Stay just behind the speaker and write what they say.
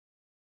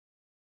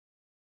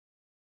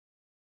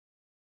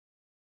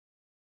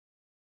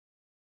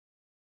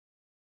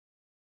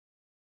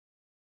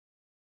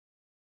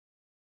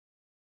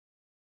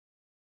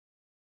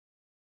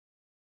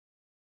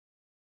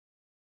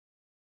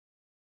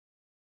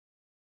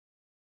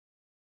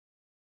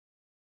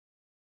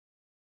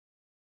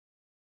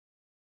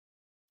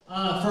For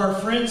our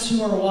friends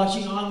who are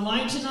watching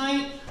online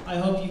tonight, I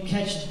hope you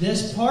catch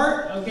this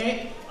part,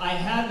 okay? I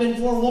have been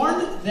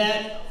forewarned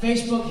that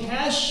Facebook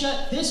has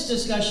shut this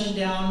discussion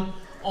down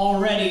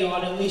already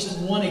on at least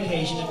one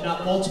occasion, if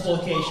not multiple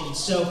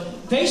occasions. So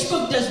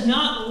Facebook does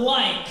not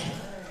like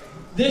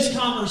this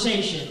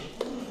conversation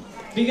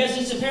because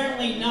it's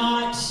apparently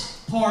not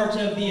part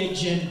of the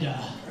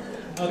agenda,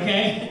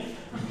 okay?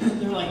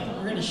 They're like,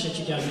 we're going to shut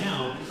you down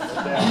now.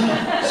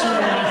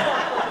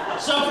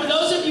 So for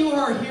those of you who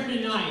are here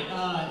tonight,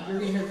 you're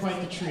going to hear quite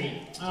the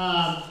treat.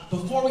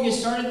 Before we get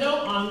started,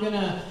 though, I'm going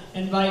to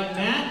invite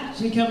Matt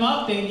to come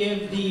up and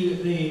give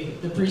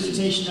the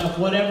presentation of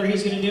whatever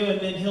he's going to do,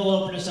 and then he'll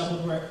open us up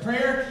with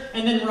prayer,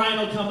 and then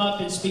Ryan will come up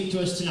and speak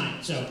to us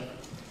tonight. So,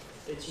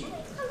 it's you.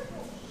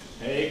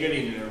 Hey, good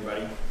evening,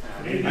 everybody.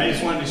 I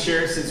just wanted to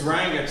share, since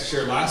Ryan got to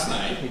share last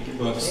night,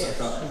 books, I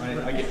thought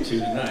I get to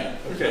tonight.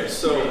 Okay,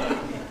 so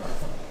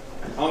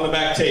on the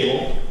back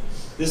table,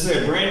 this is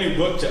a brand new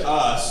book to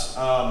us,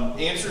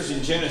 Answers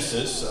in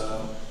Genesis.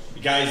 The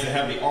guys that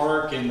have the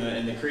Ark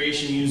and the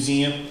Creation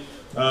Museum,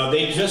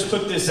 they just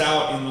put this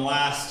out in the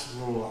last,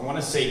 I want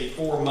to say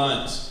 4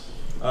 months.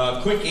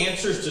 Quick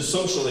answers to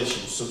social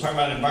issues. So talking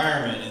about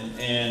environment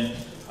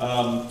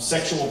and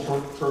sexual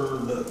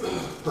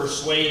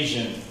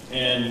persuasion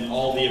and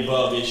all the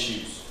above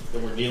issues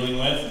that we're dealing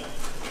with.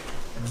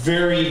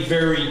 Very,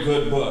 very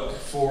good book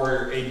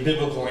for a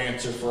biblical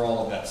answer for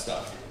all of that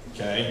stuff,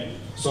 okay?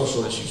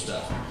 Social issue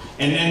stuff.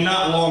 And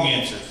not long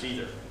answers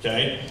either,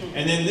 okay?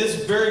 And then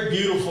this very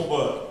beautiful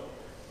book.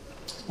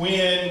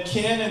 When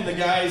Ken and the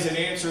guys at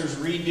Answers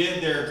redid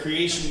their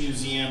Creation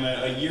Museum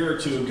a year or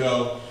two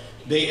ago,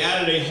 they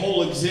added a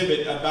whole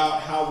exhibit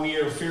about how we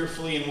are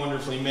fearfully and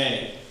wonderfully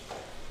made.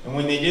 And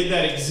when they did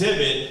that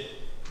exhibit,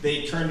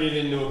 they turned it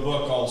into a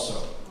book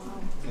also.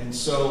 And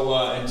so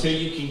until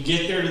you can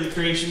get there to the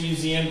Creation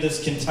Museum,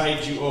 this can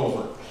tide you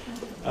over.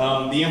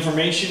 The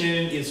information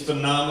in it is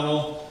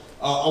phenomenal,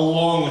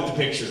 along with the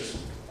pictures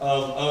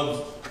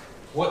of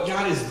what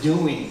God is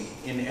doing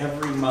in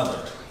every mother.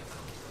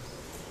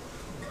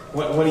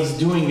 What he's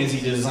doing is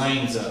he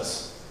designs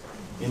us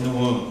in the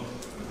womb.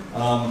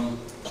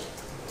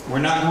 We're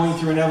not going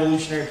through an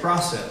evolutionary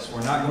process.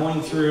 We're not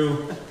going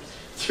through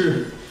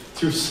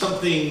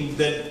something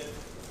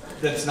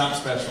that's not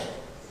special.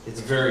 It's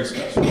very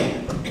special.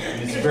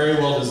 And it's very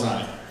well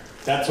designed.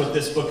 That's what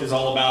this book is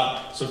all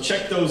about. So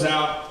check those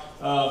out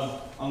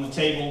on the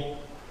table.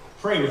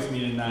 Pray with me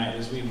tonight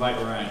as we invite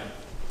Ryan.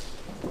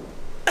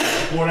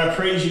 Lord, I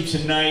praise you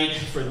tonight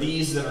for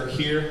these that are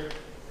here.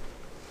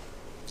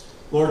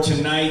 Lord,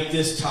 tonight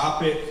this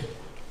topic,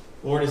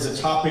 Lord, is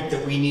a topic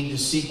that we need to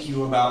seek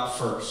you about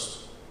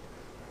first.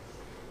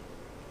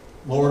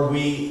 Lord,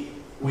 we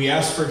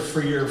ask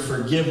for your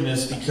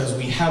forgiveness because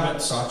we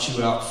haven't sought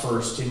you out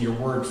first, in your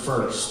word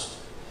first.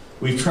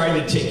 We've tried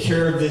to take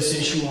care of this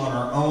issue on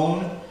our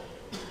own,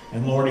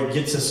 and Lord, it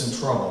gets us in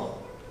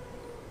trouble.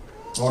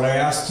 Lord, I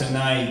ask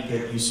tonight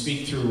that you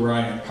speak through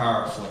Ryan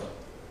powerfully.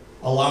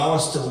 Allow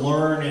us to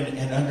learn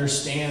and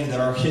understand that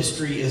our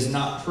history is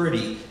not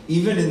pretty,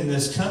 even in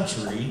this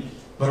country,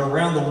 but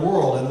around the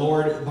world. And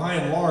Lord, by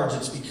and large,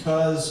 it's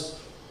because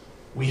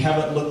we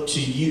haven't looked to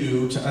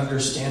you to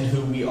understand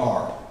who we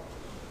are.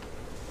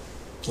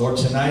 Lord,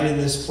 tonight in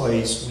this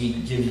place, we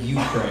give you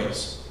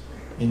praise.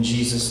 In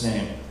Jesus'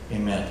 name,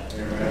 amen.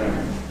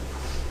 Amen.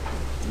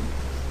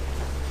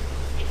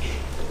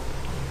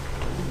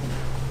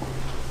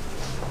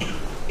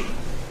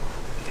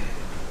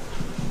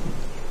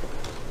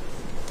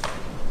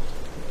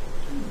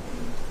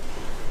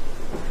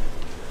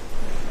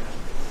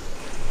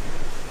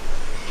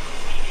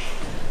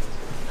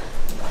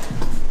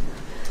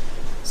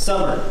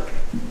 Summer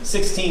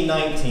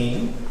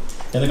 1619.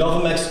 In the Gulf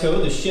of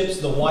Mexico, the ships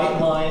the White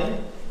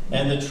Lion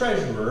and the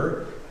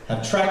Treasurer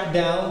have tracked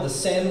down the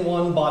San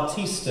Juan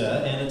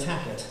Bautista and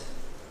attack it.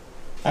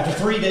 After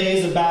 3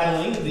 days of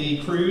battling,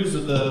 the crews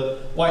of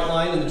the White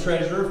Lion and the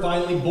Treasurer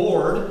finally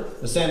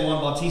board the San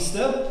Juan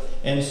Bautista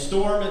and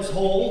storm its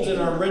holds and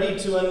are ready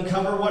to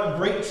uncover what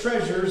great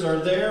treasures are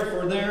there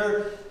for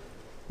their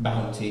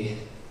bounty,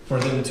 for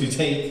them to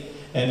take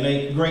and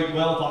make great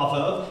wealth off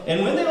of.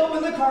 And when they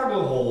open the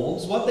cargo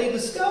holds, what they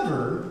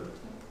discover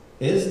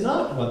is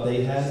not what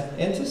they had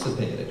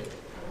anticipated.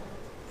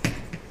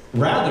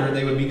 Rather,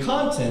 they would be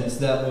contents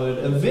that would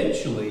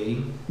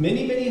eventually,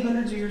 many, many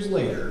hundreds of years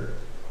later,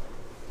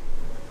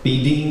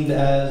 be deemed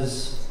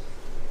as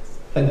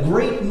a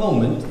great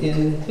moment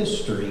in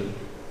history.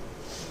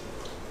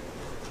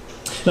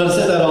 Now, to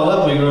set that all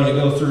up, we're going to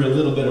go through a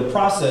little bit of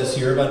process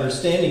here of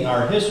understanding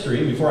our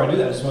history. Before I do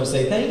that, I just want to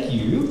say thank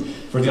you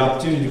for the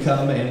opportunity to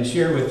come and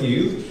share with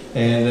you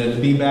and to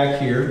be back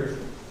here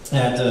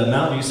at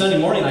Mountain View. Sunday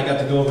morning, I got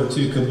to go over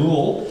to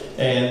Kabul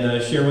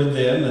and share with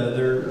them.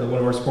 They're one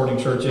of our supporting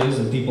churches,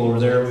 and people over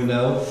there we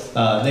know.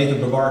 Nathan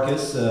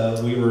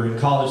Babarkas, we were in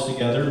college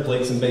together,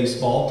 played some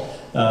baseball,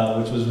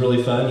 which was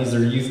really fun. He's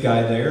their youth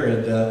guy there.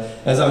 And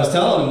as I was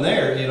telling him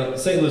there, you know,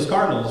 St. Louis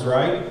Cardinals,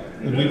 right?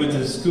 We went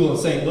to school in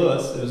St.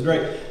 Louis. It was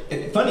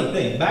great. Funny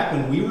thing, back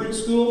when we were in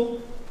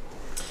school,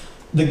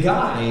 the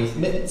guys,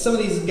 some of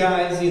these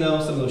guys, you know,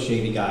 some of those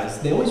shady guys,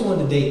 they always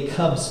wanted to date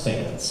Cubs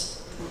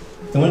fans.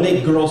 They wanted to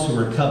date girls who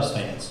were Cubs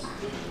fans.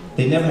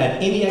 They never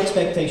had any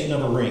expectation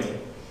of a ring.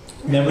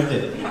 Never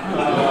did.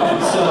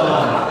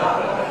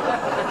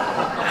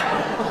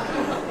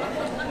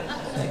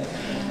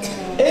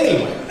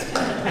 Anyway.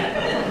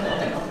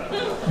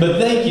 But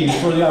thank you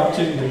for the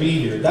opportunity to be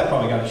here. That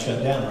probably got it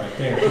shut down right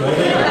there. But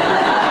anyway.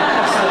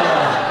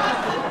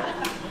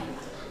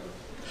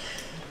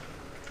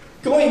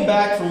 Going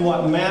back from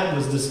what Matt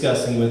was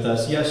discussing with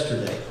us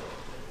yesterday.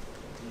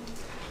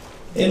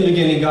 In the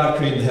beginning, God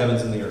created the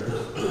heavens and the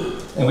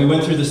earth. And we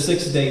went through the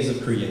 6 days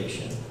of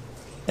creation.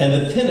 And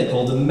the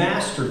pinnacle, the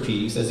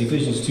masterpiece, as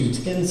Ephesians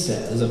 2:10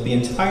 says, of the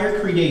entire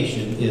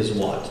creation is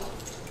what?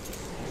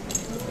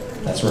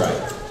 That's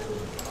right.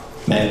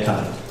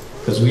 Mankind.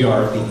 Because we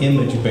are the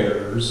image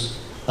bearers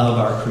of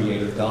our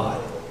Creator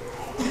God.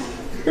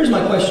 Here's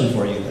my question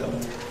for you, though.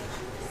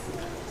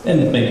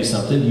 And maybe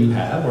something you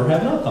have or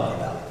have not thought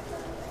about.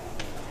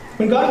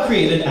 When God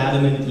created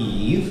Adam and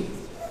Eve,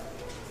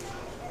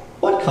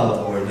 what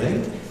color were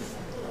they?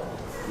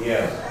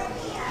 Yes.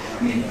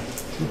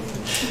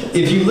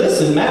 If you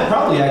listen, Matt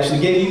probably actually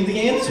gave you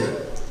the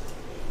answer.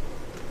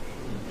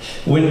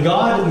 When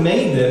God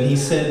made them, He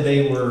said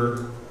they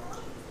were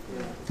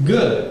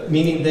good,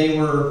 meaning they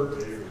were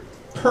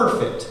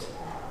perfect.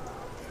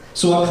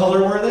 So what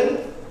color were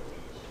they?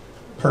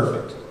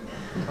 Perfect.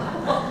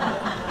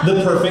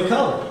 The perfect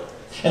color.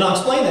 And I'll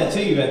explain that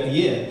to you at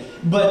the end.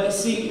 But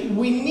see,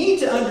 we need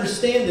to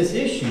understand this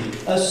issue,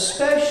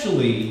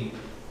 especially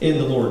in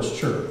the Lord's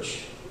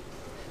church,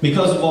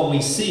 because of what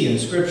we see in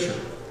Scripture,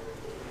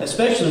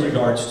 especially in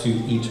regards to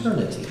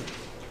eternity.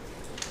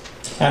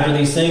 After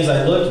these things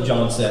I looked,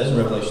 John says in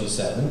Revelation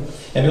 7,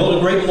 and behold, a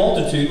great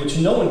multitude which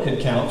no one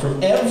could count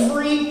from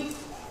every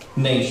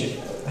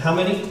nation. How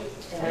many?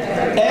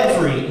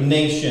 Every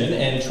nation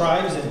and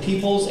tribes and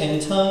peoples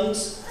and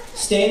tongues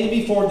standing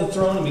before the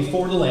throne and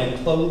before the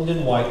Lamb, clothed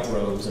in white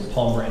robes and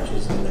palm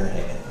branches in their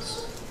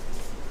hands.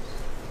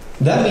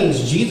 That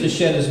means Jesus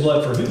shed His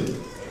blood for who?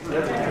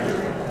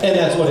 And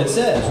that's what it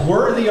says.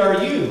 Worthy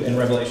are you, in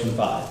Revelation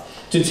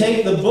 5, to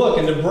take the book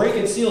and to break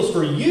its seals,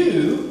 for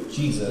you,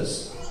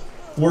 Jesus,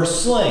 were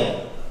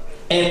slain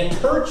and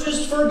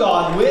purchased for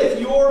God with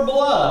your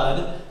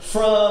blood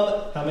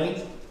from, how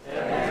many?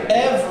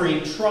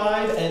 Every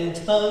tribe and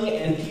tongue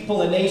and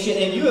people and nation,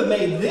 and you have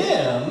made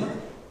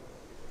them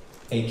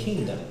a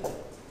kingdom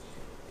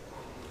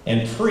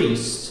and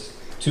priests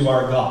to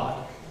our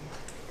God,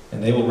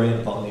 and they will reign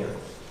upon the earth.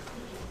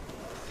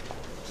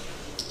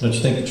 Don't you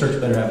think the church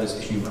better have this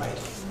issue right?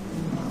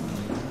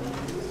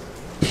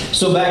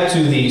 So back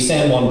to the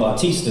San Juan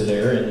Bautista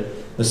there in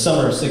the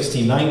summer of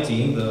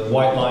 1619, the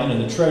White Lion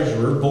and the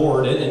Treasurer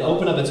boarded and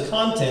opened up its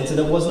contents, and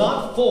it was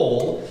not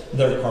full,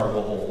 their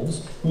cargo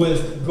holds,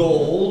 with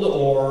gold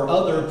or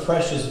other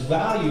precious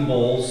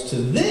valuables to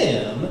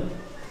them.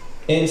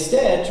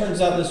 Instead,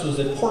 turns out this was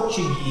a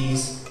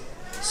Portuguese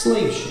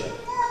slave ship,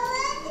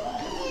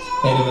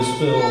 and it was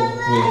filled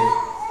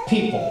with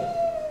people.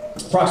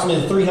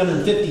 Approximately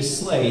 350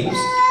 slaves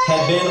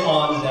had been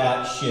on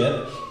that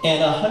ship,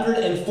 and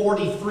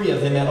 143 of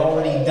them had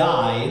already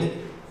died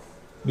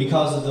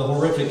because of the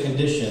horrific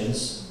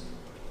conditions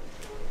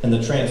in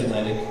the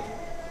transatlantic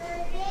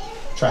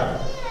travel.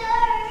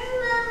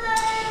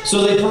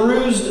 So they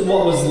perused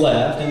what was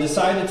left and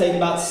decided to take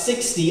about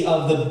 60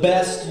 of the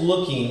best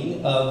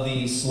looking of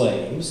these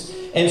slaves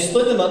and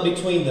split them up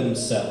between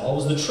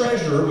themselves. The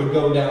Treasurer would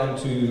go down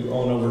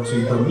on over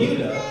to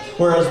Bermuda,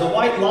 whereas the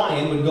White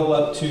Lion would go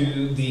up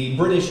to the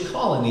British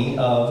colony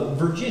of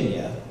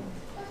Virginia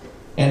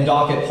and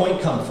dock at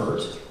Point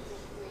Comfort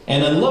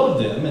and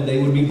unload them, and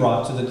they would be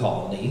brought to the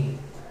colony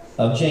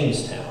of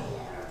Jamestown.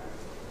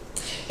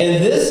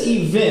 And this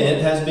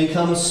event has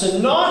become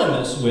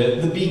synonymous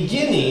with the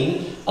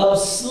beginning of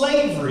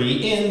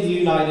slavery in the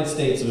United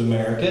States of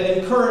America,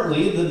 and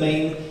currently the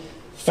main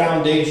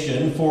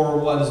foundation for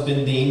what has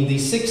been deemed the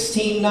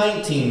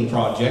 1619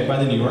 Project by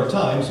the New York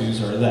Times. Who's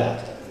heard of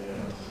that?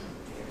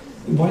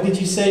 Why did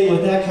you say it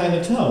with that kind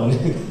of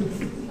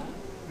tone?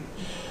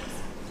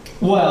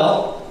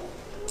 Well,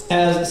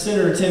 as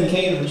Senator Tim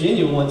Kaine of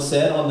Virginia once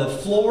said, on the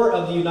floor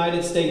of the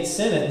United States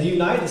Senate, the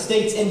United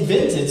States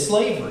invented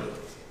slavery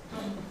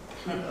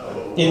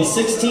in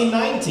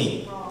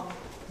 1619.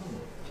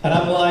 And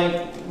I'm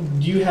like,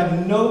 do you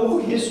have no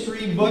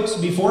history books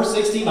before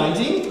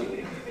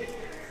 1619?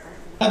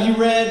 Have you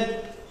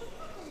read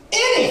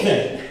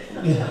anything?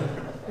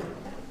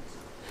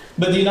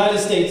 But the United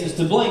States is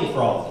to blame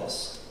for all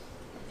this.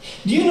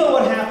 Do you know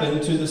what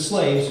happened to the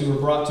slaves who were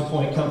brought to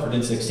Point Comfort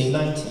in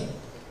 1619?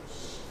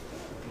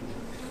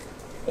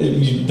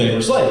 They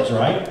were slaves,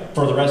 right?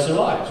 For the rest of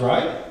their lives,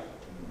 right?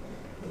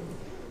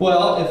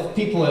 Well, if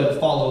people had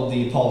followed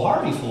the Paul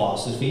Harvey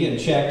philosophy and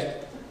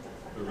checked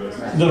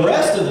the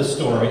rest of the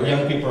story,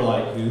 young people are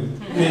like, who?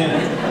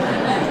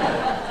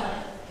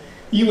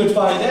 You would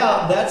find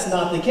out that's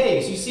not the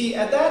case. You see,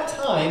 at that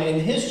time in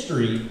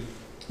history,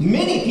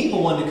 Many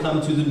people wanted to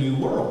come to the New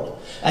World,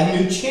 a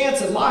new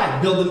chance at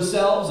life, build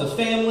themselves a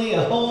family,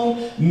 a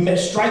home,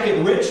 strike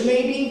it rich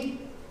maybe,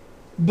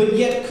 but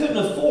yet couldn't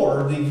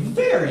afford the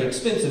very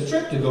expensive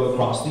trip to go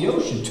across the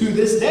ocean. To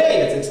this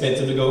day, it's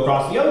expensive to go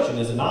across the ocean,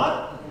 is it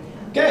not?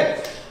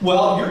 Okay,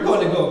 well, you're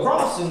going to go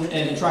across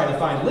and try to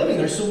find a living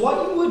there. So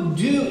what you would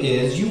do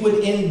is you would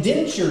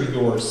indenture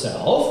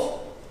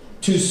yourself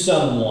to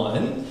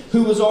someone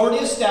who was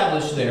already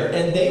established there,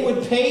 and they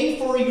would pay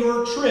for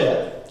your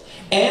trip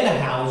and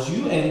house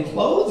you and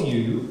clothe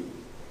you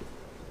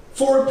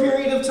for a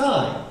period of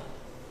time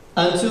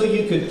until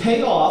you could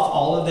pay off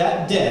all of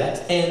that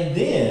debt and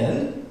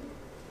then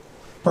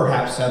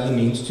perhaps have the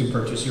means to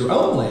purchase your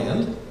own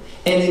land,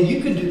 and then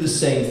you could do the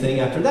same thing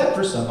after that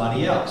for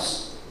somebody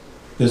else.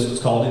 This was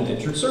called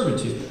indentured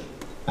servitude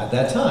at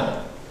that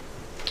time.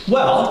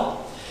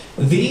 Well,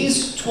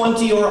 these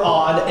 20 or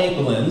odd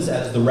Anglins,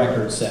 as the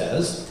record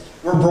says,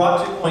 were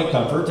brought to Point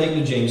Comfort, taken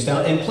to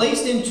Jamestown, and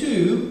placed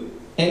into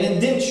an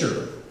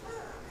indenture.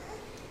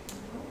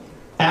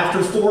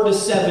 After 4 to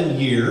 7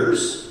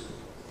 years,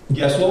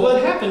 guess what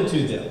would happen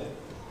to them?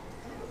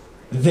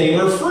 They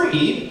were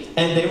freed,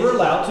 and they were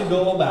allowed to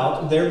go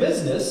about their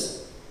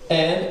business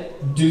and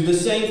do the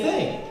same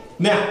thing.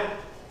 Now,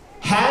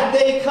 had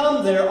they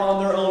come there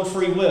on their own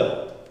free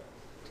will?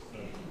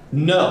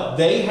 No.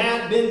 They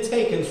had been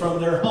taken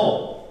from their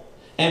home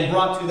and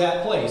brought to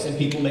that place, and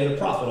people made a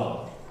profit on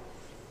them.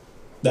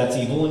 That's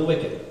evil and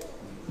wicked.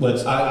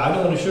 I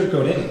don't want to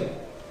sugarcoat anything.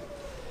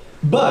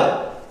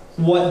 But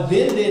what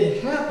then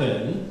did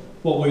happen,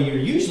 what we're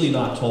usually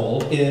not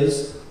told,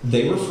 is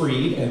they were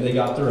freed and they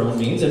got their own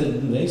means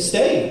and they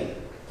stayed.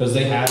 Because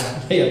they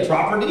had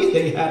property,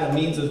 they had a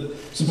means of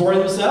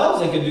supporting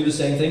themselves, they could do the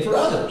same thing for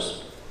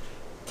others.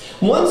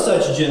 One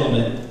such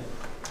gentleman,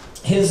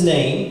 his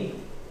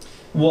name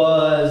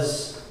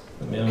was,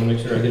 let me make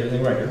sure I get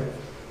everything right here.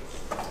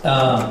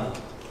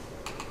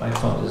 My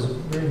font is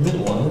very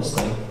little on this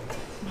thing.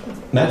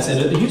 Matt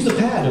said, use the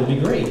pad, it would be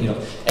great.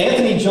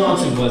 Anthony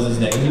Johnson was his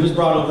name. He was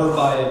brought over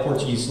by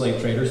Portuguese slave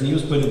traders, and he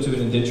was put into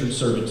an indentured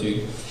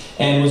servitude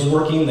and was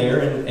working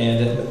there,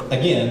 and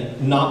again,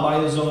 not by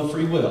his own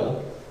free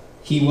will.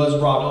 He was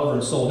brought over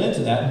and sold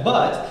into that,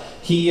 but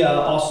he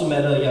also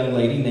met a young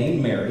lady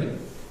named Mary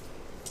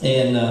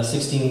in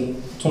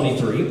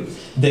 1623.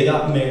 They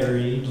got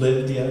married,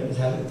 lived,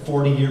 had a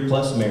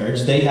 40-year-plus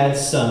marriage. They had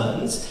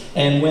sons,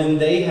 and when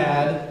they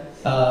had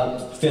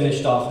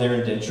finished off their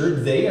indenture,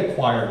 they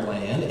acquired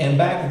land, and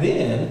back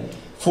then,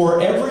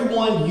 for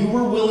everyone you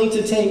were willing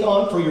to take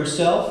on for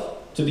yourself,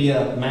 to be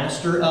a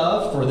master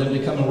of, for them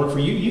to come and work for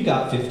you, you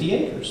got 50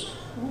 acres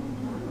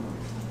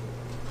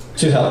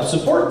to help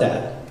support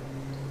that.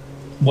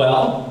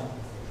 Well,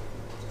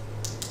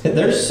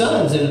 their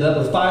sons ended up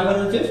with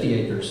 550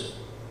 acres.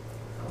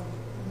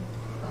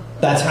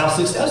 That's how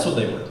successful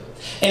they were.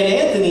 And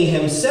Anthony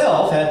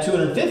himself had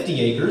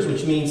 250 acres,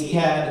 which means he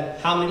had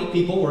how many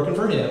people working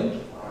for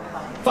him?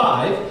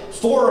 5.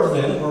 4 of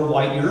them were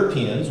white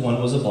Europeans.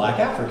 One was a black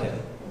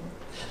African.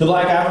 The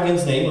black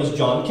African's name was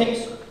John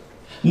Kaser.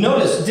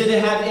 Notice, did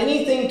it have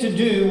anything to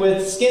do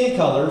with skin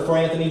color for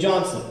Anthony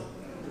Johnson?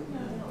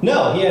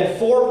 No, he had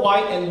 4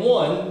 white and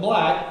 1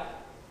 black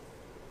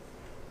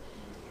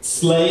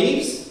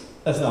slaves.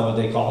 That's not what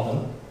they called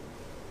them.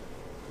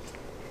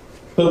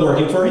 But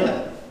working for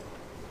him.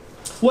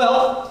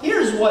 Well,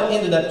 here's what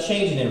ended up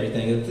changing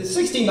everything. The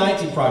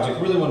 1619 project,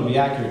 really want to be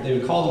accurate, they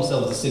would call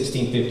themselves the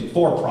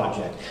 1654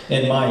 project,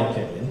 in my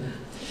opinion.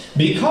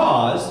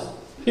 Because,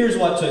 here's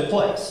what took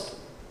place.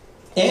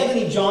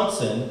 Anthony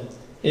Johnson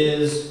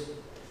is,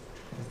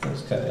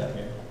 let's cut down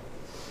here.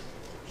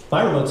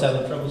 My remote's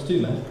having troubles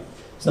too, man.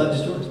 It's not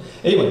just yours.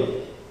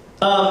 Anyway,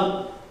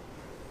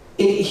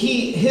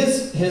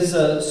 his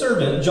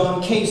servant,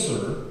 John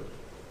Kaser,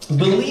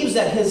 believes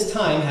that his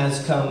time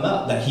has come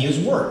up, that he has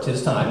worked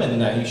his time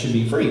and that he should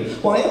be free.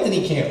 Well,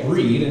 Anthony can't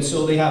read, and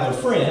so they have a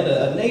friend,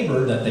 a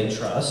neighbor that they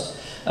trust.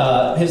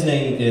 His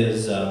name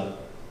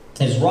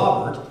is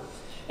Robert.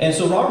 And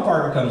so Robert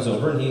Parker comes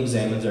over and he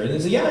examines everything.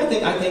 He says, yeah,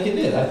 I think it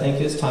did. I think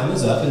his time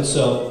is up, and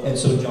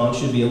so John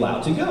should be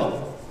allowed to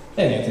go.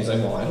 And Anthony's like,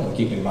 well, I don't want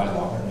to keep anybody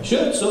longer than I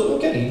should, so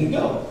okay, he can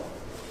go.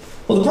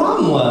 Well, the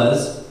problem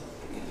was,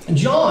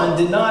 John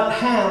did not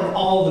have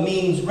all the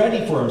means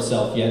ready for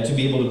himself yet to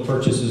be able to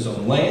purchase his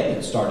own land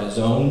and start his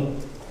own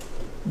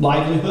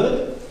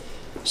livelihood.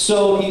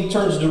 So he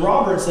turns to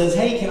Robert and says,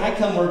 hey, can I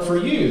come work for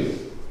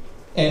you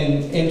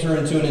and enter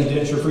into an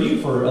indenture for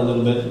you for a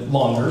little bit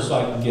longer so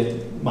I can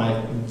get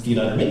my feet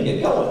under me and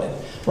get going?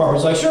 And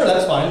Robert's like, sure,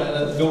 that's fine,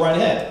 go right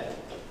ahead.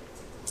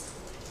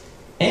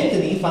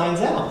 Anthony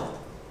finds out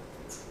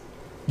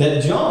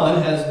that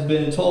John has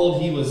been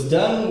told he was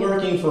done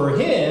working for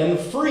him,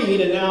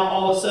 freed, and now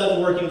all of a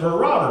sudden working for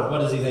Robert. What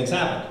does he think's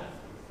happened?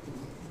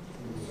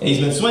 He's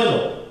been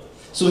swindled.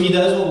 So he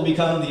does what will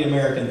become the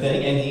American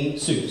thing, and he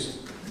sues.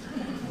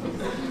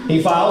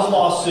 He files a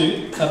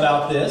lawsuit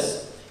about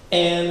this,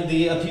 And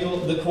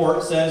the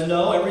court says,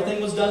 no, everything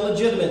was done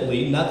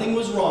legitimately. Nothing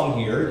was wrong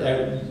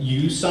here.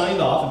 You signed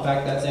off. In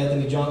fact, that's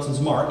Anthony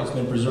Johnson's mark. It's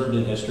been preserved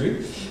in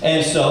history.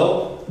 And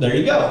so, there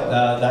you go.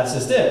 That's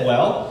just it.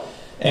 Well,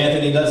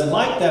 Anthony doesn't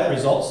like that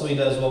result, so he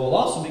does what will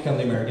also become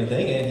the American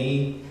thing, and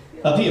he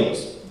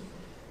appeals.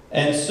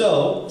 And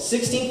so,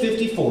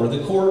 1654,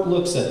 the court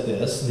looks at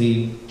this,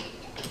 the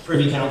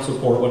Privy Council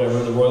court,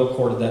 whatever, the royal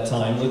court at that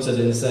time, looks at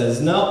it and says,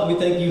 no, we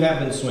think you have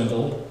been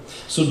swindled.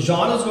 So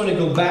John is going to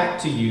go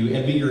back to you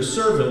and be your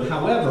servant.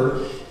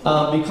 However,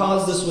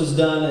 because this was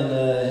done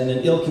in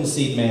an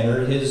ill-conceived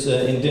manner, his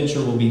indenture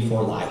will be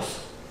for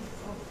life.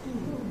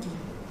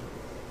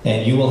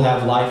 And you will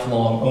have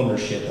lifelong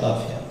ownership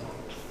of him.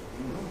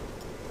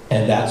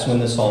 And that's when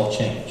this all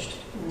changed.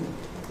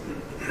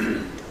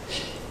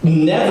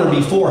 Never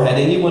before had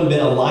anyone been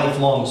a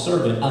lifelong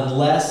servant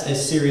unless a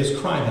serious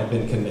crime had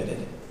been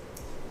committed.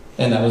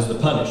 And that was the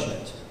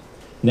punishment.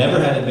 Never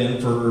had it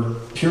been for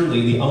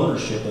purely the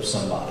ownership of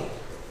somebody.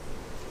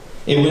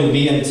 It wouldn't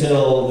be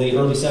until the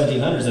early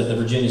 1700s that the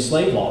Virginia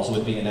slave laws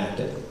would be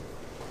enacted.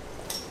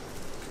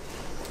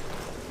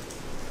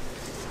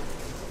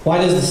 Why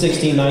does the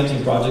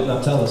 1619 Project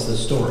not tell us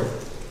this story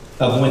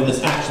of when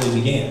this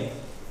actually began?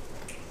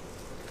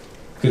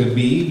 Could it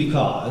be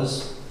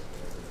because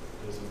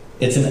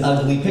it's an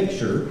ugly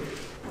picture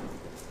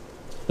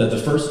that the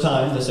first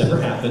time this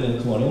ever happened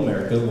in colonial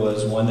America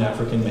was one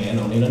African man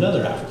owning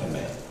another African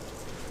man?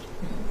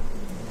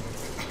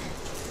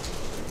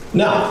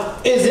 Now,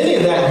 is any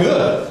of that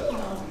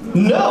good?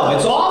 No,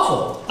 it's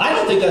awful. I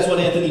don't think that's what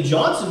Anthony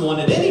Johnson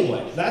wanted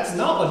anyway. That's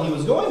not what he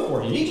was going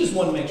for. He just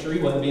wanted to make sure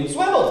he wasn't being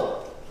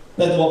swindled,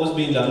 that what was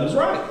being done was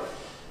right.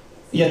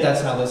 Yet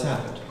that's how this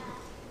happened.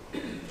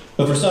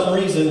 But for some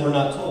reason, we're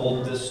not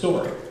told this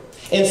story.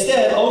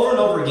 Instead, over and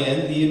over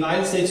again, the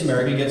United States of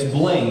America gets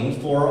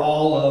blamed for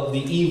all of the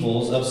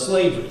evils of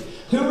slavery.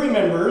 Who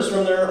remembers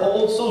from their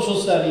old social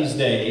studies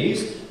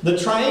days the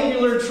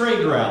triangular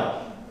trade route?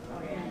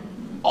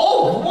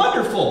 Oh,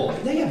 wonderful!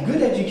 They have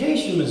good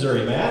education in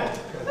Missouri, Matt.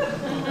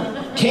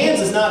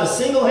 Kansas, not a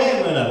single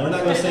hand went up. We're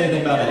not going to say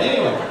anything about it.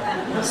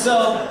 Anyway,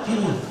 so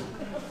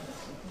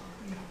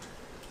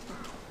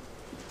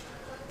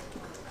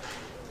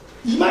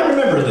you might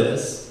remember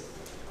this.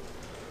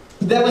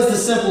 That was the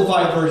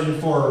simplified version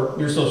for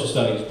your social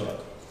studies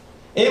book.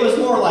 It was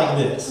more like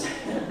this.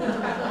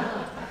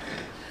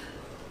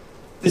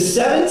 The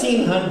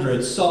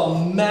 1700s saw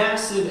a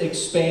massive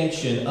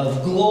expansion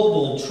of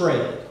global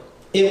trade.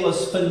 It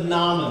was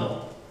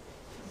phenomenal.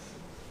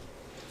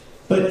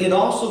 But it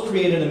also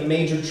created a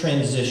major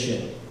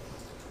transition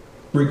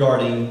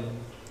regarding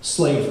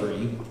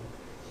slavery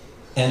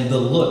and the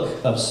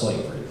look of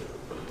slavery.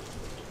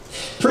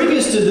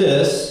 Previous to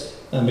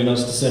this,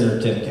 unbeknownst to Senator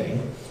Tim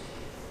Kaine,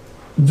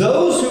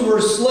 those who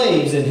were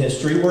slaves in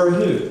history were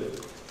who?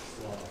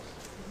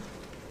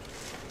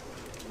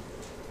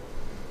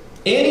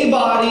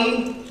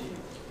 Anybody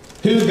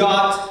who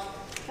got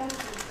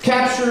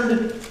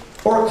captured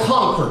or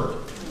conquered.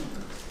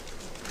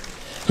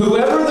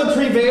 Whoever the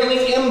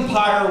prevailing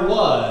empire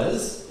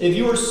was, if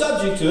you were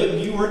subject to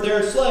it, you were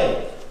their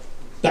slave.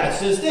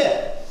 That's just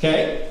it.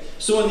 Okay?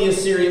 So when the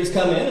Assyrians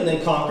come in and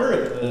they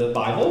conquer the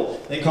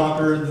Bible, they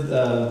conquer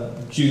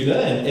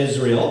Judah and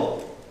Israel.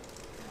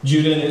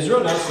 Judah and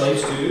Israel, not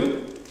slaves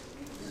to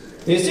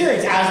the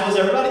Assyrians, as was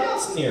everybody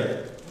else in the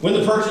area. When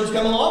the Persians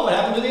come along, what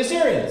happened to the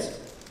Assyrians?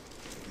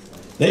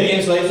 They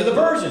became slaves to the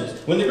Persians.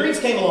 When the Greeks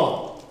came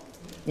along,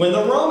 when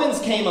the Romans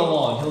came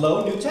along,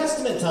 hello, New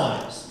Testament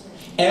times.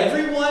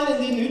 Everyone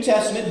in the New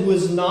Testament who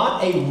is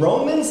not a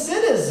Roman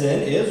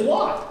citizen is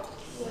what?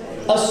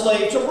 A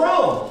slave to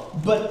Rome.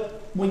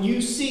 But when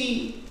you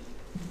see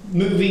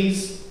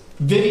movies,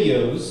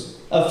 videos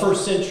of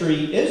first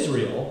century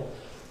Israel,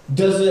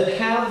 does it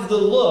have the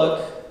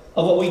look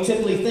of what we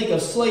typically think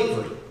of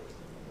slavery?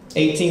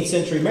 18th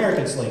century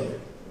American slavery?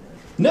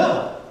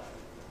 No.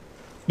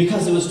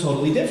 Because it was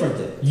totally different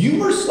then. You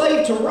were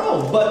slave to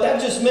Rome, but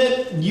that just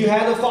meant you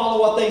had to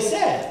follow what they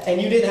said,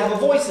 and you didn't have a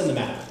voice in the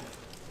matter.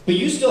 But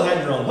you still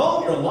had your own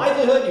home, your own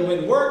livelihood, you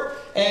went to work,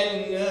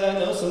 and I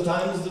know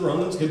sometimes the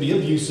Romans could be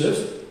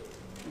abusive,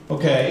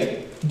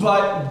 okay?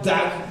 But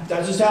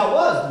that's just how it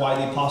was. Why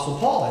the Apostle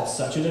Paul had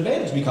such an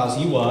advantage, because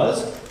he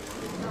was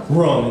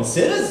Roman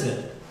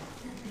citizen.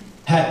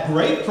 Had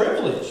great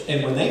privilege.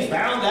 And when they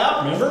found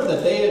out, remember,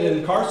 that they had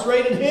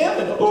incarcerated him,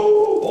 and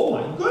oh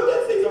my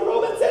goodness, he's a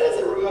Roman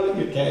citizen, we're going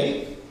to,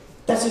 okay?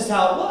 That's just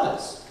how it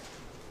was.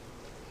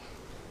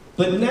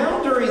 But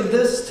now during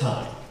this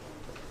time,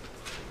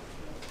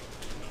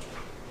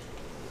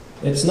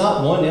 it's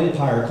not one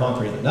empire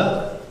conquering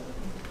another.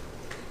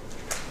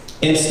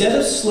 Instead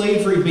of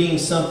slavery being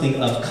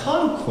something of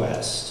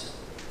conquest,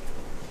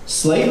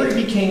 slavery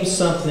became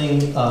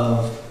something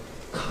of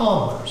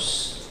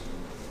commerce.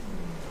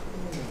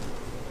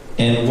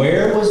 And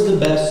where was the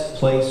best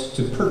place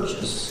to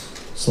purchase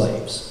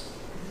slaves?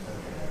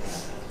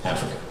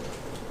 Africa.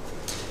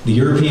 The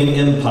European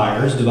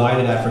empires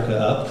divided Africa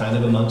up kind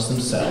of amongst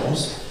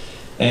themselves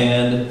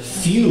and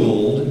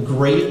fueled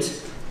great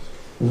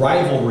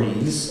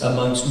rivalries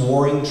amongst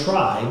warring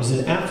tribes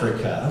in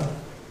Africa,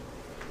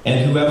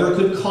 and whoever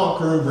could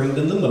conquer and bring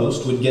them the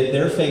most would get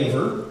their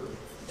favor,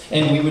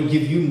 and we would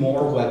give you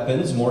more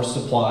weapons, more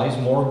supplies,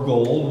 more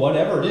gold,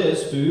 whatever it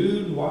is,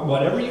 food,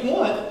 whatever you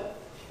want,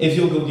 if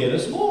you'll go get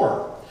us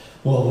more.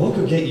 Well, we'll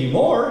go get you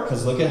more,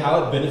 because look at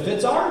how it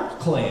benefits our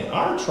clan,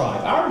 our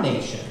tribe, our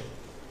nation.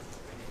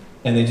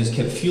 And they just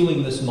kept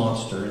fueling this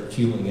monster, and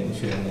fueling it, and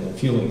fueling it, and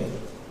fueling it.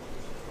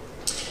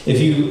 If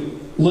you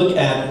look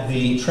at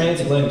the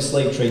Transatlantic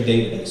Slave Trade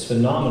Database,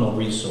 phenomenal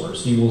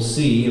resource, you will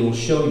see, it will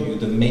show you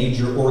the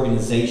major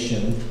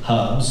organization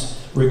hubs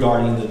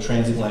regarding the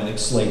transatlantic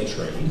slave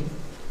trade.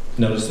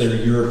 Notice they're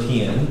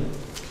European,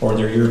 or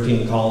they're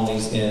European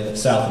colonies in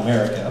South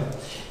America.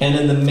 And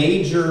then the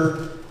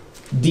major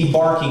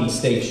debarking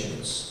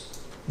stations,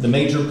 the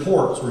major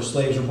ports where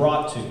slaves are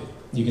brought to.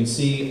 You can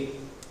see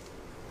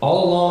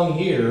all along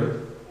here,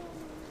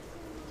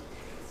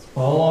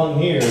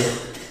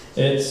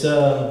 it's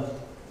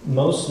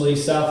mostly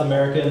South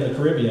America and the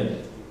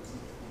Caribbean.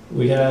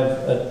 We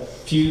have a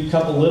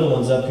couple little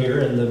ones up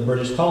here in the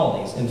British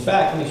colonies. In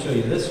fact, let me show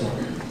you this one.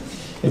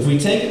 If we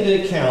take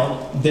into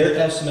account their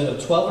estimate of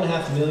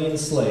 12.5 million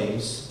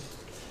slaves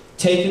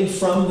taken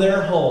from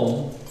their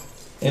home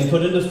and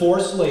put into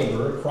forced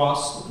labor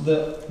across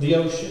the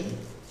ocean,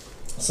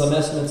 some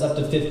estimates up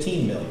to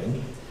 15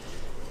 million,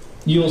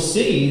 you'll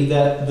see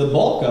that the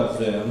bulk of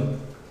them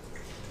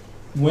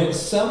went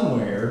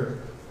somewhere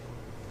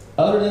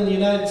other than the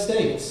United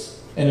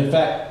States. And in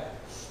fact,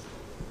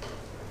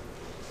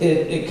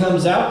 it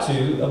comes out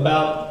to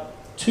about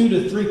 2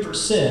 to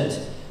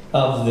 3%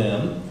 of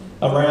them,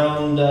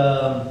 around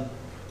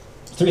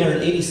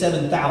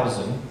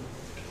 387,000,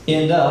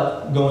 end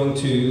up going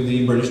to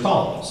the British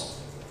colonies.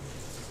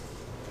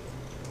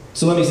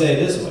 So let me say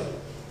it this way.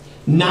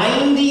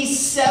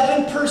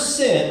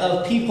 97%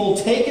 of people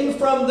taken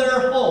from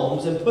their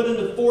homes and put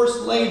into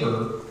forced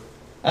labor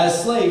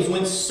as slaves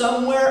went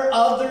somewhere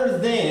other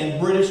than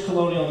British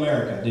colonial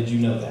America. Did you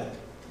know that?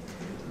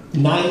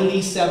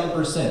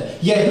 97%.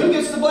 Yet who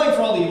gets the blame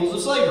for all the evils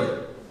of slavery?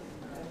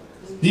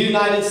 The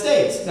United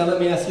States. Now let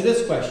me ask you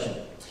this question.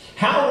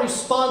 How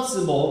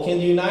responsible can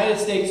the United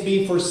States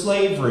be for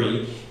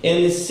slavery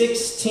in the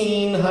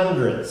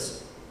 1600s?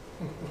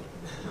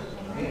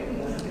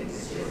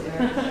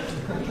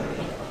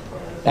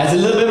 That's a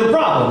little bit of a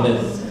problem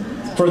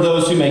for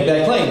those who make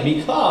that claim,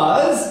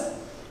 because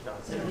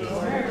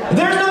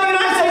there's no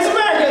United States of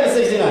America in the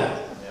 1600s.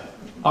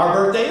 Our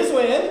birthday is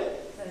when?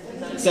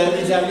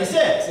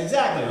 1776,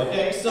 exactly,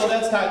 okay? So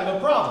that's kind of a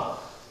problem.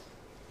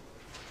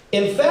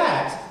 In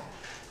fact,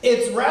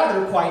 it's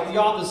rather quite the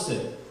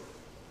opposite.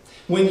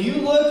 When you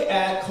look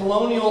at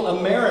colonial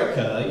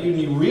America,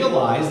 you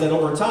realize that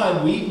over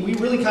time, we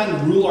really kind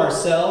of rule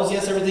ourselves.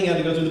 Yes, everything had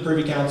to go through the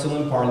Privy Council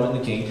and Parliament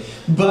and the King.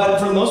 But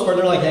for the most part,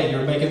 they're like, hey,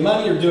 you're making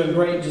money, you're doing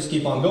great, just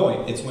keep on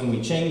going. It's when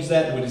we changed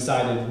that, we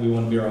decided we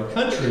want to be our own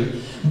country.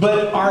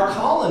 But our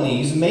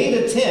colonies made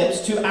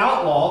attempts to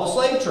outlaw the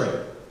slave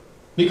trade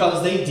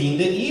because they deemed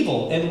it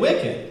evil and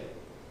wicked.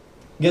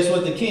 Guess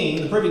what the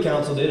King, the Privy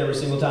Council did every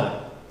single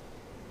time?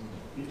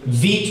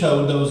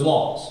 Vetoed those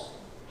laws.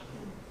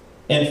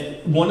 And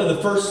one of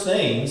the first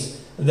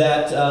things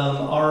that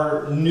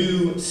our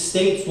new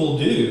states will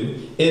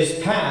do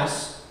is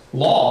pass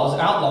laws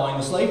outlawing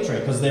the slave trade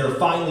because they're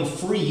finally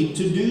freed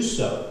to do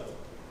so.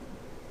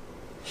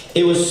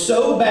 It was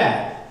so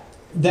bad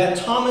that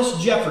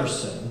Thomas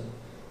Jefferson,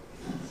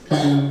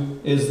 who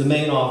is the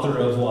main author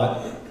of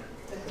what?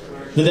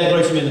 The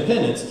Declaration of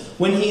Independence,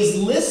 when he's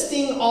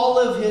listing all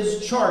of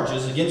his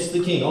charges against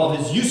the king, all of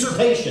his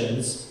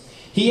usurpations,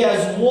 he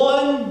has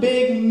one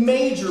big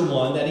major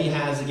one that he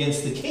has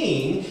against the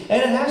king,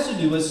 and it has to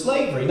do with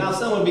slavery. Now,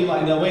 someone would be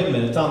like, no, wait a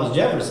minute, Thomas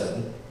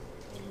Jefferson,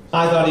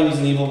 I thought he was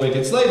an evil,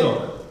 wicked slave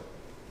owner.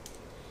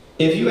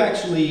 If you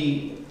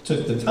actually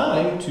took the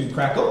time to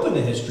crack open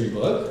the history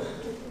book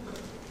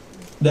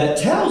that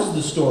tells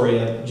the story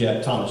of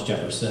Thomas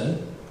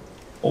Jefferson,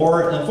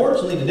 or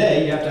unfortunately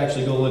today, you have to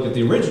actually go look at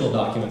the original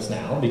documents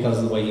now because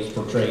of the way he's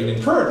portrayed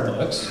in current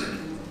books,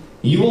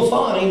 you will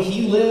find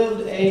he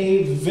lived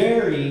a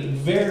very,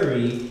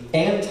 very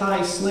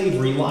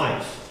anti-slavery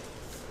life.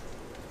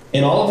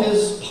 In all of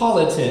his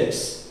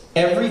politics,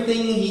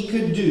 everything he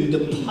could do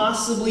to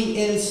possibly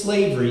end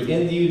slavery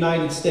in the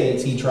United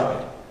States, he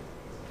tried.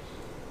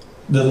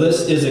 The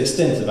list is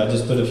extensive. I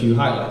just put a few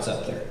highlights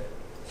up there.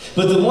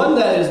 But the one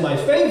that is my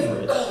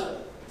favorite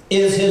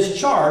is his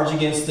charge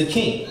against the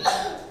king.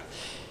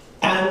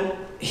 And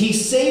he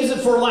saves it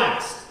for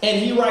last. And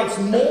he writes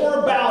more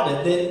about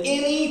it than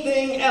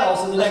anything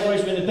else in the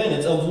Declaration of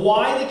Independence of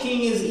why the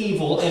king is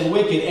evil and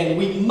wicked and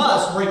we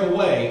must break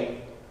away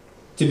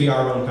to be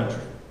our own country.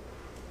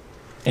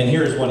 And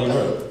here's what he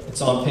wrote. It's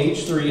on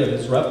page 3 of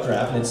his rough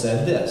draft, and it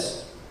said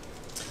this.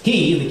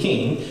 He, the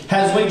king,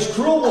 has waged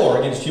cruel war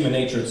against human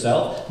nature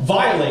itself,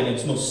 violating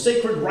its most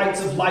sacred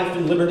rights of life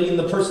and liberty in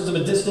the persons of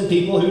a distant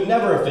people who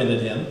never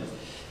offended him,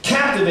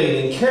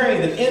 captivating and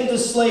carrying them into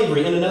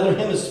slavery in another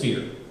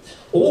hemisphere.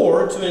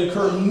 or to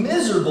incur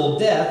miserable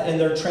death in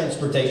their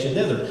transportation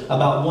thither.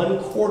 About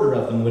 1/4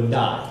 of them would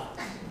die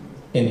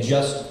in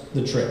just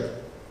the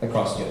trip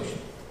across the ocean.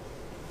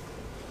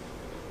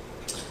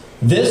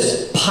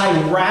 This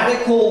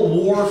piratical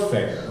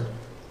warfare,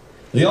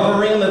 the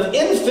overreign of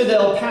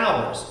infidel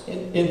powers,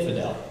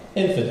 infidel.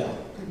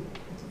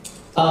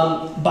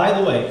 By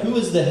the way, who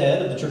is the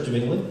head of the Church of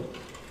England?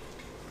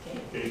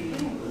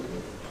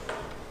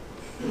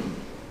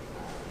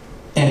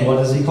 And what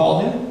does he call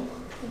him?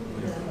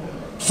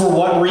 For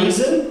what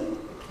reason?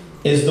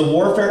 Is the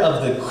warfare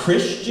of the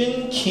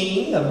Christian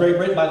king of Great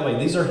Britain. By the way,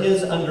 these are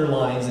his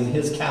underlines and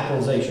his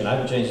capitalization. I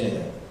haven't changed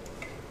anything.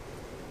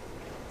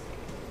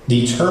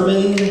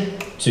 Determined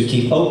to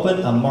keep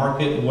open a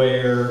market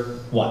where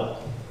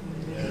what?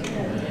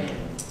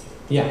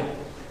 Yeah.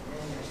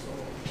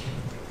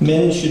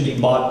 Men should be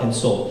bought and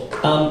sold.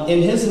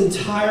 In his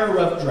entire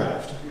rough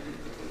draft,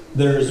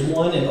 there is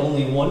one and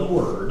only one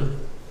word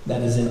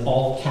that is in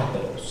all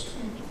capitals.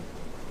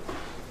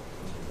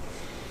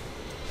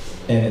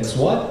 And it's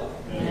what?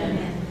 Amen.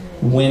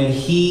 When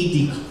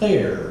he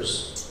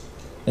declares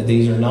that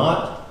these are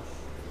not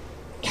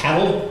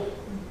cattle,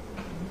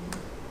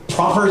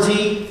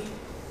 property,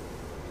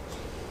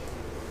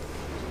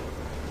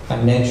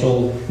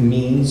 financial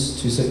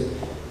means to say,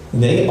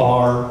 they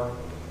are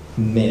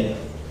men.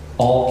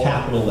 All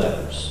capital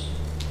letters.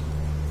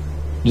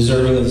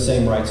 Deserving of the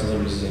same rights and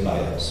liberties as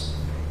anybody else.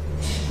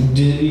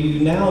 Do you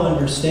now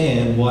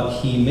understand what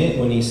he meant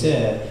when he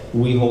said,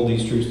 we hold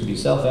these truths to be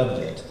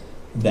self-evident,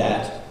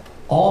 that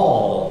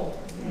all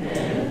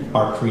men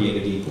are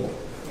created equal?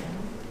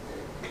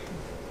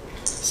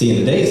 See, in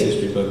today's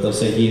history book, they'll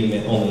say he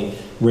meant only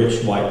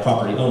rich, white,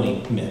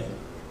 property-owning men.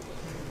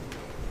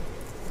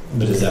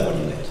 But is that what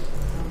he meant?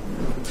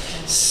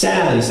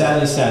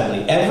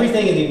 Sadly,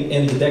 everything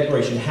in the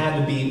Declaration had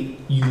to be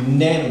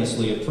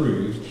unanimously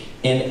approved,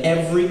 and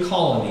every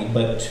colony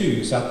but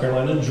two, South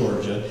Carolina and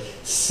Georgia,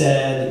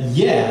 said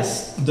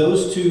yes.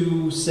 Those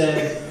two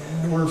said,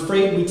 we're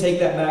afraid we take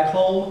that back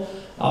home.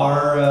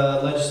 Our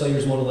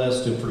legislators wanted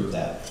us to approve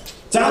that.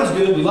 Sounds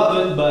good, we love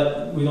it,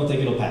 but we don't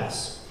think it'll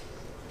pass.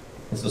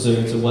 And so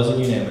since it wasn't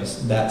unanimous,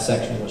 that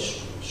section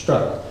was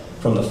struck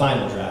from the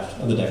final draft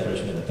of the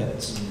Declaration of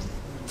Independence.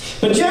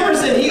 But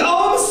Jefferson, he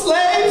owned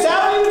slaves.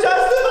 How do you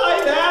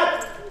justify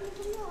that?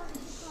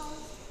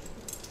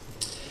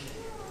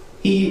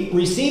 He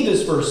received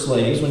his first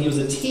slaves when he was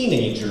a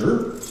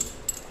teenager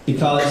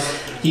because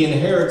he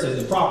inherited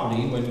the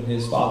property when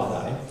his father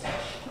died.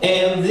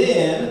 And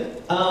then,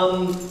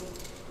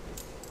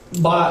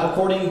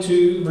 according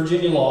to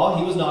Virginia law,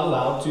 he was not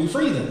allowed to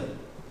free them.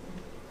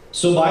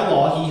 So by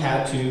law, he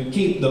had to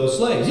keep those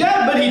slaves.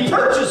 Yeah, but he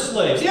purchased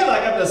slaves. He had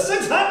like up to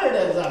 600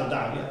 at the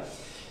time. Yeah.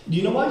 Do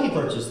you know why he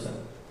purchased them?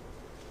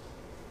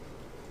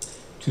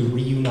 To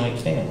reunite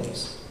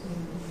families.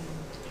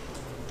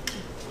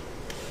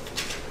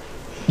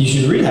 You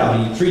should read how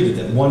he treated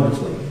them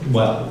wonderfully.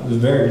 Well,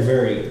 very,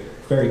 very,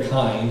 very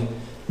kind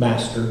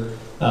master.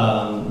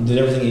 Did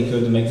everything he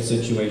could to make the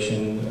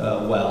situation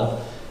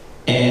well.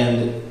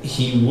 And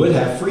he would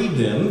have freed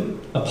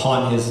them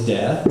upon his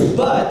death,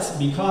 but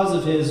because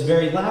of his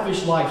very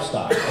lavish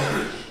lifestyle,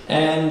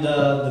 and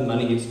the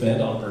money he'd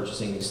spent on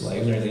purchasing these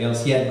slaves and everything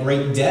else, he had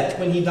great debt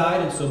when he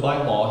died, and so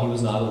by law, they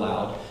were not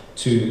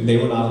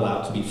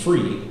allowed to be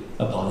freed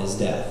upon his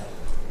death.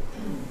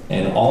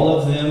 And all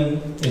of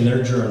them in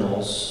their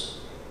journals,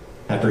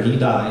 after he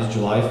dies,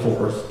 July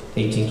 4th,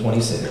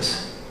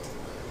 1826,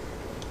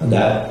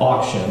 that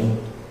auction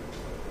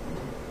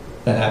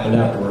that happened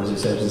afterwards, it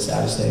said it was the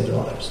saddest day of their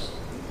lives.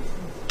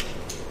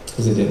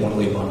 Because they didn't want to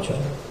leave on each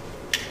other.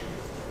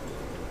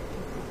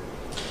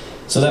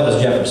 So that was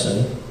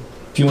Jefferson.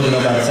 If you want to know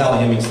about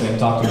Sally Hemings thing,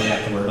 talk to me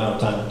afterward. I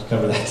don't have time to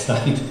cover that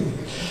tonight.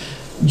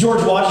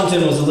 George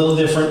Washington was a little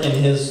different in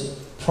his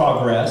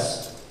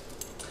progress.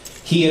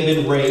 He had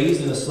been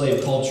raised in a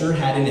slave culture,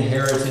 had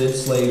inherited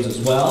slaves as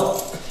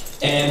well,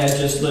 and had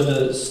just lived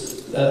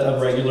a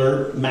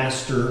regular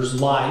master's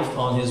life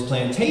on his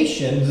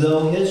plantation,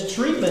 though his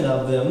treatment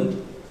of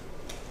them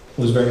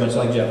was very much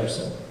like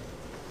Jefferson.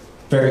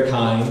 Very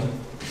kind.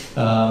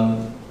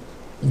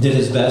 Did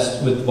his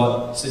best with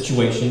what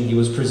situation he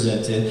was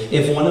presented.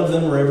 If one of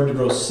them were ever to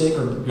grow sick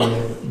or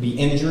be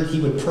injured, he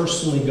would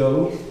personally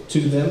go to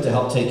them to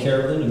help take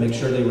care of them, to make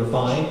sure they were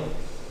fine.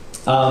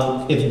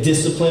 If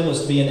discipline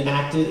was to be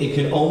enacted, it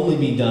could only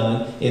be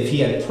done if he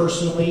had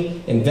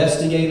personally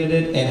investigated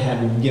it and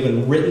had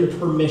given written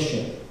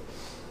permission.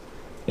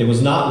 It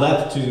was not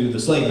left to the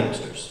slave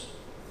masters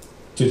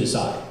to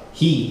decide.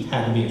 He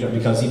had to be in charge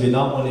because he did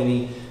not want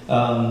any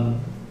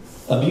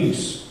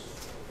abuse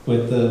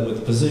with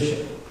the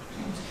position.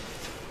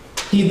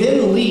 He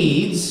then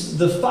leads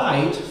the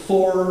fight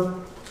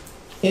for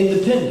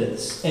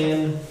independence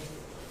and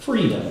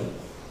freedom.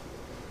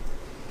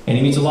 And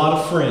he meets a lot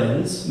of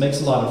friends,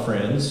 makes a lot of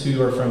friends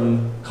who are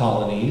from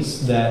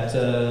colonies that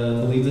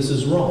believe this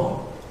is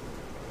wrong.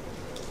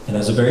 And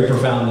has a very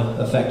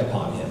profound effect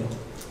upon him.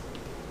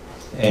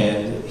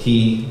 And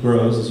he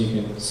grows, as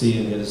you can see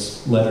in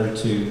his letter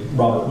to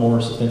Robert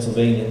Morris of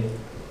Pennsylvania,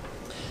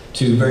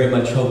 to very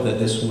much hope that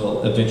this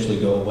will eventually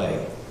go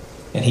away.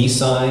 And he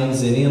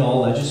signs any and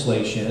all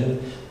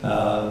legislation,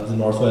 the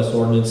Northwest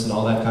Ordinance and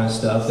all that kind of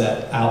stuff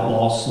that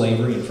outlaws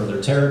slavery in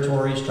further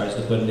territories, tries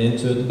to put an end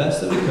to it the best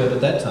that we could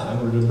at that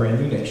time. We're a brand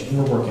new nation,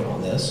 we're working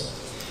on this.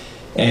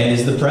 And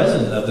is the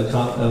president of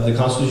the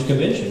Constitution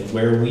Convention,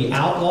 where we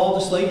outlaw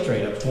the slave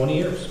trade up to 20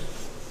 years.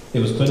 It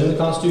was put in the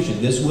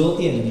Constitution. This will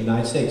end in the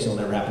United States. It'll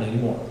never happen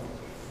anymore.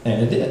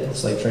 And it did. The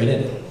slave trade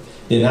ended.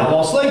 Didn't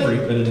outlaw slavery,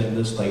 but it ended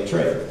the slave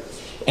trade.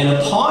 And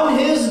upon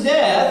his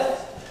death,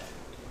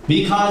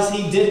 because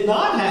he did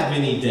not have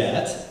any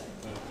debt,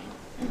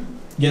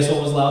 guess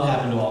what was allowed to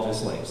happen to all of his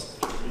slaves?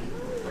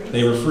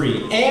 They were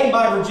free. And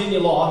by Virginia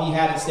law, he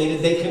had it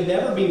stated they could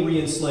never be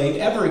re-enslaved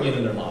ever again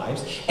in their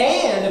lives.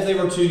 And if they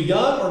were too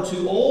young or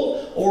too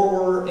old or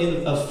were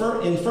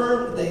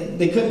infirm,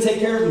 they couldn't take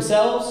care of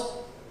themselves,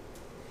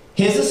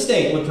 his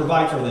estate would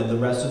provide for them the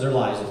rest of their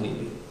lives if need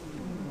be.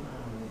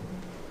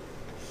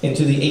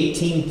 Into the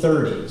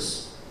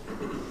 1830s,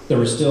 there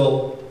were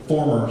still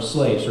former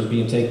slaves who were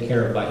being taken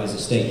care of by his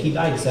estate. He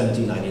died in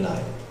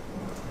 1799.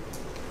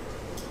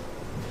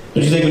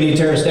 Don't you think we need to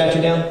tear his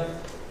statue down?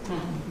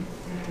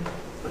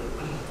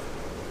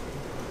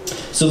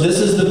 So this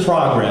is the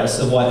progress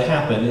of what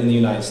happened in the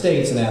United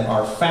States and at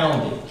our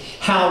founding.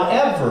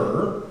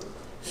 However,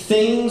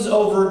 things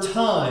over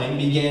time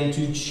began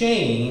to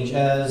change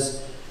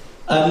as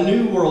a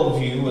new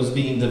worldview was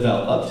being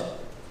developed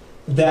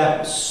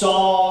that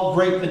saw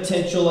great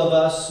potential of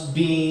us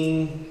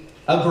being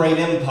a great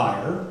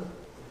empire,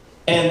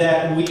 and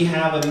that we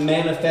have a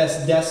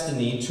manifest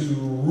destiny to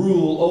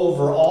rule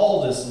over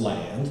all this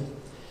land.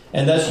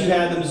 And thus you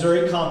had the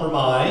Missouri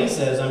Compromise,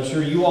 as I'm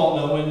sure you all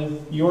know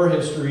in your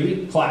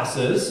history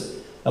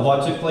classes, of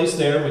what took place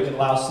there. We could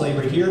allow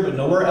slavery here, but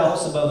nowhere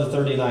else above the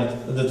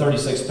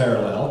 36th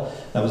parallel.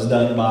 That was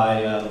done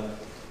by,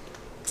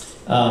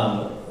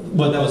 that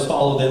was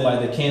followed then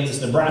by the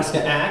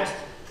Kansas-Nebraska Act,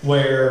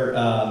 where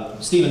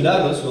Stephen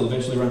Douglas, who will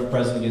eventually run for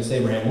president against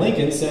Abraham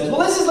Lincoln, says, well,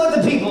 let's just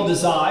let the people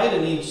decide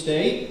in each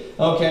state.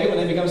 Okay, when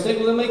they become a state,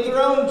 well, they'll make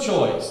their own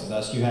choice. And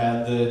thus you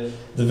had the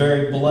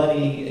very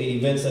bloody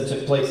events that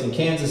took place in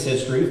Kansas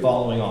history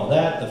following all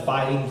that, the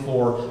fighting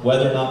for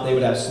whether or not they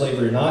would have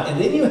slavery or not. And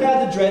then you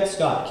had the Dred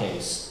Scott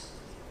case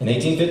in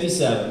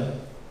 1857,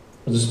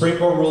 where the Supreme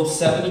Court ruled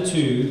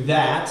 7-2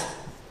 that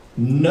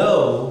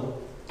no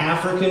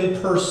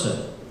African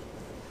person,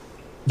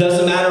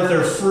 doesn't matter if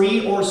they're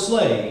free or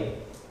slave,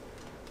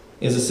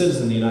 is a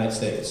citizen of the United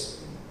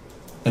States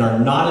and are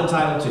not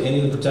entitled to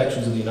any of the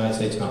protections of the United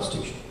States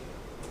Constitution.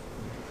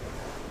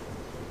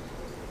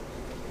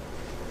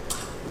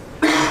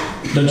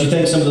 Don't you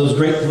think some of those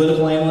great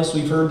political analysts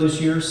we've heard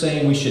this year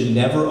saying we should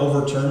never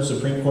overturn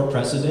Supreme Court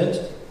precedent?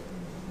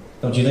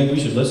 Don't you think we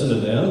should listen to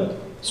them?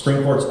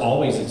 Supreme Court's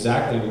always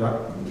exactly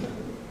right.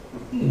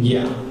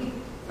 Yeah.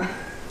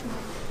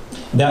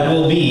 That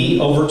will be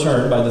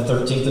overturned by the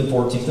 13th and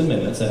 14th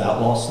Amendments that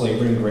outlaw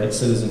slavery and grant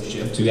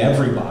citizenship to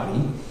everybody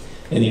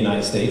in the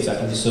United States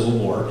after the Civil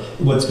War.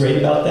 What's great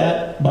about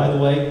that, by the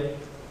way,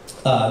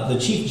 the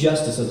Chief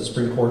Justice of the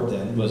Supreme Court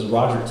then was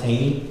Roger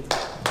Taney.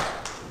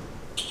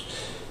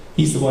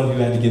 He's the one who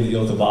had to give the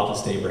oath of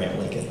office to Abraham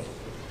Lincoln.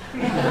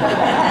 Is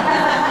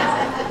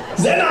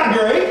that not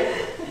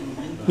great?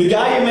 The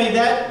guy who made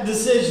that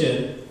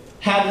decision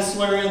had to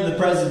swear in the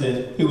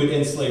president who would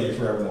end slavery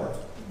forevermore.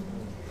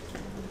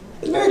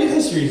 American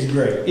history is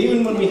great.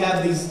 Even when we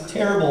have these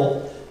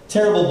terrible,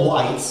 terrible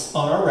blights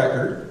on our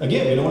record,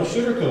 again, we don't want to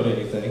sugarcoat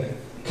anything,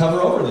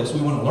 cover over this.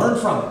 We want to learn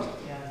from it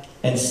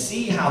and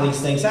see how these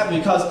things happen,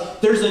 because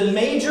there's a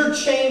major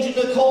change in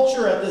the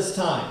culture at this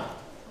time.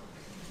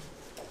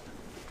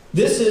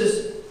 This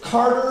is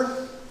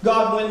Carter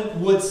Godwin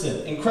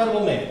Woodson,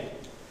 incredible man.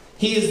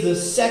 He is the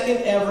second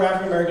ever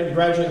African American to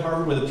graduate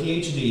Harvard with a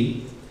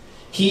PhD.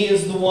 He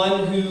is the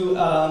one who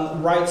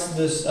writes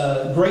this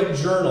great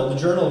journal, the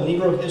Journal of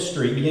Negro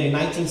History, beginning in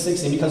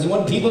 1916, because he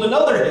wanted people to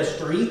know their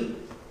history.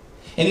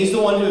 And he's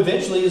the one who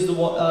eventually is the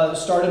one,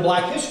 started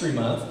Black History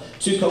Month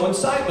to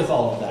coincide with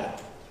all of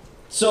that.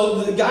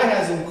 So the guy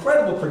has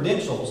incredible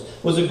credentials,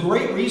 was a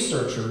great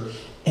researcher,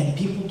 and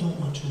people don't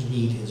want to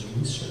read his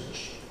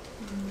research,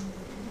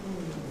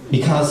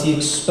 because he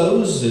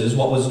exposes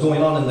what was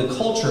going on in the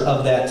culture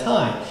of that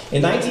time.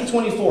 In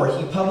 1924,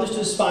 he published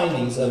his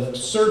findings of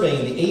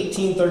surveying the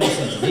 1830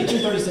 census. The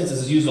 1830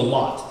 census is used a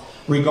lot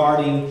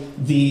regarding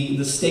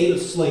the state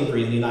of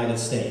slavery in the United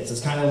States.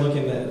 It's kind of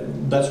looking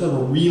at, that's where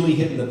we're really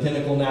hitting the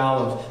pinnacle now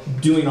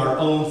of doing our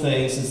own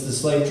thing, since the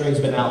slave trade's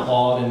been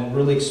outlawed and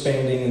really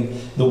expanding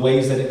in the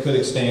ways that it could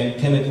expand,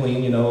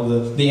 pinnacling, you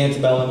know, the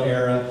antebellum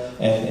era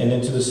and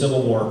into the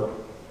Civil War.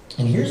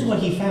 And here's what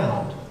he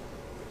found.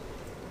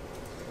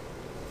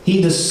 He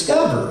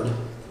discovered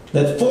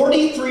that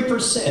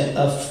 43%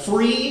 of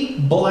free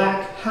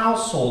black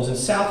households in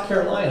South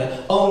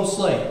Carolina owned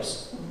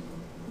slaves.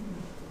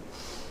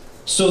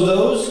 So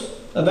those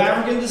of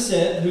African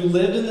descent who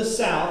lived in the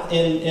South,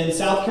 in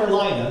South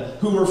Carolina,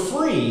 who were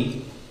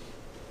free,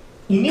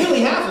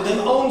 nearly half of them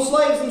owned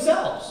slaves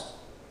themselves.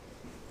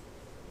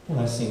 Well,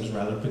 that seems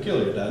rather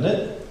peculiar, doesn't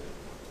it?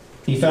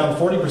 He found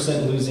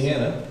 40% in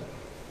Louisiana,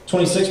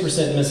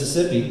 26% in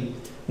Mississippi,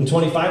 and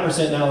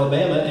 25% in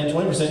Alabama, and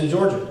 20% in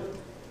Georgia.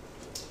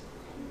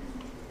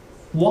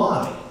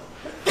 Why?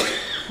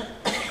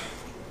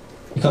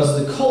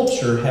 Because the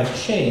culture had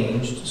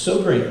changed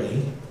so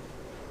greatly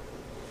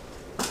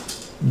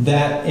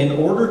that in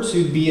order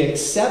to be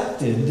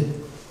accepted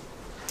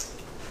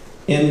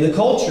in the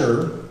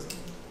culture,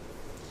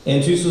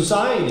 into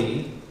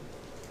society,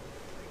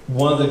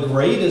 one of the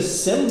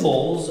greatest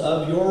symbols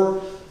of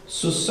your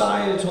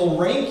societal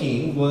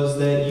ranking was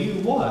that you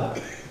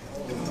what?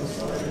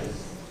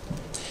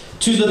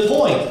 To the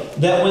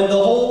point that when the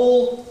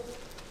whole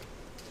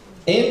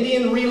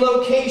Indian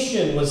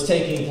relocation was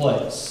taking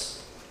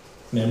place,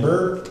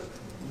 remember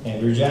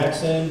Andrew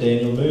Jackson,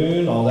 Daniel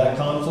Boone, all that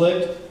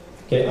conflict?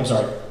 Okay, I'm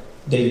sorry,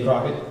 Davy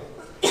Crockett.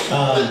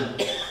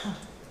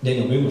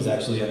 Daniel Boone was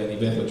actually at an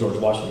event with George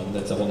Washington.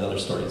 That's a whole other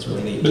story. It's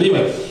really neat. But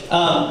anyway,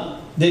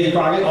 Davy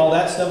Crockett, all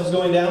that stuff was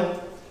going down.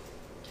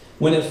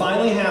 When it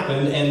finally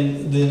happened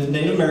and the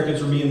Native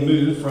Americans were being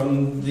moved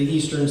from the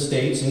eastern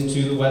states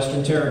into the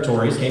western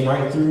territories, came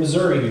right through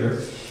Missouri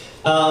here,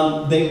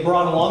 they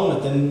brought along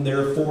with them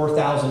their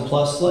 4,000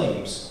 plus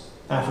slaves,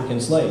 African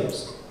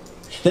slaves.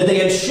 That they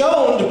had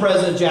shown to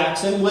President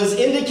Jackson was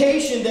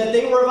indication that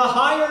they were of a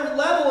higher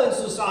level in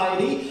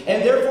society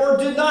and therefore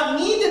did not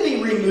need to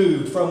be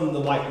removed from the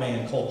white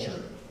man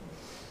culture.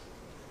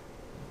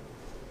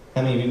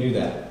 How many of you knew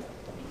that?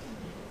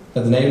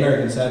 That the Native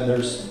Americans had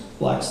their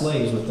black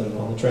slaves with them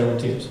on the Trail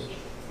of Tears.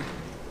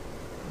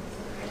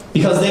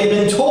 Because they'd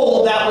been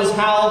told that was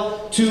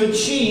how to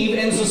achieve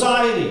in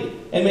society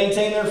and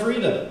maintain their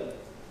freedom.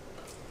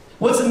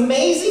 What's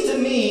amazing to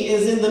me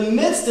is in the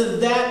midst of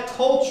that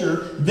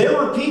culture, there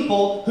were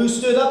people who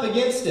stood up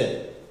against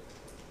it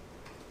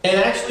and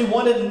actually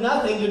wanted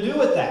nothing to do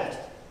with that.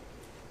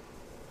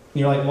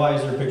 And you're like, why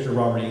is there a picture of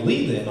Robert E.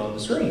 Lee then on the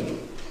screen?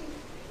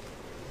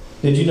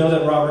 Did you know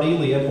that Robert E.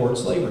 Lee abhorred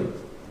slavery?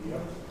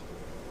 Yep.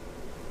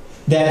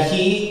 That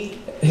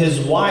his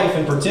wife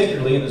and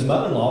particularly, and his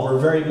mother-in-law were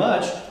very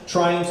much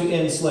trying to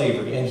end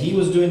slavery, and he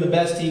was doing the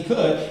best he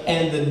could,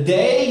 and the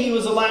day he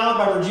was allowed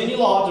by Virginia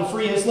law to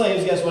free his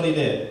slaves, guess what he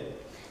did?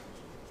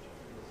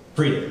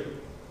 Freed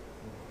them.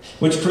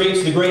 Which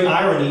creates the great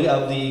irony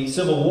of the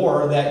Civil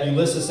War that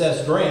Ulysses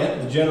S.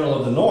 Grant, the general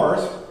of the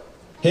North,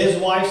 his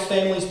wife's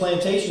family's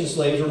plantation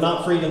slaves were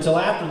not freed until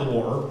after the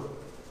war,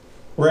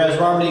 whereas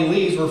Robert E.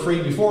 Lee's were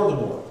freed before the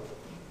war.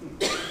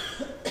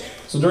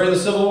 So during the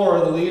Civil War,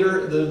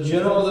 the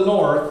general of the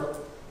North,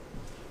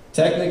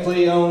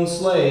 technically owned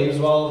slaves,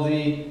 while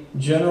the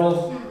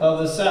general of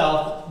the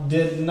South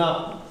did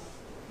not.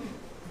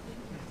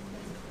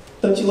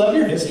 Don't you love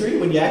your history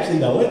when you actually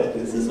know it?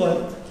 This is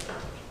what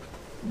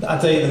I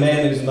tell you, the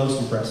man who's most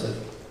impressive.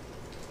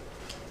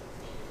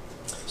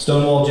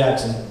 Stonewall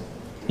Jackson.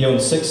 He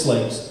owned 6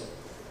 slaves.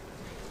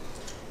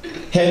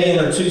 Hetty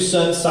and her 2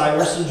 sons,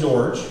 Cyrus and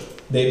George,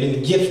 they'd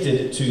been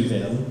gifted to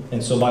them,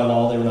 and so by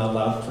law they were not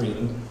allowed to free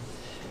them.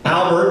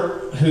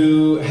 Albert,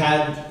 who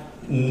had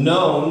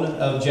known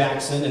of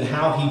Jackson and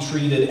how he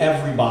treated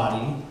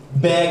everybody,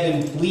 begged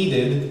and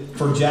pleaded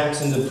for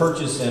Jackson to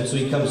purchase him so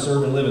he'd come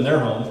serve and live in their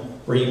home,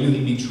 where he knew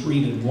he'd be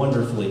treated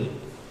wonderfully.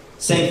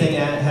 Same thing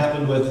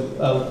happened with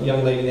a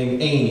young lady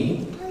named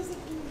Amy.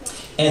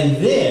 And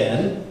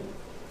then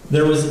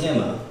there was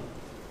Emma,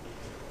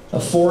 a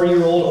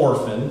 4-year-old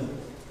orphan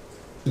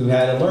who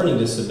had a learning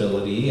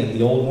disability, and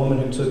the old woman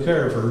who took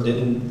care of her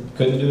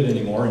couldn't do it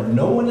anymore, and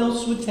no one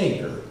else would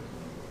take her.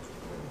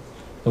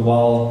 But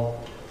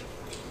while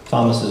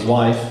Thomas's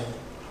wife,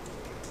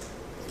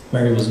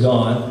 Mary, was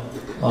gone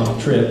on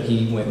a trip,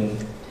 he went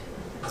and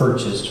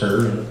purchased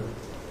her, and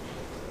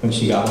when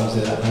she got home,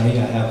 he said, honey,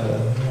 I have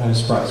a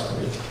surprise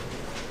for you.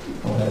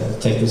 I want to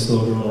take this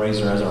little girl and raise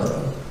her as our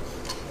own.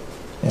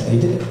 And they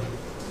did.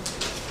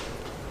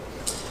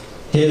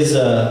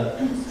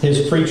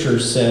 His preacher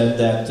said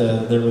that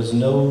there was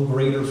no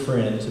greater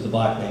friend to the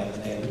black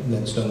man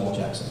than Stonewall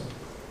Jackson.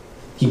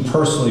 He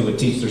personally would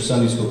teach their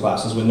Sunday school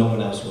classes when no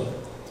one else would.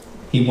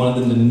 He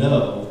wanted them to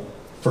know,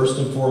 first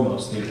and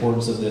foremost, the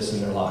importance of this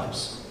in their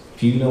lives.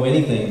 If you know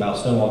anything about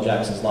Stonewall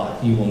Jackson's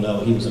life, you will know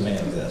he was a man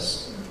of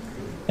this,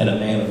 and a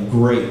man of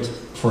great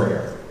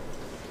prayer.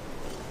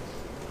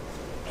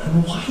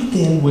 And why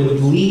then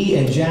would Lee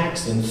and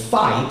Jackson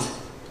fight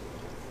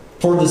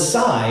for the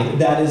side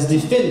that is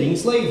defending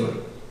slavery?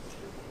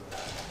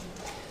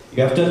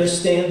 You have to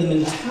understand the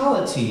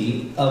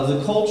mentality of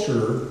the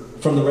culture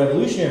from the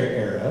Revolutionary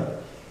era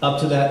up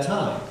to that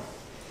time.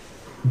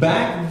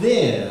 Back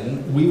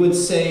then, we would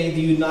say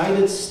the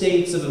United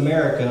States of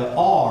America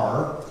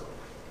are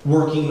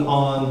working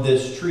on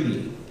this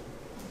treaty.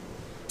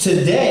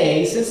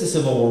 Today, since the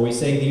Civil War, we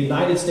say the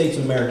United States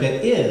of America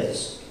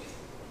is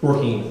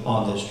working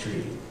on this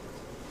treaty.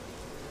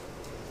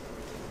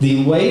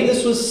 The way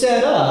this was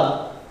set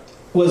up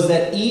was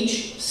that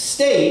each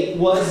state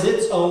was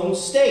its own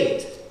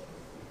state.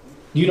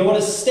 Do you know what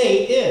a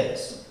state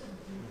is?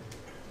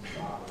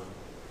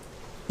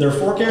 There are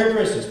 4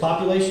 characteristics: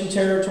 population,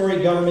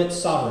 territory, government,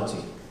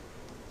 sovereignty.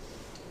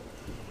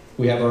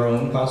 We have our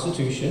own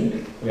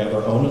constitution. We have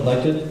our own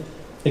elected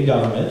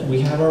government.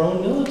 We have our own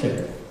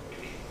military.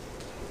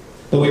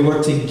 But we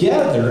work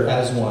together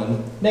as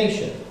one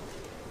nation.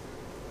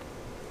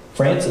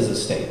 France is a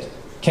state.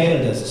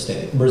 Canada is a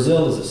state.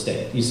 Brazil is a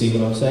state. You see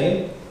what I'm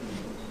saying?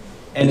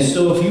 And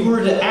so if you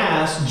were to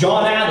ask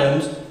John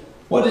Adams,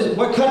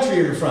 what country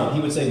are you from? He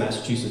would say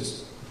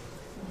Massachusetts.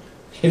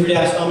 If you were to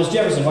ask Thomas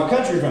Jefferson, what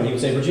country are you from? He would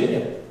say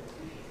Virginia.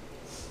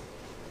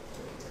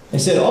 They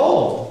said,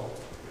 oh,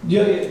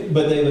 yeah,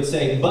 but they would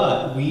say,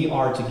 but we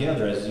are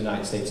together as the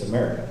United States of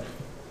America.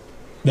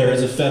 There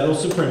is a federal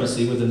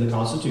supremacy within the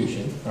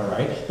Constitution, all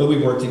right, but we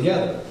work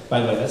together. By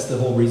the way, that's the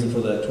whole reason for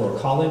the Electoral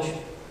College.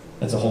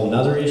 That's a whole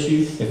other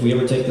issue. If we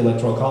ever take the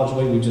Electoral College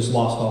away, we just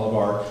lost all of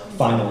our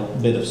final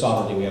bit of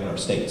sovereignty we have in our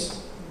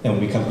states. And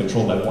we become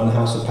controlled by one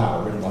house of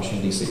power in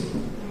Washington, D.C.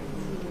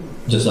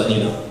 Just let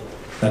you know.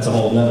 That's a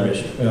whole other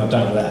issue. We don't have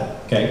time for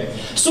that, okay?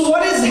 So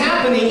what is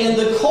happening in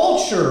the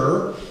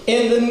culture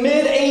in the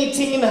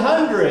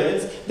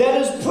mid-1800s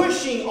that is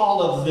pushing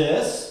all of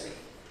this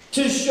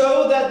to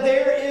show that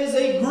there is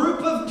a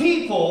group of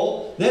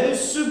people that is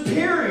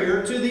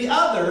superior to the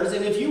others,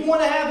 and if you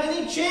want to have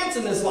any chance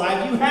in this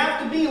life, you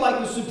have to be like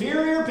the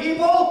superior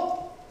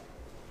people?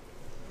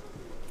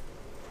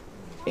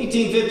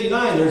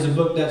 1859, there's a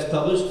book that's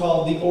published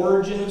called The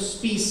Origin of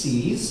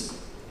Species,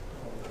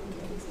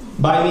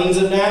 by means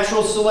of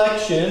natural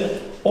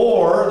selection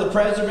or the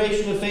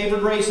preservation of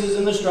favored races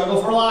in the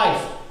struggle for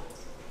life.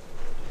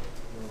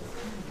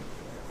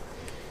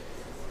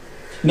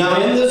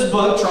 Now, in this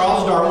book,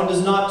 Charles Darwin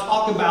does not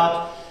talk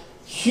about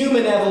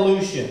human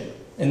evolution.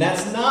 And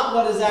that's not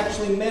what is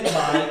actually meant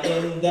by,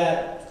 in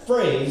that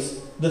phrase,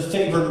 the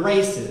favored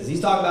races.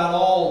 He's talking about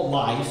all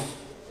life,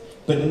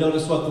 but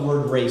notice what the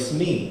word race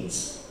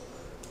means.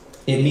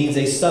 It means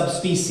a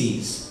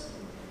subspecies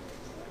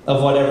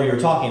of whatever you're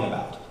talking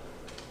about.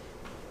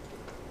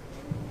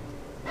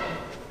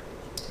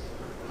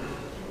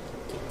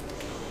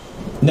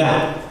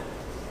 Now,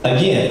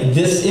 again,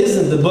 this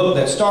isn't the book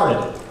that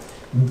started it.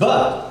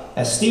 But,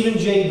 as Stephen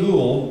Jay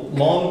Gould,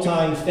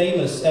 longtime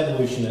famous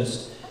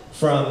evolutionist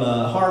from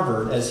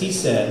Harvard, as he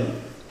said,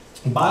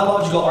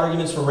 biological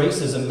arguments for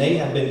racism may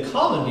have been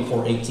common before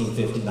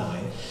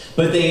 1859,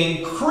 but they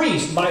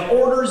increased by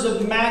orders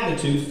of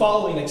magnitude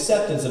following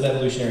acceptance of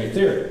evolutionary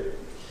theory.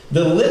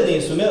 The litany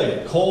is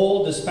familiar.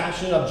 Cold,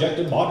 dispassionate,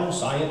 objective modern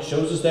science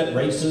shows us that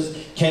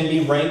races can be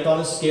ranked on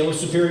a scale of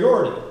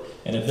superiority.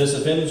 And if this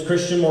offends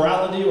Christian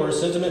morality or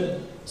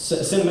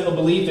sentimental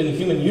belief in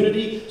human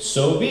unity,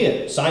 so be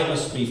it. Science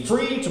must be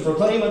free to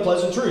proclaim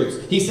unpleasant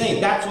truths. He's saying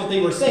that's what they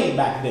were saying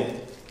back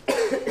then.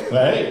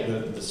 Right?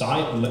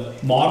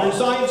 Modern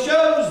science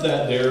shows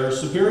that there's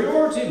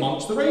superiority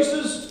amongst the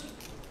races.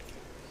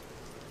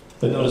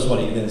 But notice what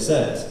he then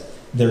says.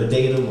 Their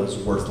data was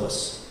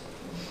worthless.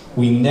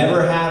 We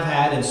never have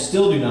had and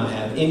still do not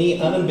have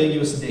any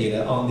unambiguous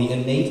data on the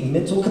innate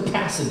mental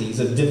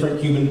capacities of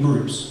different human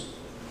groups.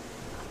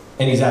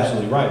 And he's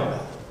absolutely right on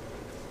that.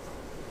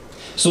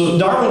 So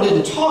Darwin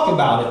didn't talk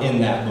about it in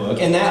that book,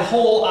 and that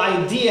whole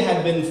idea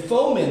had been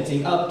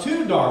fomenting up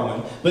to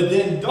Darwin. But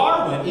then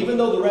Darwin, even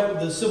though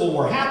the Civil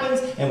War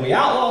happens, and we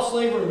outlaw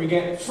slavery and we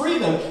get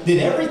freedom,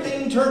 did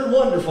everything turn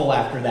wonderful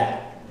after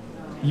that?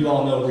 You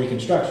all know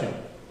Reconstruction.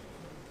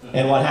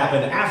 And what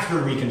happened after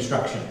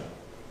Reconstruction?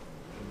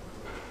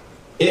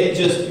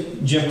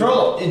 Jim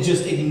Crow, it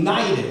just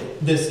ignited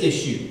this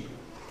issue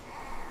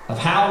of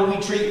how we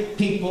treat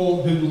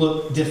people who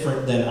look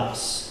different than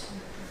us.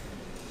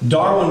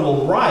 Darwin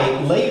will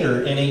write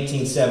later in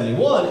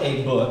 1871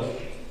 a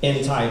book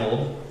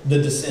entitled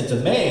The Descent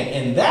of Man,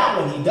 and that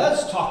one he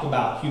does talk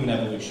about human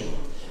evolution.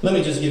 Let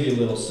me just give you a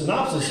little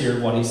synopsis here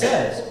of what he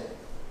says.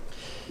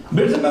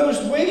 But the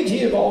most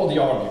weighty of all the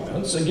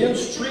arguments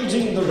against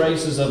treating the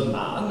races of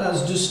man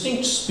as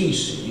distinct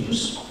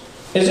species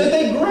is that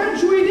they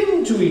graduate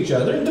into each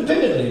other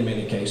independently in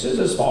many cases,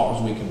 as far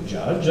as we can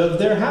judge, of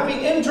their having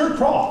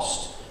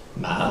intercrossed.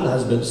 Man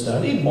has been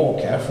studied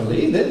more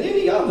carefully than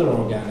any other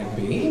organic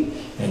being,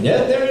 and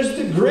yet there is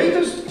the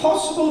greatest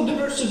possible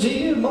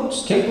diversity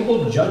amongst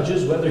capable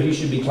judges whether he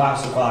should be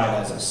classified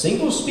as a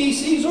single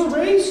species or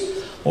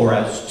race, or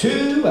as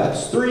two,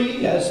 as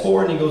three, as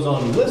four, and he goes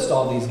on to list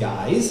all these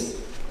guys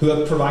who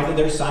have provided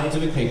their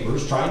scientific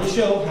papers trying to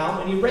show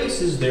how many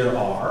races there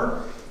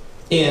are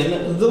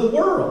in the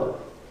world.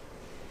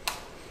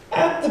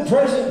 At the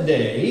present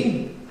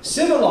day,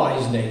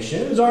 civilized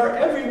nations are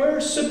everywhere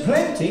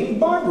supplanting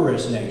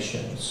barbarous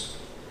nations.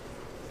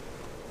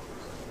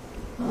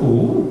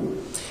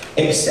 Ooh.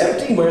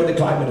 Excepting where the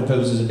climate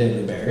imposes a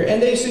deadly barrier,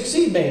 and they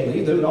succeed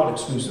mainly, though not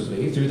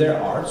exclusively, through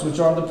their arts, which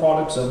are the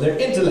products of their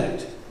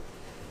intellect.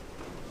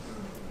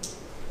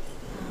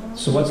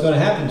 So what's going to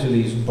happen to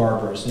these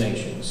barbarous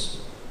nations?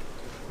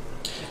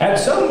 At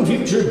some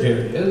future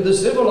period, the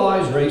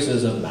civilized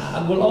races of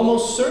man will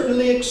almost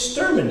certainly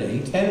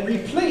exterminate and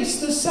replace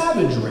the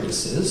savage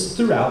races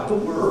throughout the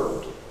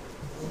world.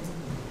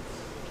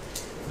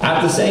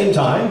 At the same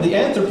time, the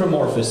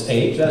anthropomorphous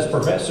apes, as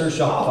Professor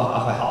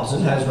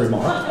Schafhausen has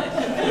remarked,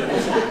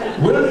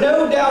 will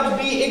no doubt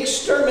be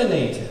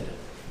exterminated.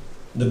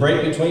 The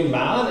break between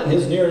man and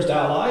his nearest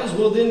allies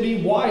will then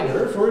be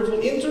wider, for it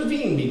will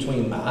intervene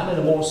between man and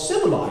a more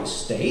civilized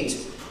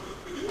state,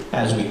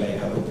 as we may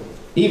hope,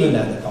 even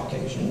than the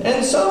Caucasian,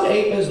 and some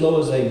ape as low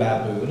as a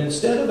baboon,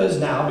 instead of as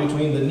now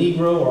between the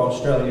Negro or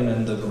Australian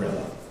and the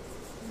gorilla.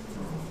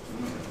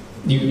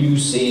 You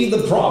see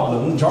the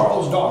problem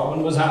Charles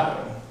Darwin was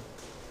having.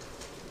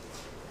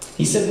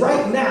 He said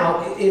right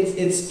now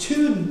it's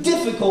too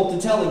difficult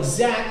to tell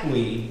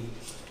exactly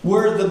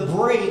where the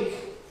break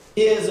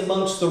is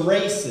amongst the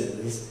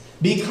races,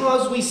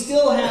 because we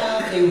still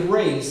have a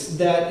race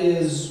that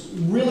is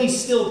really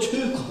still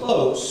too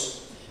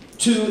close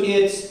to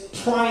its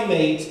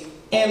primate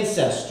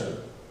ancestor.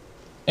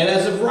 And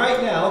as of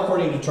right now,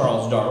 according to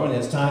Charles Darwin,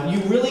 his time, you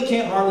really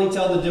can't hardly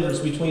tell the difference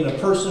between a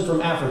person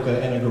from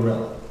Africa and a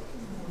gorilla.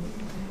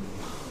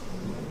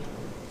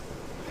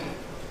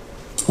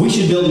 We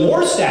should build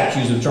more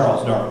statues of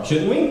Charles Darwin,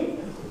 shouldn't we?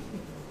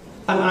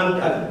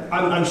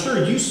 I'm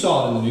sure you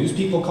saw it in the news,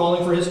 people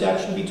calling for his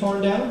statue to be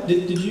torn down.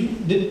 Did you?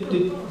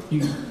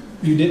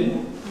 You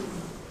didn't?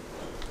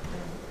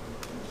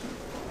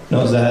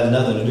 No, that has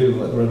nothing to do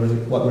with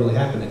what really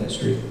happened in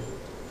history.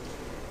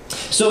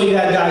 So you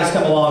had guys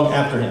come along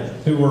after him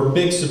who were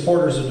big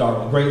supporters of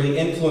Darwin, greatly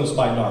influenced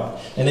by Darwin.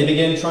 And they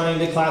began trying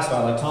to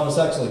classify, like Thomas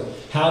Huxley,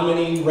 how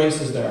many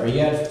races there are. He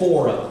had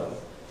 4 of them.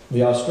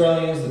 The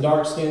Australians, the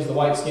dark skins, the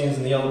white skins,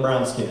 and the yellow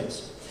brown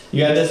skins.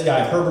 You had this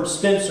guy, Herbert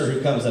Spencer,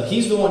 who comes up.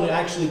 He's the one who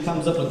actually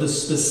comes up with the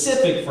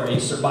specific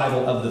phrase,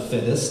 survival of the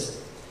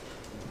fittest.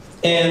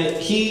 And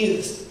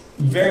he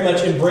very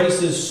much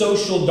embraces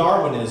social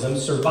Darwinism,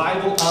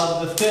 survival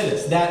of the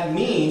fittest. That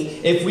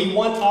means if we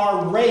want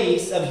our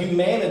race of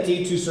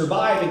humanity to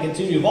survive and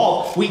continue to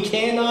evolve, we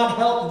cannot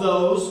help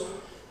those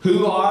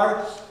who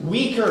are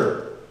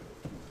weaker.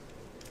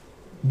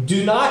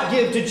 Do not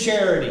give to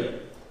charity.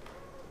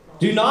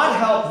 Do not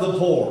help the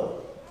poor.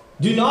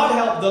 Do not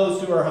help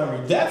those who are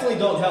hungry. Definitely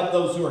don't help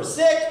those who are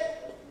sick,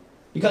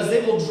 because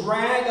they will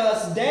drag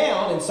us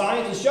down, and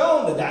science has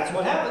shown that that's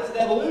what happens in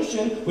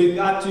evolution. We've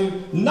got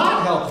to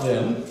not help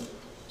them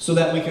so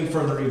that we can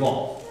further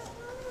evolve.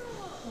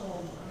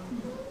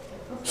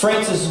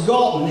 Francis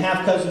Galton,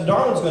 half-cousin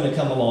Darwin's going to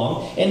come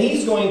along, and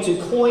he's going to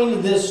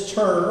coin this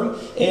term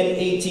in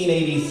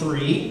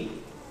 1883,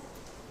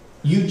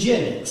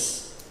 eugenics,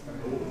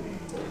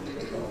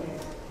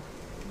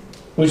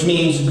 which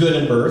means good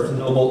in birth,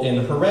 noble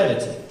in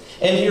heredity.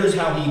 And here's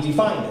how he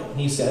defined it.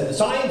 He said, the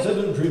science of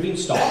improving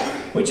stock,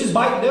 which is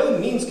by no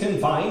means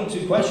confined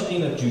to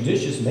questioning of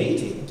judicious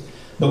mating,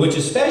 but which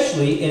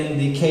especially in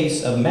the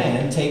case of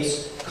man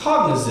takes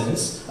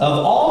cognizance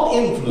of all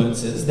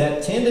influences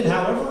that tend in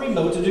however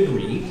remote a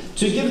degree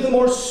to give the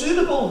more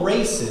suitable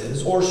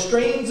races or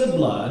strains of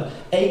blood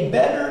a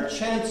better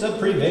chance of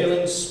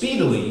prevailing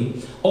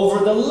speedily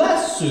over the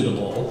less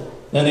suitable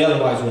than they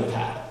otherwise would have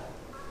had.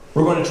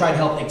 We're going to try to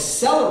help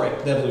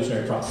accelerate the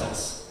evolutionary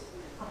process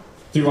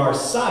through our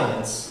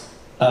science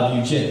of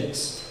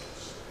eugenics.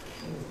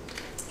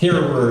 Here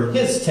were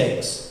his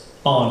takes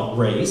on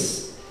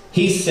race.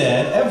 He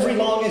said, every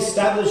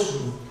long-established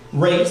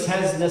race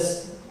has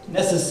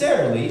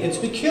necessarily its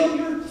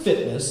peculiar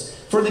fitness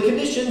for the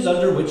conditions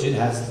under which it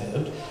has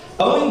lived,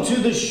 owing to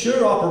the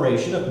sure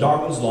operation of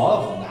Darwin's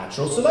law of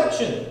natural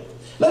selection.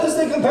 Let us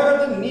then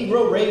compare the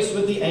Negro race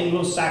with the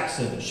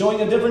Anglo-Saxon, showing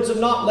a difference of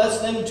not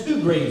less than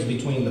 2 grades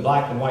between the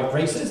black and white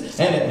races,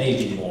 and it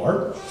may be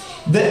more.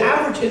 The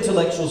average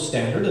intellectual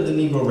standard of the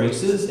Negro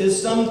races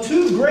is some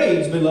 2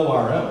 grades below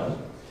our own.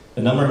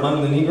 The number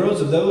among the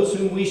Negroes of those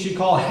whom we should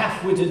call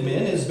half-witted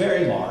men is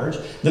very large.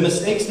 The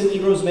mistakes the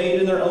Negroes made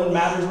in their own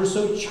matters were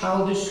so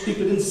childish,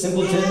 stupid, and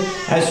simpleton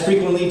as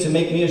frequently to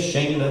make me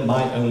ashamed of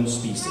my own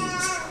species.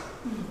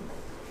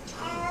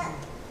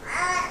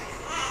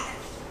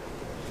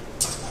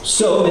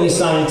 So many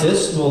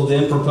scientists will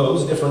then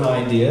propose different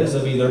ideas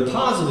of either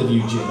positive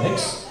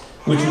eugenics,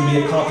 which would be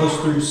accomplished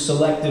through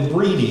selective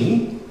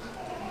breeding,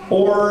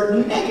 or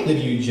negative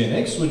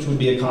eugenics, which would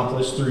be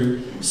accomplished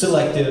through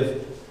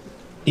selective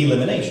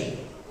elimination.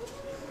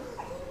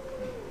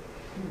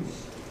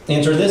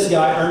 Enter this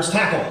guy, Ernst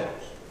Haeckel.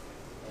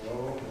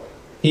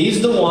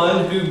 He's the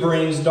one who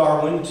brings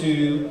Darwin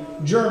to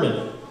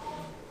Germany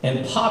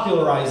and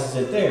popularizes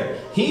it there.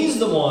 He's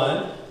the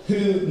one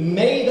who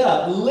made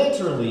up,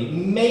 literally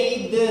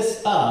made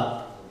this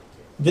up.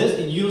 This,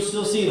 you'll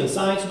still see it in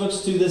science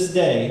books to this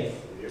day.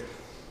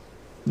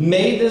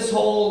 Made this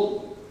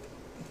whole,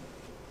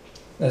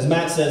 as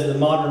Matt says, the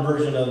modern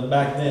version of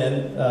back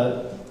then,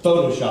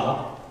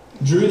 Photoshop.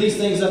 Drew these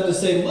things up to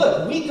say,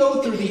 look, we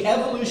go through the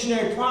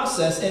evolutionary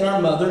process in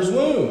our mother's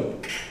womb.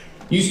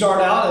 You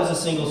start out as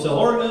a single-cell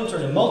organism,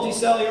 turn into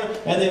multicellular,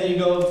 and then you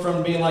go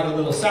from being like a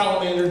little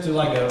salamander to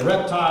like a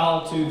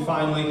reptile to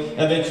finally,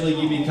 eventually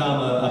you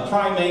become a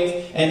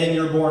primate, and then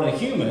you're born a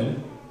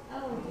human.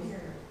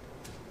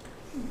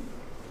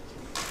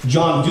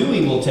 John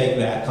Dewey will take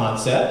that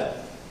concept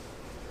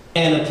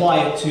and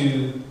apply it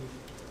to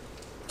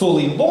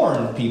fully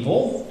born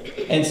people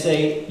and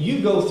say, you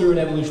go through an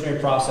evolutionary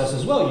process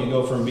as well. You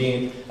go from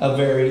being a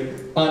very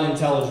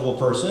unintelligible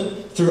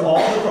person, through all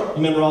the,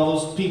 remember all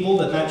those people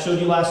that Matt showed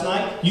you last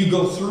night? You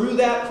go through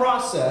that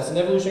process, an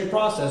evolutionary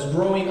process,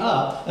 growing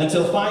up,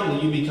 until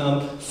finally you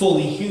become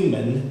fully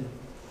human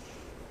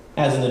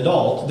as an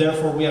adult.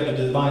 Therefore, we have to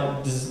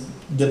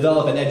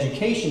develop an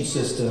education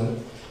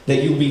system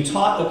that you'll be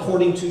taught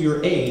according to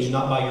your age,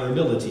 not by your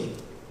ability.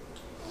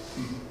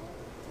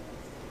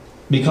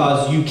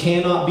 Because you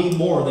cannot be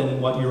more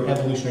than what your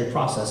evolutionary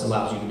process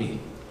allows you to be.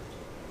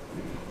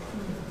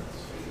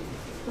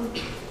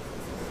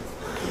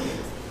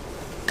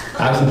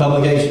 I was in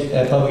public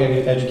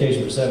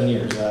education for 7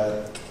 years.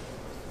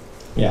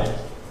 Yeah.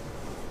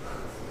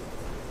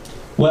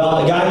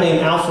 Well, a guy named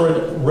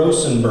Alfred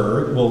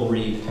Rosenberg will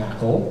read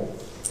Haeckel.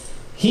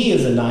 He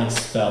is a nice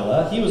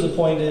fella. He was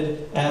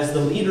appointed as the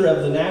leader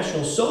of the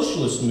National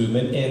Socialist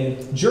movement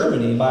in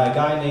Germany by a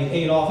guy named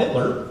Adolf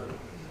Hitler.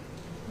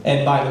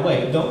 And by the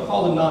way, don't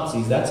call them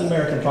Nazis. That's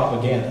American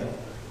propaganda.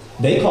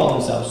 They call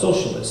themselves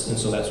socialists, and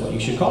so that's what you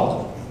should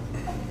call them.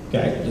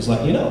 Okay? Just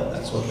let you know.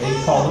 That's what they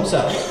call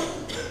themselves.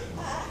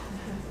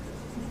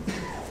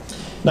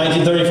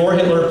 1934,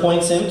 Hitler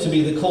appoints him to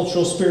be the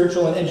cultural,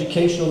 spiritual, and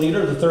educational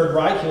leader of the Third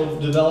Reich. He'll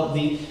develop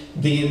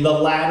the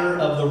ladder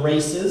of the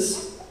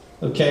races.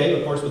 Okay,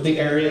 of course, with the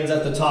Aryans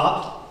at the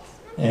top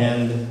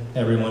and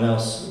everyone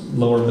else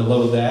lower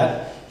below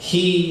that.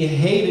 He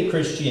hated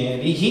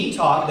Christianity. He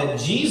taught that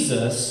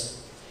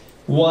Jesus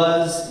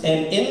was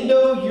an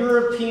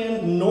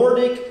Indo-European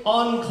Nordic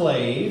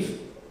enclave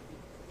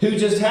who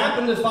just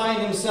happened to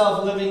find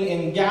himself living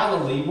in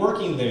Galilee,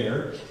 working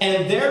there,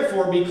 and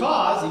therefore,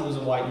 because he was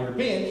a white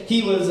European,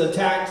 he was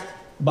attacked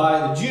by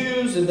the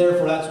Jews, and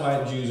therefore that's why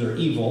the Jews are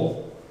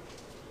evil.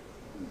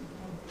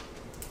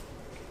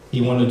 He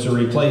wanted to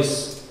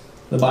replace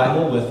the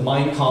Bible with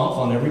Mein Kampf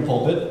on every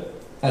pulpit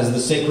as the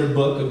sacred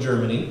book of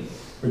Germany.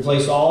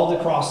 Replace all the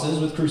crosses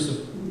with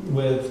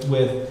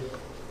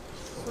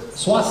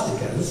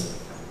swastikas.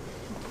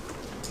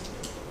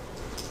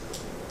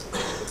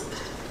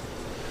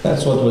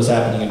 That's what was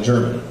happening in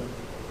Germany.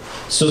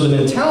 So the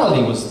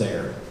mentality was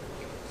there,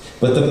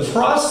 but the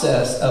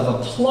process of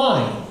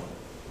applying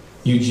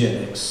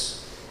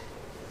eugenics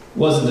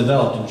wasn't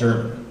developed in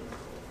Germany.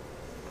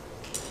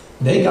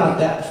 They got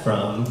that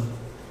from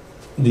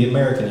the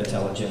American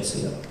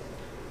intelligentsia.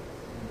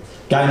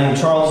 A guy named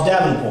Charles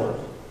Davenport,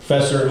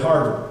 professor at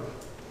Harvard,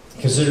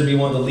 considered to be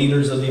one of the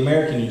leaders of the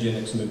American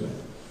eugenics movement.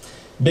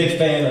 Big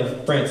fan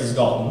of Francis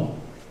Galton,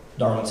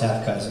 Darwin's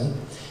half-cousin.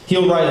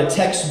 He'll write a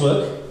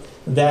textbook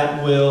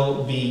that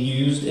will be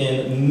used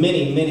in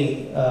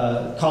many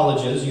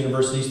colleges,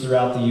 universities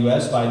throughout the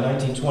U.S. By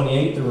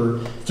 1928, there were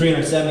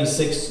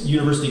 376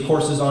 university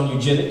courses on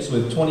eugenics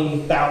with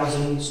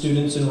 20,000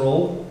 students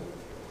enrolled.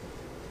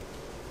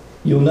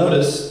 You'll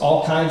notice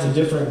all kinds of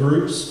different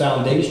groups,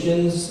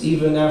 foundations,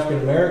 even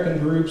African-American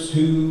groups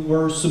who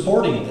were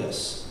supporting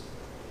this.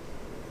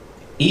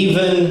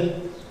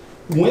 Even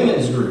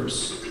women's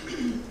groups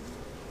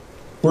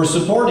were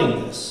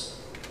supporting this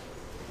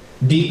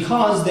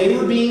because they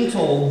were being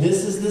told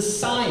this is the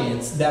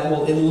science that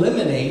will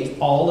eliminate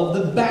all of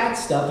the bad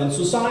stuff in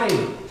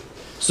society.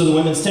 So the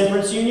Women's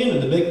Temperance Union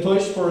and the big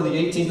push for the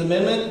 18th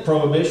Amendment,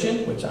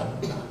 prohibition, which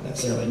I'm not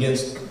necessarily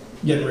against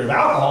getting rid of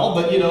alcohol,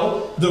 but you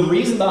know, the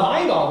reason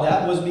behind all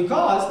that was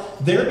because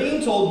they're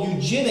being told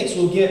eugenics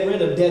will get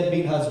rid of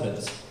deadbeat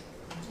husbands.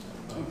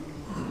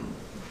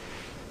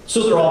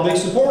 So they're all big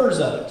supporters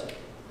of it.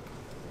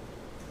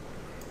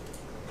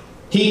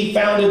 He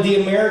founded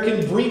the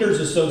American Breeders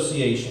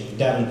Association,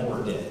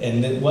 Davenport did,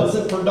 and it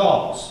wasn't for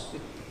dogs.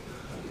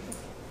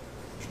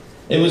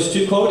 It was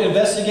to, quote,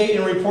 investigate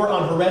and report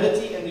on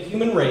heredity and the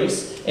human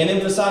race and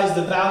emphasize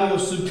the value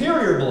of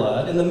superior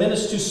blood and the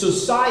menace to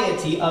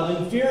society of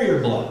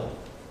inferior blood.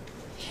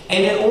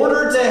 And in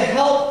order to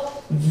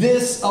help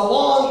this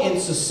along in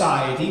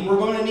society, we're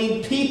going to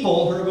need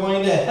people who are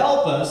going to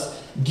help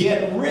us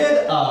get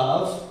rid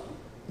of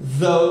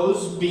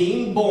those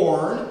being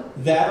born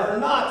that are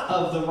not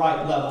of the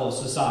right level of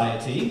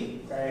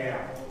society. Bam.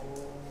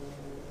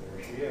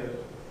 There she is.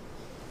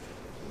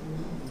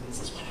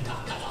 This is when I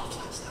got cut off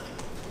last time.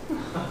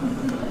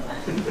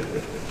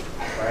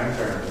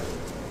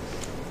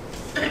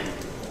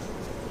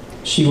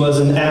 She was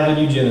an avid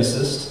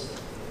eugenicist,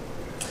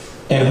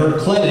 and her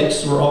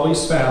clinics were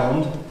always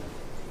found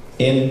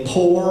in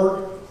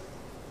poor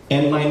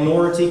and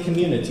minority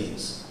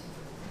communities.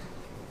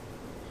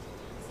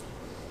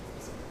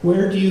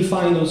 Where do you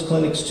find those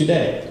clinics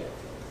today?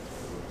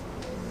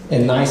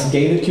 In nice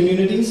gated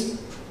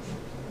communities?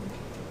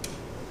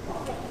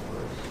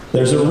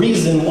 There's a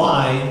reason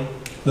why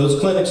those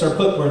clinics are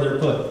put where they're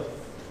put.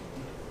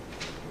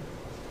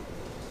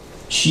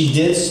 She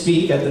did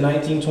speak at a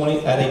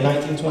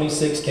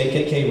 1926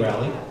 KKK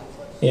rally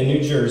in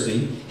New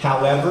Jersey.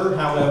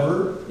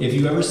 However, if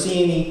you ever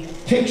see any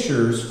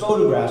pictures,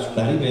 photographs from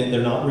that event,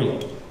 they're not real.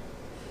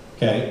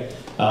 Okay?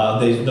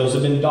 Those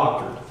have been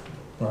doctored.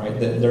 Right?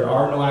 There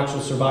are no actual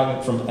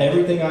surviving. From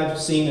everything I've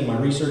seen in my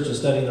research and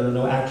study, there are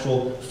no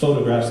actual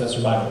photographs that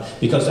survive.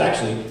 Because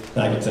actually, and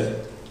I could say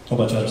a whole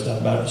bunch of other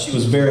stuff about it, she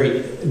was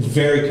very,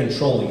 very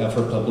controlling of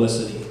her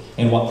publicity.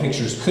 and what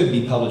pictures could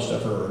be published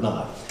of her or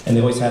not. And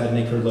they always had to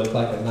make her look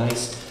like a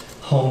nice,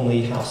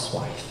 homely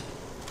housewife.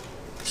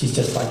 She's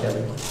just like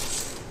everyone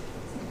else.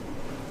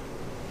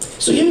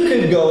 So you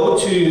could go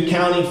to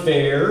county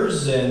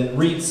fairs and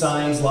read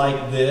signs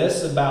like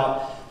this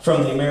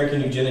from the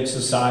American Eugenics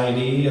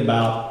Society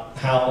about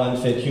how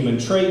unfit human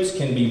traits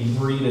can be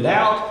breeded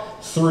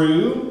out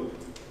through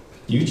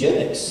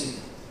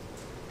eugenics.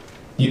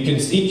 You can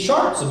see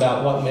charts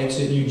about what makes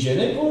it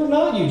eugenic or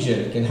not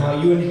eugenic and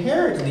how you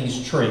inherit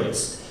these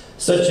traits,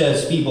 such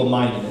as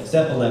feeble-mindedness,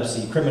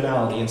 epilepsy,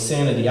 criminality,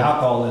 insanity,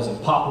 alcoholism,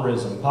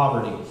 pauperism,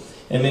 poverty,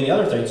 and many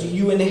other things.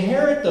 You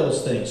inherit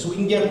those things so we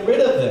can get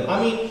rid of them.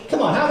 I mean,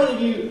 come on, how many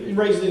of you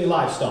raised any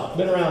livestock,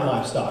 been around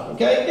livestock,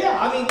 okay? Yeah,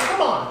 I mean,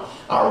 come on.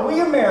 Are we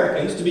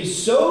Americans to be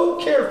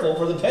so careful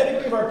for the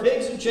pedigree of our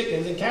pigs and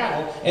chickens and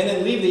cattle and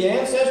then leave the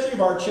ancestry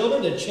of our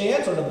children to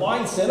chance or to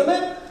blind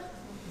sentiment?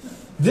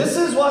 This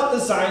is what the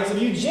science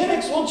of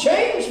eugenics will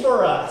change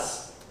for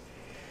us.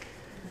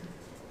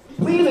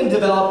 We even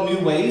developed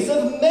new ways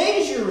of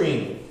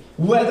measuring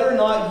whether or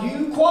not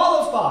you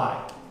qualify.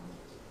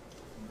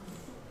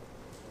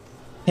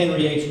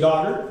 Henry H.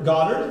 Goddard,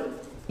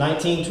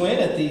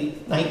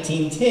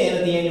 1910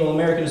 at the Annual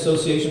American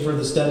Association for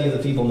the Study of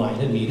the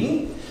Feeble-Minded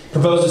meeting,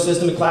 proposed a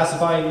system of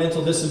classifying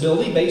mental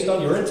disability based on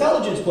your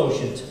intelligence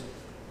quotient.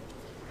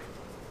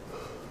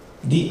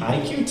 The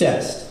IQ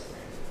test.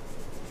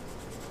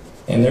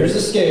 And there's the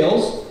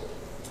scales.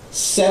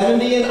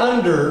 70 and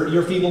under,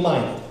 you're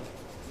feeble-minded.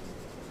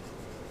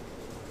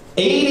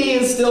 80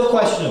 is still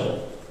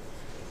questionable.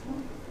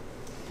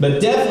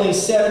 But definitely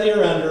 70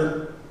 or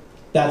under,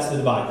 that's the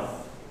divider.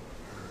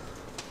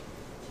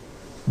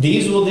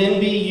 These will then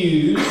be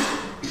used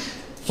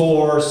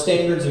for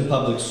standards in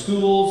public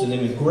schools and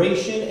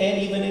immigration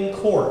and even in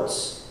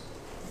courts.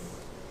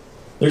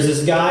 There's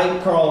this guy,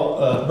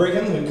 Carl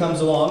Brigham, who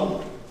comes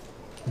along,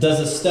 does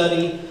a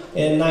study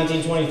in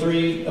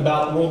 1923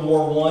 about World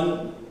War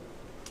I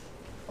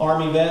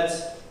Army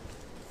vets,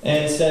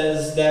 and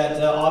says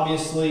that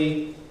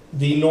obviously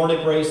the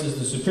Nordic race is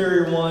the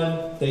superior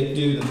one. They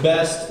do the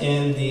best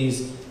in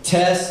these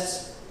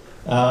tests.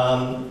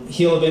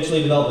 He'll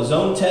eventually develop his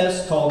own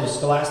test called the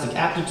Scholastic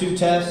Aptitude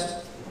Test.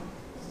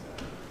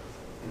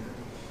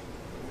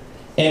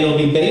 And it'll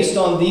be based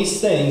on these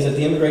things that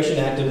the Immigration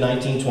Act of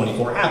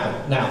 1924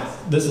 happened. Now,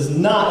 this is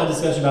not a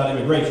discussion about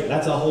immigration.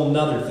 That's a whole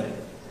nother thing.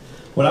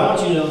 What I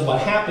want you to know is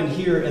what happened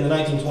here in the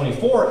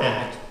 1924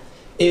 Act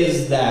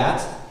is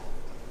that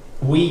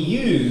we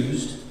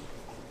used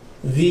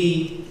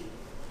the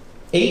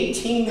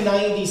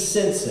 1890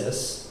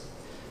 census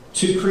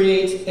to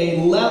create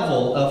a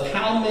level of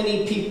how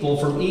many people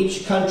from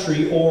each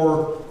country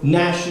or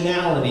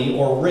nationality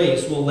or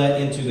race will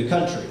let into the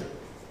country.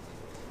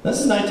 This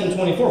is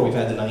 1924. We've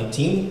had the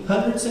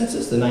 1900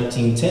 census, the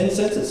 1910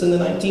 census, and the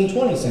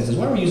 1920 census.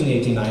 Why are we using the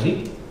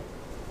 1890?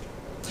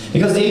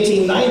 Because the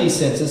 1890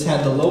 census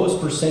had the lowest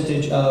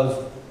percentage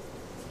of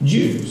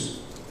Jews.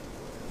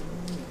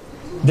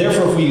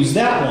 Therefore, if we use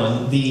that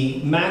one,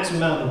 the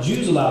maximum amount of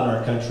Jews allowed in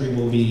our country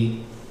will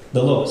be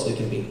the lowest it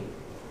can be.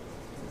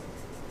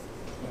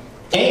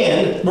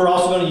 And we're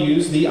also going to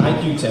use the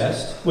IQ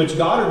test, which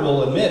Goddard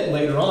will admit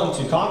later on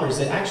to Congress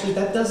that actually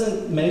that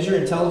doesn't measure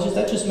intelligence,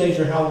 that just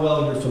measures how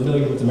well you're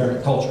familiar with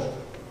American culture.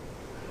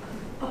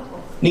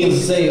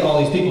 Needless to say,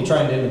 all these people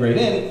trying to immigrate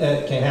in,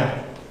 that can't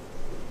happen.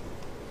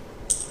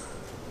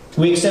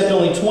 We accept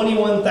only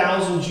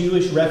 21,000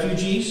 Jewish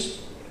refugees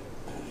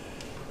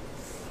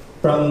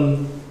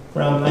from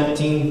around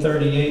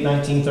 1938,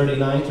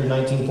 1939 through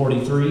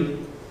 1943.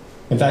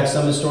 In fact,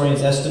 some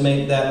historians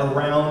estimate that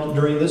around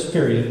during this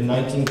period, the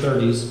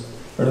 1930s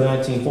or the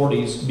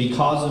 1940s,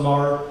 because of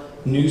our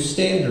new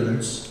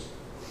standards,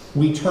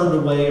 we turned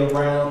away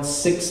around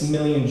 6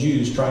 million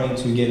Jews trying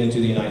to get into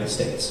the United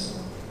States.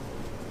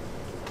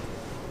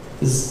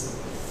 Does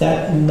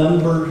that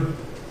number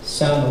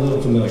sound a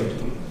little familiar to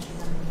you?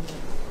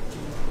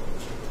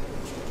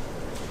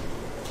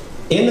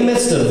 In the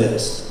midst of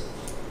this,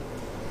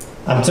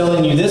 I'm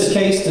telling you this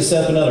case to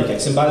set up another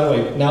case. And by the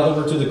way, now that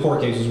we're to the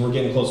court cases, we're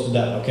getting close to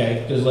done,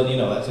 okay? Just letting you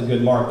know, that's a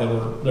good mark that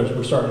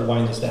we're starting to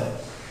wind this down.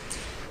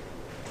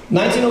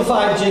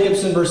 1905,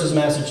 Jacobson versus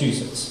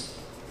Massachusetts.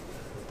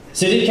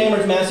 City of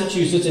Cambridge,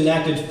 Massachusetts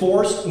enacted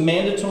forced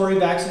mandatory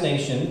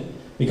vaccination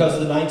because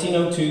of the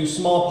 1902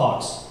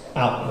 smallpox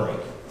outbreak.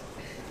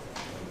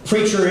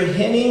 Preacher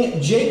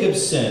Henning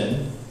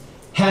Jacobson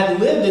had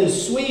lived in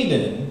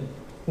Sweden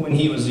when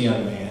he was a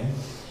young man,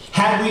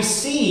 had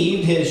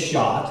received his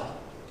shot,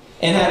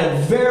 and had a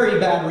very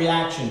bad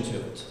reaction to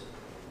it.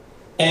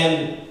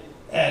 And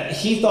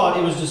he thought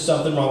it was just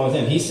something wrong with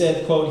him. He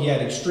said, quote, he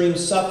had extreme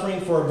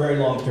suffering for a very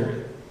long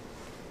period.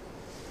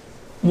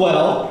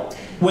 Well,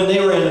 when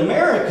they were in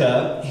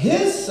America,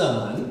 his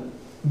son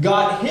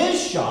got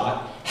his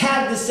shot,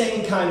 had the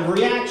same kind of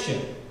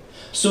reaction.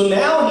 So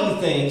now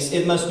he thinks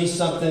it must be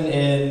something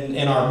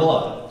in our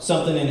blood,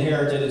 something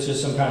inherited, it's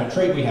just some kind of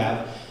trait we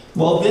have.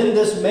 Well, then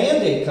this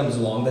mandate comes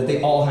along that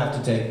they all have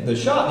to take the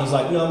shot. And he's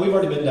like, no, we've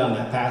already been down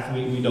that path.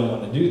 We don't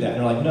want to do that. And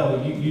they're like, no,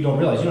 you don't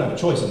realize you don't have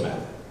a choice in the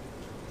matter.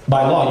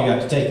 By law, you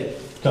have to take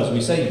it, because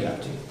we say you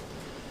have to.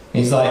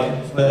 He's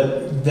like,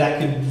 but that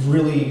could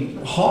really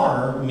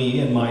harm me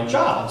and my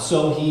child.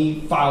 So he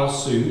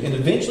files suit and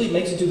eventually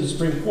makes it to the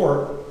Supreme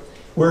Court,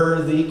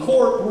 where the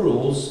court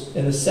rules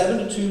in a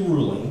 7-2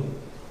 ruling,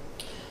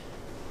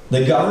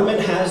 the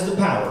government has the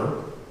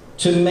power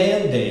to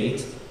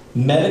mandate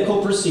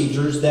medical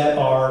procedures that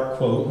are,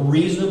 quote,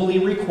 reasonably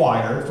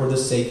required for the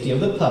safety of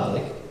the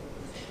public,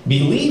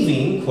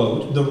 believing,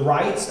 quote, the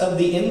rights of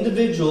the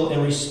individual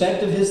in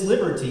respect of his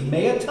liberty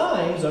may at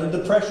times, under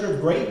the pressure of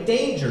great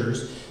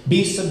dangers,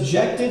 be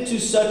subjected to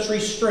such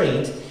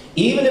restraint,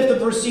 even if the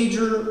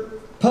procedure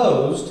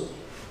posed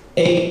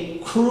a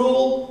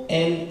cruel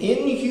and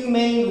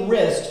inhumane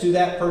risk to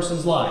that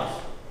person's life.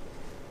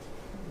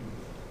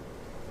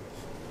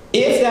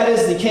 If that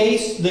is the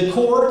case, the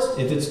court,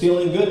 if it's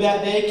feeling good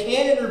that day,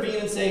 can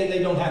intervene and say they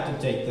don't have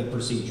to take the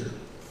procedure.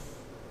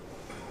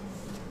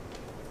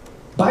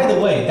 By the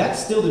way,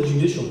 that's still the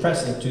judicial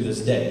precedent to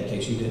this day, in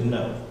case you didn't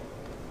know.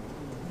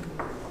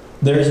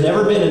 There has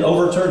never been an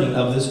overturning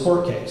of this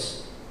court case,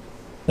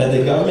 that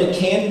the government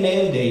can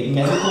mandate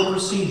medical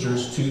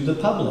procedures to the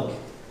public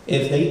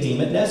if they deem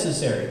it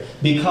necessary.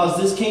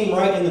 Because this came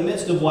right in the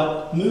midst of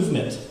what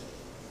movement?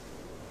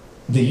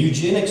 The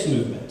eugenics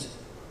movement.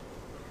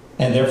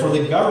 And therefore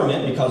the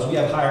government, because we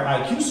have higher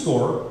IQ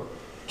score,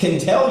 can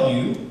tell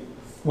you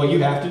what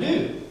you have to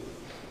do.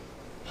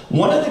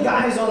 One of the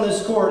guys on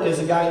this court is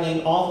a guy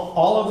named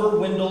Oliver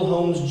Wendell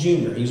Holmes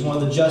Jr. He's one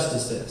of the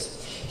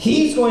justices.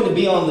 He's going to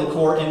be on the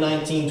court in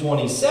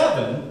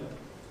 1927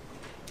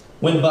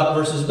 when Buck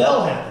versus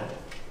Bell happened.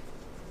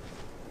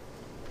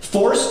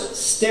 Forced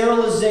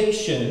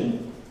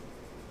sterilization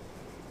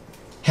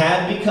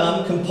had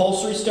become,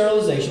 compulsory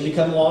sterilization,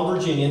 become law in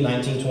Virginia in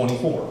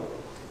 1924.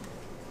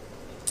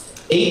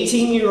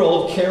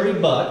 18-year-old Carrie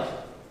Buck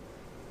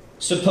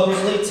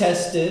supposedly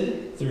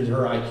tested, through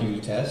her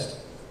IQ test,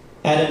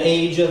 at an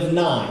age of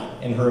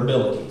 9 in her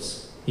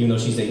abilities, even though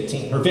she's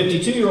 18. Her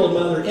 52-year-old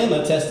mother,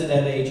 Emma, tested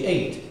at age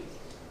 8.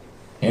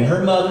 And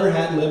her mother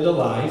had lived a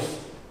life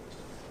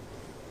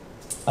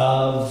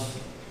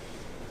of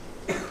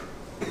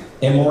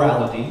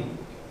immorality.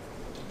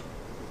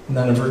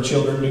 None of her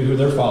children knew who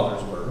their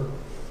fathers were.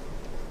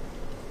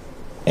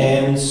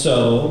 And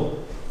so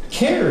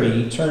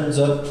Carrie turns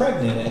up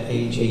pregnant at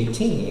age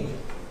 18.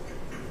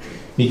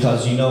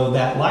 Because you know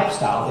that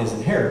lifestyle is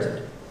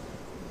inherited,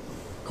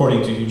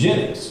 according to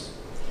eugenics.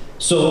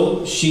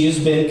 So she has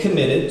been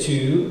committed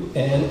to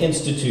an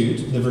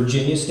institute, the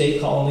Virginia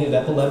State Colony of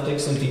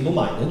Epileptics and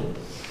Feeble-Minded,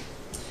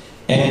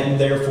 and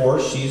therefore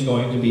she's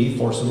going to be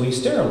forcibly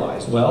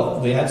sterilized. Well,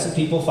 they had some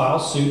people file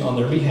suit on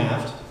their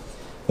behalf,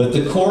 but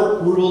the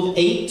court ruled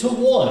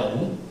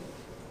 8-1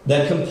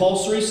 that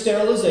compulsory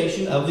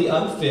sterilization of the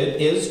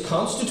unfit is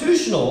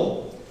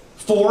constitutional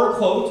for,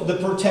 quote, the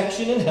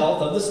protection and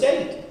health of the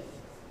state.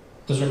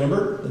 Because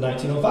remember, the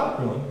 1905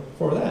 ruling,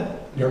 before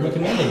that, government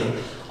can mandate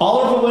it.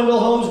 Oliver Wendell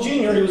Holmes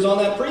Jr., who was on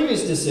that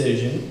previous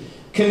decision,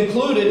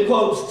 concluded,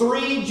 quote,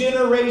 3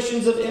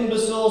 generations of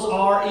imbeciles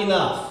are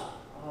enough.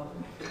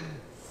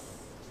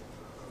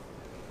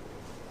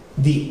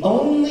 The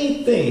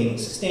only thing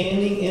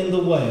standing in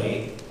the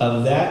way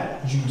of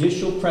that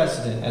judicial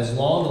precedent as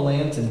law in the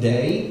land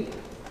today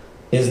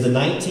is the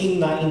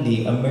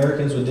 1990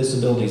 Americans with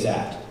Disabilities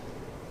Act.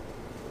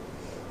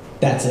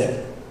 That's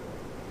it.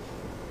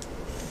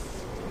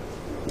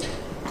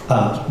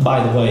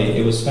 By the way,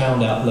 it was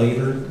found out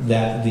later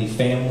that the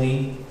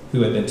family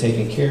who had been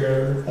taking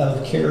care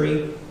of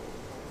Carrie,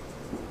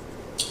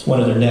 one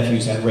of their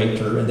nephews had raped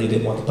her and they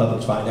didn't want the public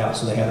to find out,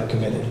 so they had her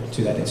committed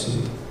to that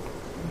institute.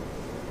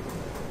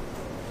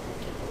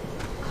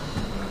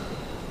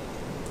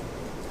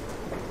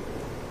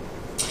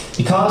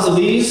 Because of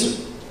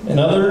these and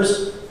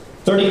others,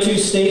 32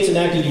 states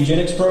enacted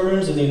eugenics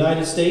programs in the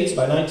United States.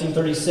 By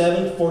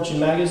 1937, Fortune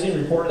magazine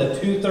reported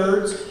that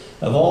 2/3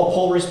 of all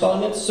poll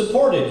respondents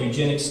supported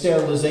eugenic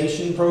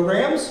sterilization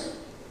programs.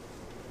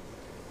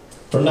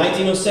 From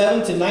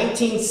 1907 to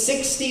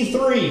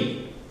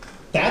 1963,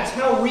 that's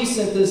how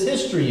recent this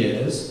history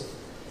is,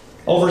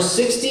 over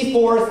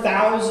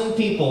 64,000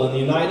 people in the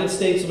United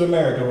States of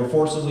America were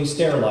forcibly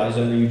sterilized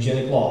under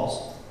eugenic laws.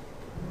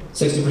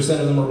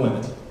 60% of them were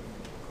women.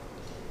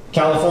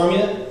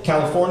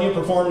 California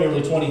performed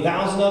nearly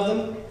 20,000 of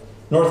them.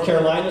 North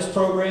Carolina's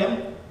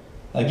program,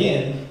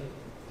 again,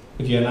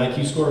 if you had an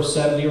IQ score of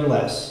 70 or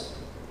less,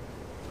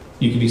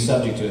 you could be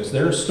subject to it. So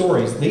there are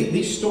stories.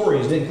 These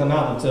stories didn't come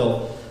out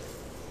until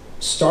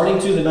starting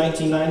to the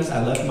 1990s.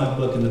 I left my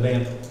book in the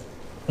van.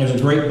 There's a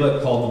great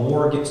book called The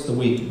War Against the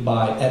Weak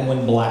by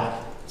Edwin Black.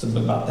 It's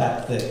about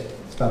that thick.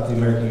 It's about the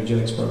American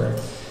eugenics program.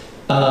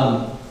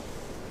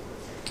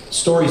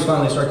 Stories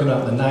finally started coming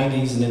out in the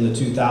 90s and in the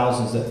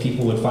 2000s that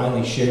people would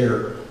finally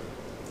share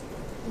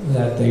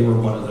that they were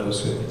one of those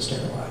who had been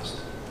sterilized.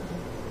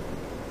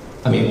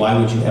 I mean, why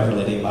would you ever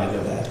let anybody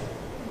know that?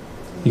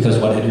 Because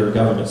what had your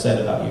government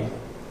said about you?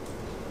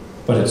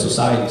 What had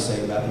society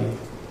say about you?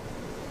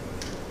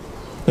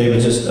 They would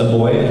just, a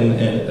boy and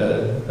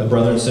a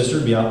brother and sister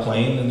would be out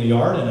playing in the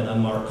yard and an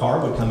unmarked car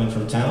would come in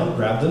from town,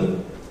 grab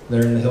them,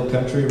 They're in the hill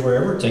country or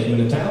wherever, take them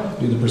into town,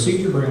 do the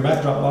procedure, bring them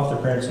back, drop them off.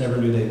 Their parents never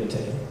knew they'd been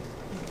taken.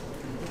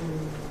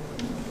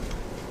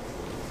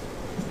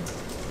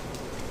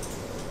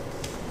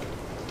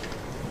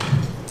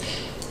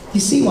 You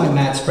see why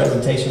Matt's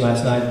presentation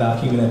last night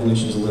about human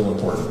evolution is a little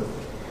important.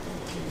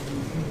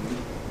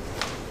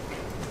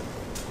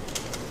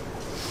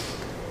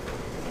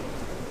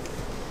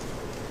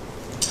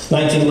 The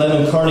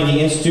 1911 Carnegie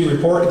Institute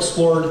report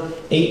explored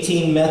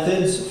 18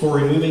 methods for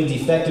removing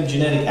defective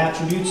genetic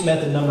attributes.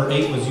 Method number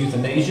 8 was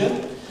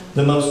euthanasia.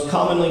 The most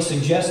commonly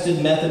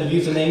suggested method of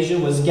euthanasia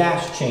was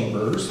gas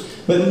chambers,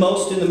 but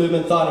most in the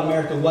movement thought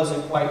America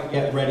wasn't quite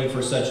yet ready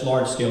for such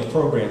large-scale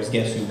programs.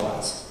 Guess who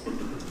was?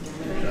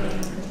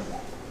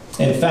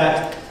 In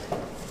fact,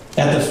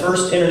 at the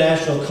first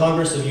International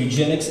Congress of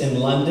Eugenics in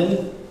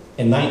London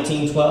in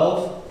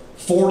 1912,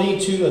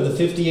 42 of the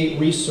 58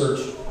 research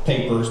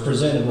papers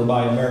presented were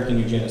by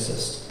American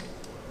eugenicists.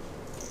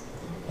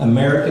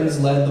 Americans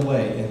led the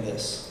way in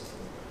this.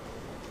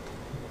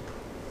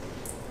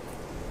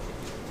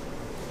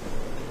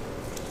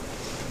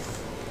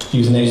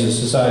 Euthanasia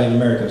Society of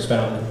America was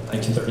founded in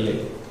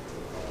 1938.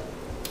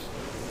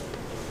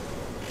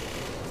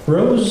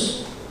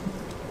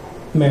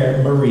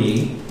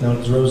 Marie, known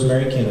as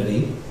Rosemary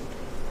Kennedy,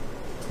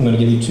 I'm going to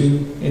give you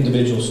 2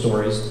 individual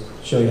stories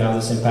to show you how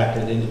this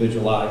impacted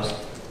individual lives.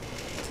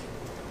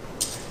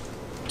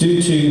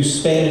 Due to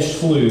Spanish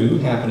flu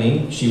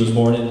happening, she was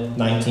born in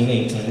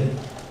 1918,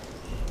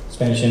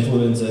 Spanish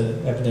influenza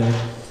epidemic.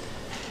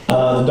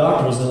 The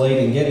doctor was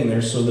delayed in getting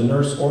there, so the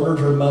nurse ordered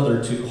her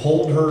mother to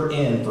hold her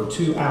in for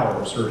 2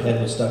 hours. Her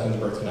head was stuck in the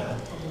birth canal.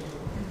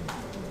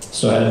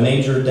 So had a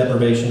major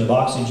deprivation of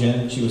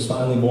oxygen. She was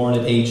finally born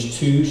at age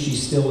 2. She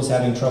still was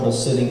having trouble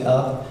sitting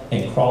up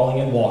and crawling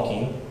and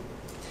walking.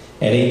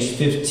 At age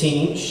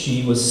 15,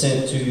 she was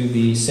sent to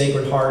the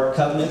Sacred Heart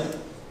Covenant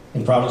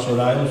in Providence, Rhode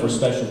Island for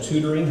special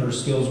tutoring. Her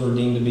skills were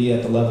deemed to be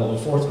at the level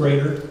of a 4th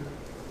grader.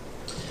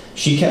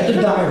 She kept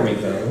a diary,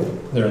 though,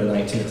 there in the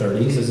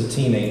 1930s as a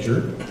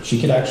teenager. She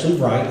could actually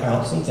write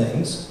out some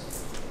things.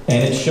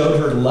 And it showed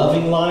her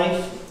loving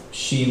life.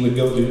 She would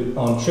go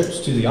on trips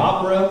to the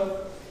opera.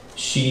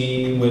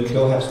 She would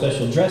go have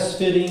special dress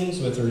fittings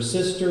with her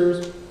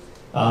sisters.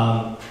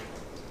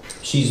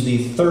 She's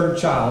the 3rd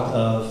child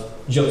of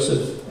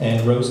Joseph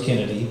and Rose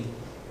Kennedy.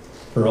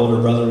 Her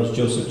older brother was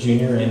Joseph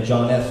Jr. and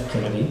John F.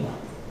 Kennedy.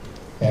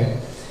 Okay?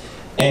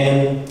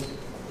 And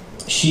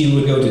she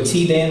would go to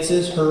tea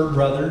dances. Her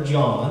brother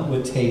John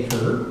would take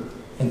her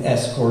and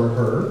escort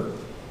her.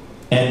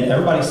 And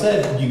everybody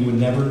said you would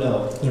never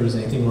know there was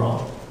anything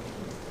wrong.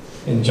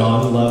 And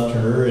John loved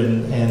her,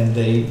 and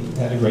they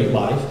had a great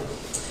life.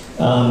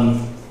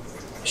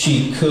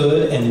 She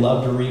could and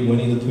loved to read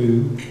Winnie the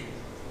Pooh.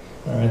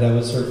 All right, that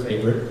was her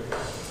favorite.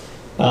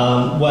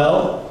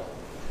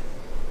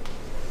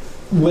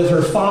 With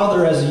her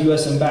father as a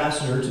U.S.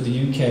 ambassador to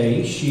the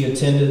UK, she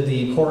attended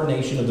the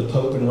coronation of the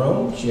Pope in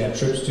Rome. She had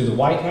trips to the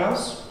White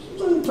House. It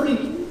was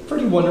a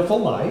pretty wonderful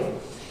life.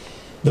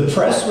 The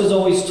press was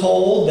always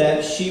told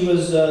that she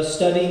was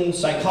studying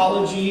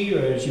psychology,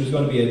 or she was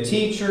going to be a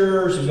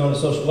teacher, or she was going to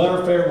social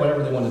welfare,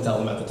 whatever they wanted to tell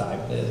them at the time.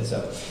 So,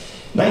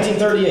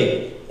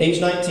 1938, age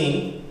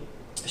 19,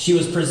 she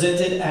was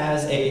presented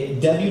as a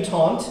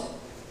debutante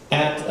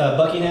at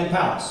Buckingham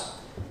Palace.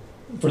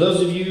 For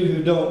those of you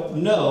who don't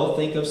know,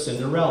 think of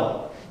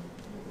Cinderella.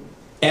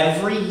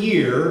 Every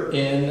year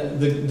in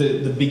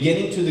the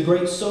beginning to the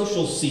great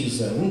social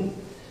season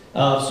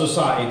of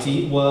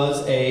society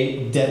was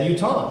a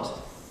debutante,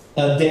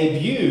 a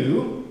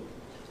debut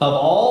of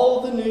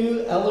all the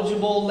new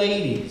eligible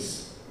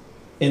ladies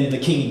in the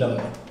kingdom.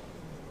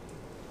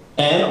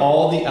 And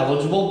all the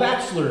eligible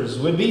bachelors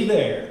would be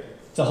there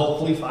to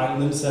hopefully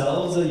find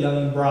themselves a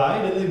young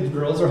bride, and the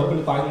girls are hoping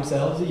to find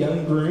themselves a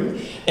young groom.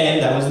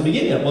 And that was the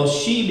beginning of it. Well,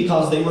 she,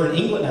 because they were in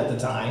England at the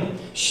time,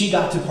 she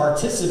got to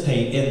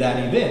participate in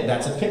that event.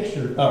 That's a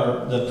picture,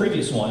 or the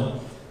previous one.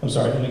 I'm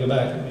sorry, let me go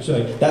back, let me show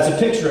you. That's a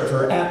picture of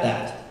her at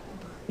that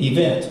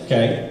event,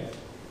 okay?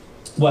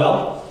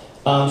 Well,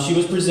 she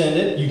was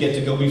presented. You get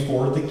to go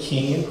before the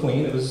king and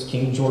queen. It was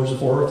King George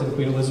IV and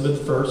Queen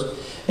Elizabeth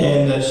I.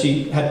 And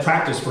she had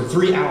practiced for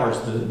 3 hours,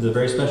 the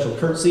very special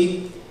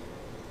curtsy.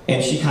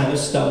 And she kind of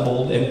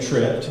stumbled and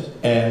tripped,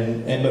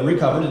 but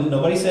recovered, and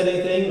nobody said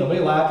anything,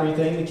 nobody laughed or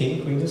anything. The king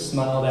and queen just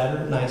smiled at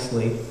her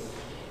nicely.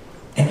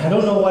 And I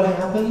don't know what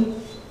happened,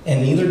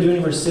 and neither do any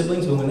of her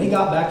siblings, but when they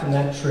got back from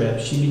that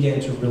trip, she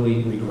began to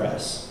really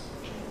regress.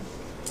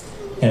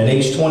 And at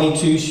age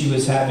 22, she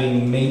was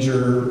having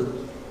major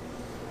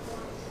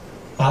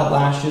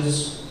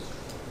outlashes,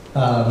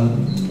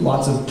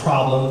 lots of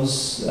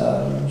problems.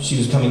 She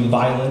was becoming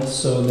violent,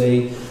 so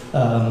they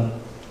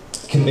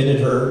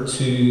committed her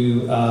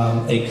to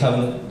a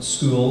covenant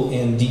school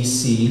in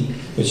D.C.,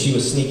 but she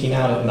was sneaking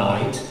out at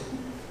night.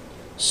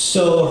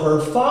 So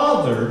her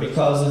father,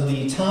 because of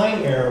the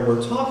time era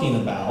we're talking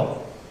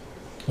about,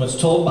 was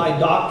told by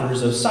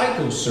doctors of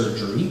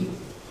psychosurgery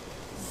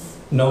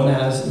known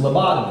as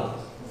lobotomy.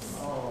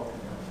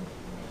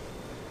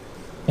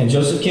 And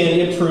Joseph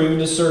Kennedy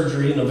approved the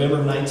surgery in November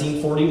of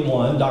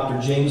 1941. Dr.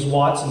 James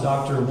Watts and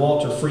Dr.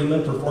 Walter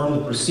Freeman performed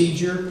the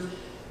procedure.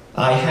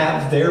 I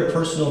have their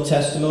personal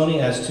testimony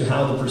as to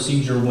how the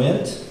procedure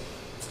went.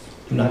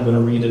 I'm not going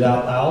to read it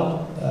out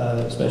loud,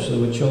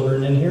 especially with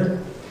children in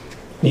here.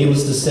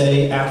 Needless to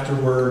say,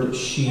 afterward,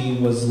 she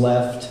was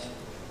left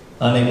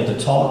unable to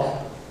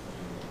talk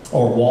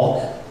or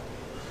walk.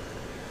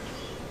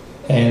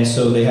 And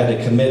so they had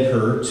to commit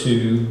her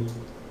to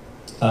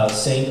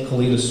St.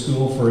 Colita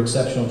School for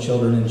Exceptional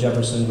Children in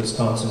Jefferson,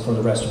 Wisconsin for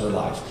the rest of her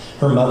life.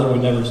 Her mother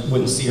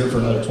wouldn't see her for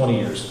another 20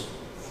 years.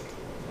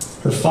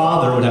 Her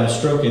father would have a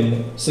stroke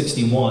in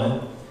 61,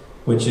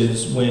 which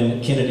is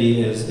when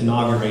Kennedy is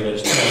inaugurated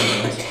as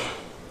president.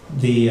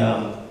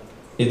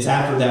 It's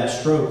after that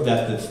stroke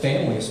that the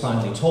family is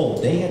finally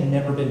told. They had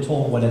never been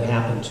told what had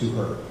happened to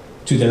her,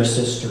 to their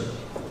sister.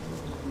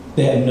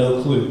 They had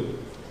no clue.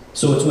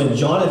 So it's when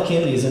John F.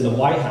 Kennedy is in the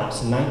White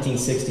House in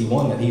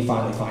 1961 that he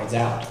finally finds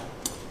out.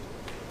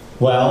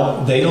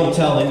 Well, they don't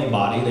tell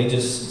anybody. They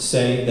just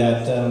say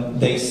that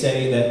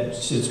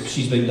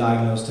she's been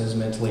diagnosed as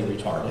mentally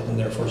retarded, and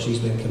therefore she's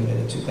been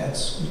committed to that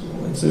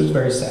school. So it was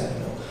very sad, you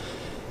know.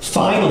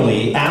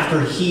 Finally,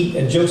 after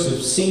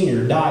Joseph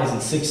Sr. dies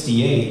in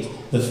 68,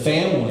 the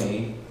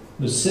family,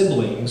 the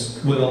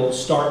siblings, will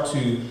start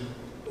to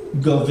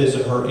go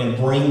visit her and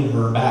bring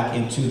her back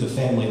into the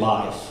family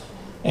life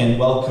and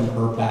welcome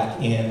her back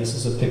in. This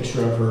is a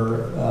picture of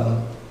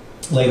her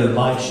later in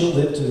life. She'll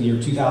live to the year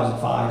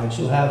 2005, and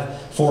she'll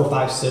have 4 or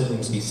 5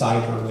 siblings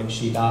beside her when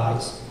she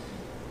dies.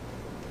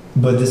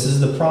 But this is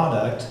the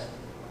product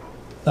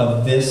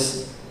of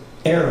this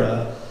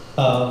era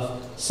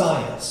of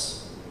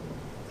science.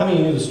 How many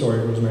of you knew the story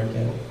of Rosemary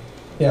Kennedy?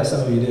 Yeah,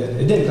 some of you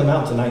did. It didn't come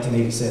out until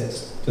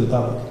 1986 to the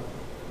public.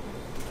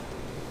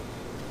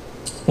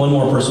 One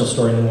more personal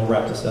story, and then we'll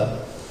wrap this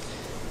up.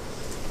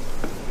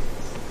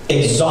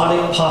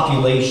 Exotic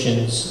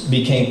populations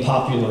became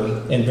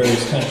popular in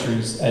various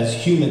countries as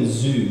human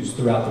zoos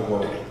throughout the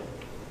world.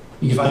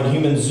 You can find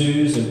human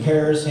zoos in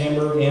Paris,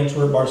 Hamburg,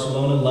 Antwerp,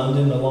 Barcelona,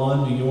 London,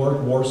 Milan, New York,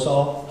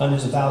 Warsaw,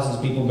 hundreds of thousands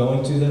of people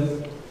going to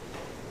them.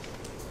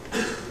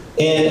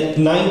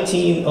 In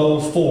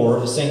 1904,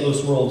 the St.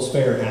 Louis World's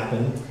Fair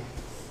happened,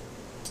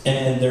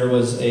 and there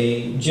was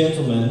a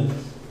gentleman,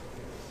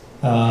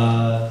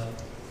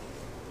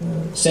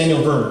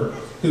 Samuel Werner,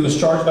 who was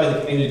charged by the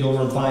community to go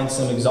over and find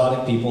some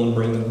exotic people and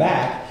bring them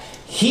back.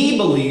 He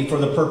believed for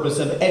the purpose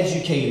of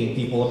educating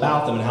people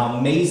about them and how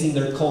amazing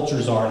their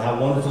cultures are and how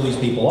wonderful these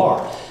people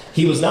are.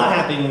 He was not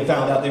happy when he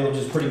found out they were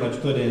just pretty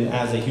much put in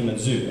as a human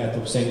zoo at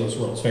the St. Louis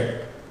World's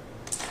Fair.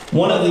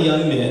 One of the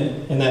young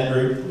men in that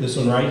group, this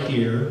one right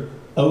here,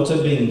 Ota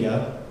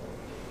Benga,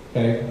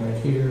 okay,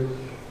 right here,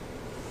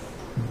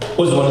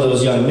 was one of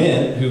those young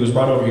men who was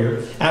brought over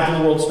here. After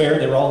the World's Fair,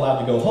 they were all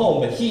allowed to go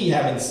home, but he,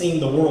 having seen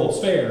the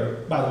World's Fair,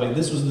 by the way,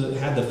 this was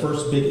had the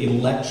first big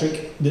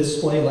electric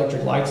display,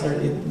 electric lights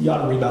there. You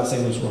ought to read about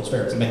St. Louis World's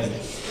Fair, it's amazing.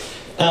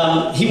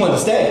 He wanted to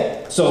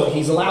stay, so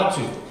he's allowed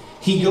to.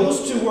 He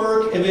goes to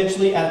work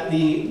eventually at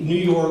the New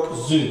York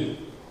Zoo,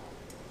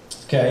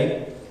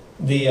 okay,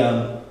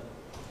 the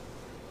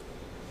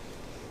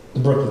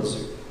Brooklyn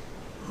Zoo.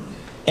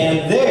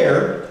 And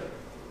there,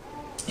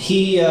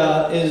 he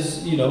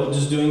is, you know,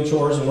 just doing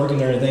chores and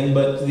working and everything,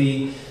 but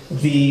the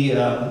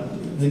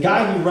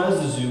guy who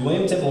runs the zoo,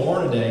 William Temple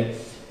Hornaday,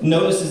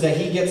 notices that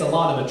he gets a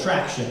lot of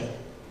attraction.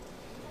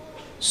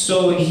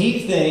 So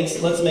he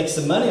thinks, let's make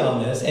some money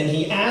on this, and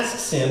he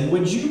asks him,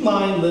 would you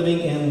mind living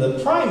in the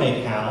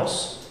primate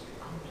house?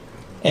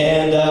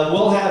 And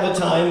we'll have a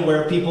time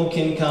where people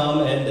can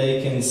come and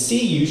they can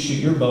see you shoot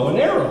your bow and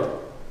arrow.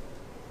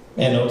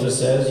 And Ota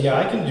says, yeah,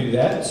 I can do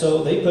that.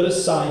 So they put a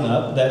sign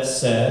up that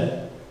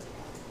said,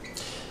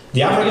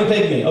 the African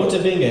pygmy, Ota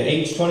Benga,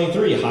 age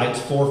 23, height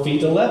 4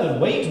 feet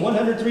 11, weight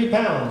 103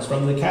 pounds,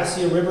 from the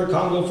Cassia River,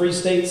 Congo Free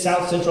State,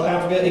 South Central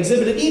Africa,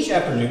 exhibited each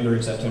afternoon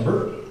during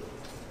September.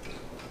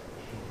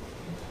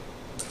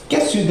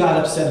 Guess who got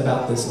upset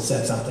about this and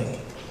said something?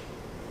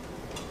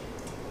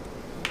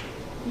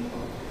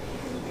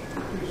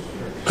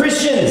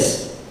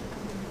 Christians!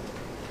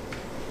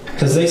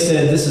 Because they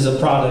said this is a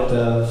product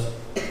of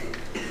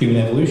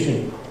human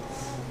evolution.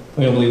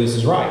 We don't believe this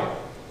is right.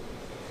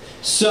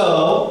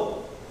 So,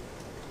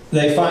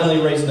 they finally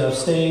raised enough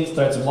stings,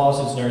 threats of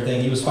lawsuits and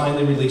everything. He was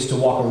finally released to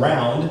walk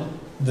around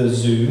the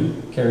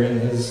zoo, carrying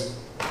his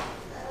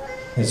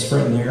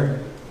friend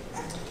there.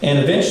 And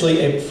eventually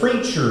a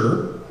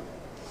preacher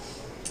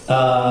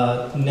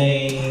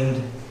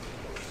named,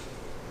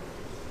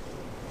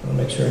 I'll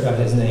make sure I got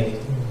his name,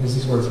 because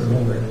he's worth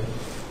remembering.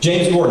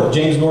 James Gordon.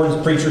 James Gordon's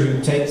a preacher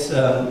who takes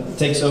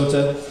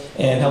Ota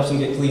and helps him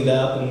get cleaned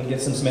up and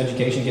gets him some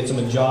education, gets him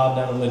a job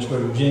down in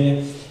Lynchburg,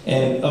 Virginia.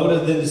 And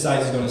Ota then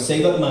decides he's going to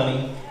save up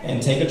money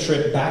and take a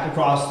trip back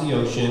across the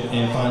ocean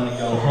and finally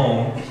go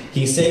home.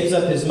 He saves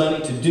up his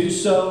money to do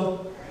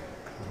so.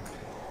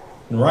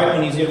 And right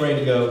when he's getting ready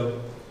to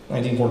go,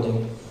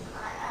 1914,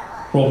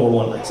 World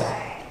War I breaks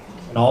out.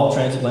 And all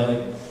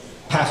transatlantic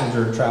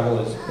passenger travel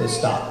is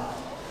stopped.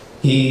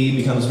 He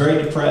becomes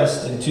very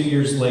depressed, and 2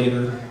 years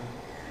later,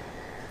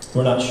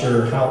 We're not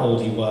sure how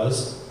old he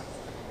was.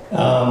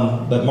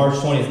 But March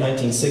 20th,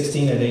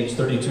 1916, at age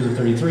 32 or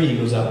 33, he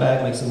goes out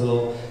back, makes a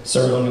little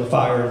ceremonial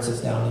fire, and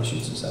sits down and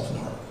shoots himself in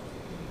the heart.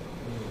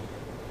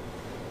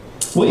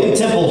 William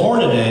Temple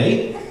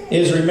Hornaday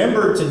is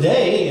remembered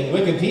today in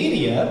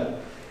Wikipedia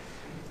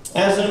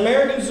as an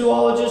American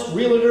zoologist,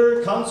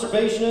 realtor,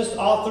 conservationist,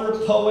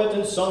 author, poet,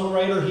 and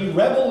songwriter. He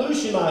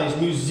revolutionized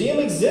museum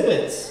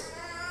exhibits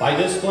by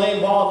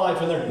displaying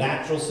wildlife in their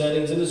natural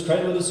settings, and is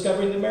credited with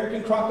discovering the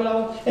American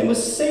crocodile and with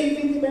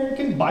saving the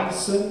American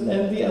bison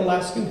and the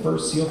Alaskan fur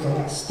seal from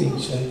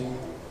extinction.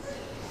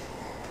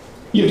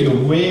 You have to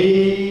go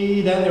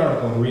way down the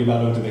article to read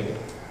about Otavinga.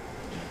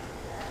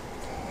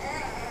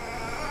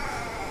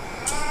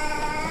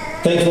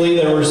 Thankfully,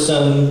 there were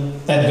some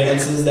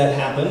advances that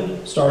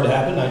started to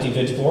happen.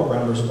 1954,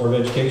 Brown versus Board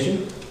of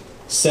Education.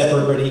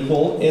 Separate but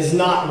equal is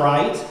not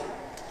right.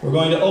 We're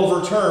going to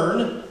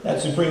overturn that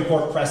Supreme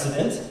Court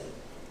precedent.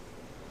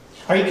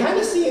 Are you kind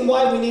of seeing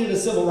why we needed a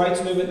civil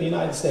rights movement in the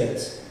United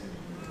States?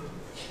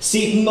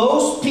 See,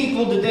 most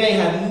people today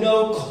have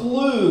no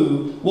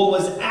clue what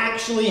was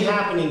actually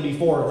happening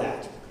before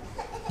that.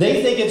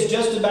 They think it's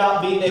just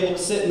about being able to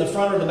sit in the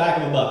front or the back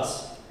of a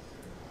bus.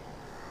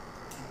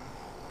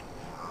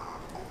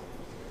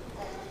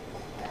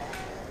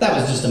 That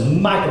was just a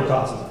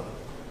microcosm.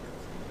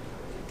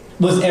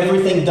 Was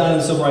everything done in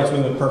the civil rights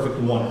movement perfect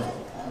and wonderful?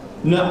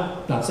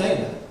 No, not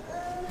saying that.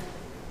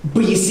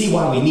 But you see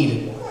why we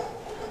needed one.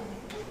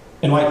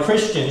 And why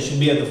Christians should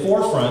be at the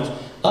forefront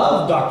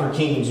of Dr.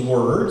 King's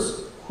words,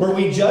 where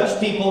we judge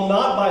people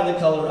not by the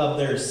color of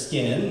their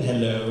skin,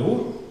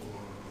 hello,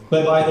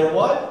 but by their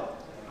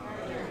what?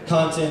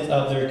 Content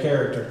of their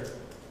character.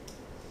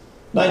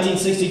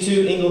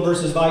 1962, Engel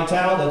versus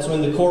Vitale, that's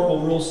when the court will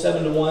rule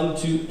 7-1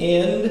 to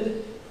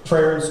end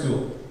prayer in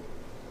school.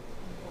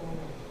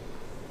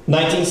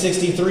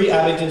 1963,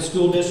 Abington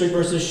School District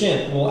versus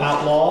Shint will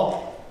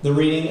outlaw the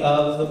reading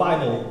of the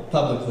Bible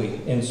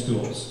publicly in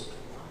schools.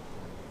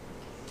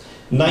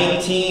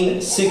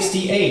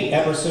 1968,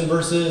 Epperson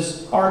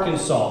versus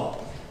Arkansas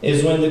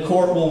is when the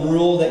court will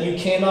rule that you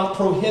cannot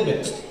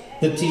prohibit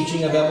the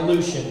teaching of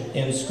evolution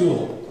in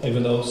school,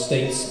 even though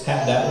states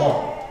have that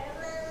law.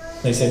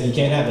 They said you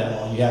can't have that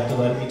law, you have to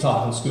let it be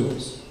taught in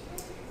schools.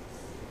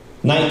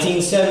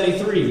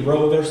 1973,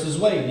 Roe versus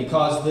Wade,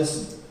 because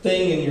this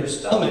thing in your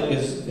stomach,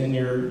 in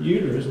your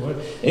uterus,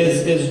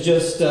 is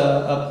just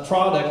a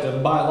product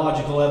of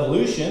biological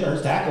evolution.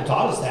 Ernst Haeckel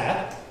taught us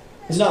that.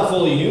 It's not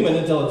fully human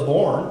until it's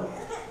born.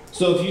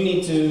 So if you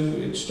need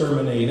to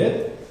exterminate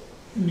it,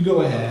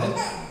 go ahead.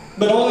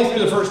 But only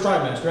through the first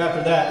trimester.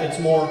 After that, it's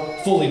more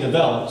fully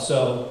developed.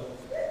 So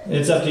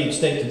it's up to each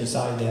state to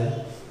decide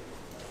that.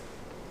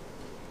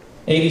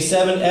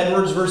 87,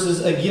 Edwards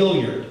versus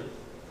Gilliard.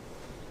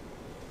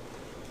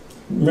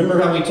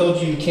 Remember how we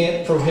told you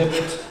can't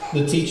prohibit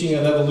the teaching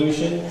of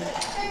evolution?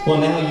 Well,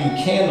 now you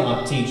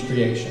cannot teach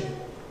creation.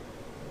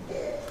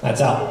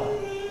 That's out.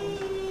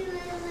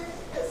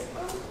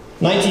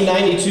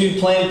 1992,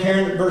 Planned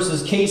Parenthood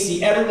versus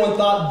Casey. Everyone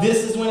thought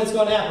this is when it's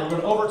going to happen. We're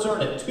going to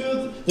overturn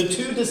it. The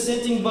two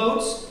dissenting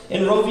votes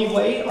in Roe v.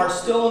 Wade are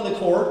still in the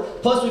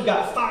court. Plus, we've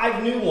got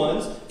 5 new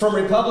ones from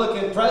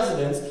Republican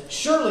presidents.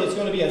 Surely it's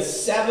going to be a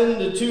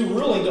 7-2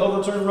 ruling to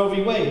overturn Roe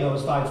v. Wade. No,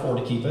 it's 5-4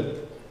 to keep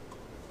it.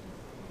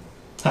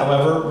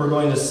 However, we're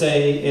going to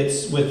say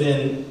it's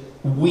within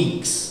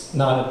weeks,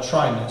 not a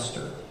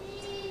trimester.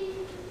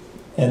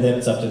 And then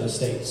it's up to the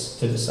states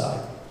to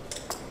decide.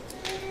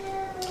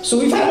 So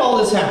we've had all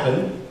this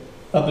happen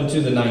up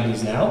into the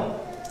 90s now.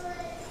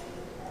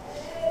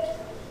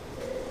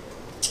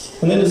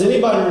 And then does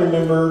anybody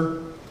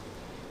remember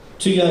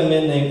 2 young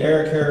men named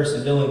Eric Harris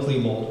and Dylan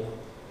Klebold?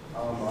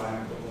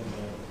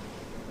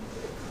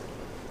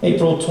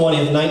 April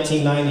 20th,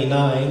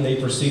 1999, they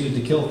proceeded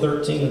to kill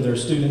 13 of their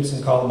students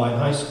in Columbine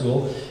High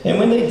School. And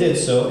when they did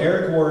so,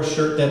 Eric wore a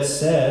shirt that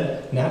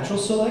said, natural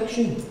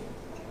selection.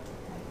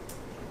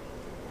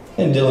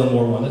 And Dylan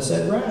wore one that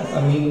said, wrath.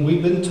 I mean,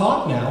 we've been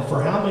taught now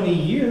for how many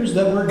years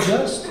that we're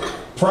just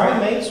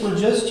primates, we're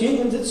just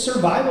humans, it's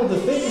survival of the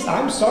fittest.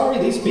 I'm sorry,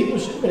 these people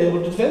should have been able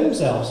to defend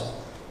themselves.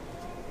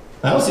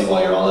 I don't see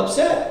why you're all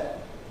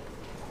upset.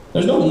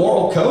 There's no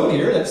moral code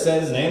here that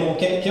says an animal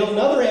can't kill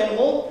another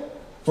animal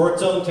for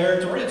its own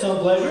territory, its own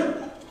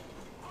pleasure.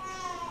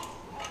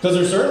 Because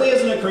there certainly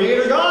isn't a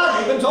creator God.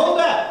 We've been told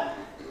that.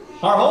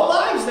 Our whole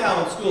lives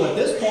now in school at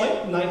this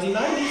point,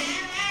 1990s.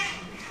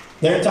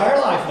 Their entire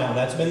life now.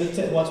 That's been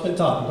what's been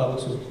taught in public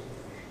schools.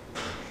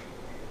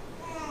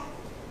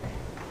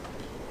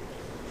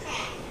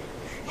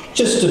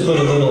 Just to put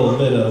a little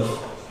bit of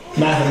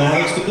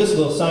mathematics to this, a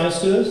little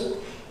science to this.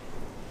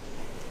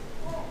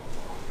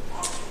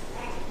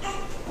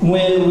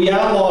 When we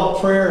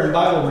outlawed prayer and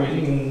Bible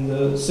reading in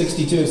the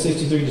 62 and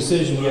 63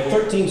 decision, we had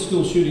 13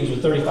 school shootings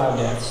with 35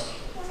 deaths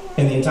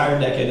in the entire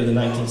decade of the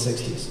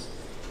 1960s.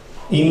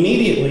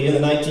 Immediately in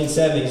the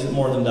 1970s, it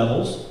more than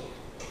doubles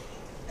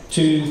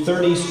to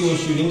 30 school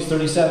shootings,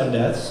 37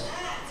 deaths.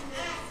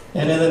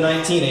 And in the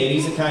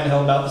 1980s, it kind of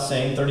held about the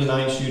same,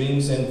 39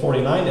 shootings and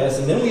 49 deaths.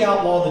 And then we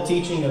outlawed the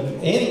teaching of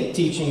any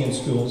teaching in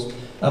schools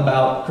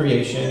about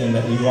creation and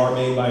that you are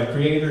made by a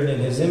creator and in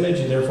his image,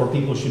 and therefore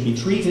people should be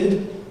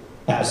treated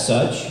as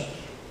such.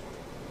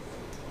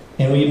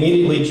 And we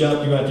immediately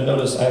jumped, you're going to have to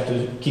notice I have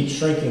to keep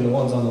shrinking the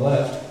ones on the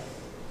left.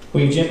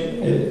 We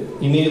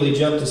immediately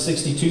jumped to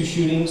 62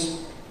 shootings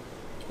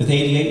with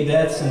 88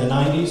 deaths in the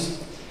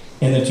 90s.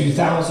 In the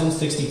 2000s,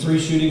 63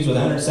 shootings with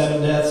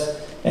 107 deaths.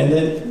 And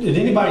then, did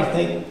anybody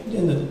think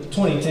in the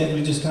 2010s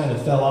we just kind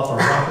of fell off our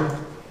rocker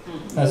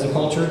as a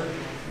culture?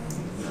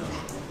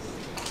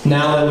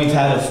 Now that we've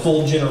had a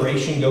full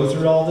generation go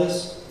through all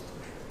this,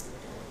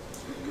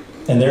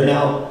 and they're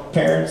now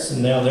parents,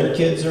 and now their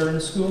kids are in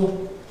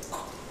school.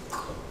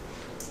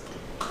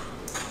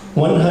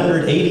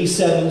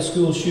 187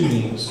 school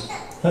shootings,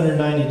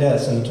 190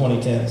 deaths in the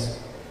 2010s.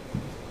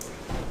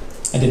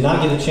 I did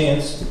not get a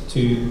chance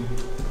to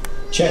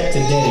check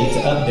today to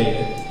update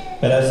it,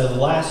 but as of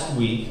last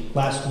week,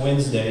 last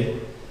Wednesday,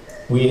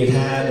 we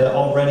had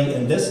already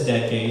in this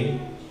decade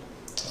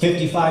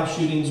 55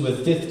 shootings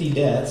with 50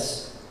 deaths.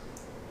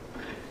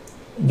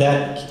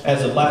 That,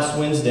 as of last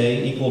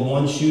Wednesday, equaled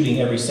one shooting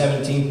every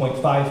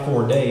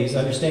 17.54 days.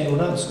 Understand, we're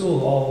not in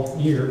school all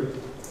year.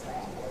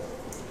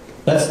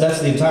 That's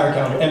the entire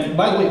calendar. And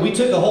by the way, we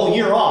took the whole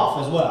year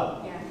off as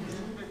well. Yeah.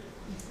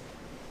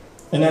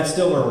 And that's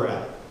still where we're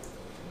at.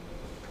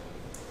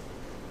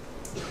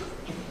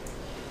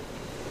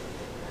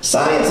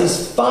 Science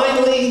is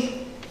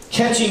finally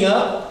catching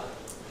up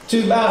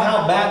to about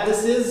how bad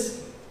this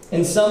is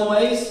in some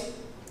ways.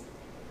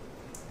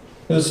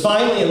 It was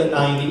finally in the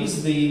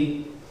 90s,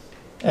 the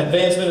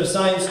Advancement of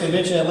Science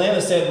Convention in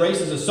Atlanta said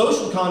race is a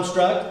social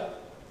construct,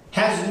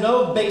 has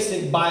no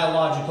basic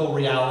biological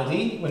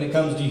reality when it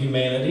comes to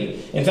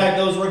humanity. In fact,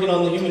 those working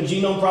on the Human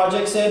Genome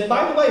Project said,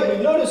 by the way,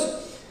 we've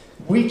noticed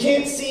we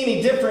can't see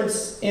any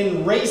difference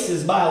in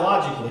races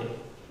biologically.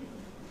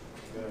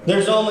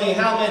 There's only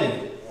how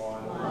many?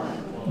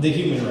 The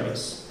human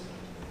race.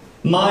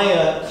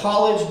 My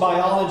college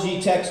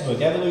biology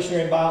textbook,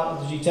 evolutionary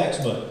biology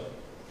textbook,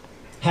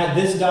 had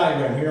this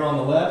diagram here on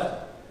the left.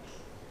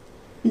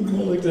 I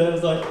looked at it and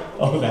was like,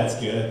 oh, that's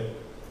good.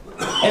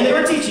 And they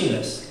were teaching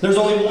this. There's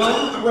only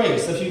one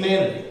race of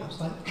humanity. I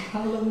was like,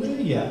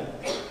 hallelujah.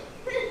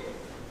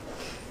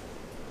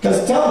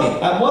 Because tell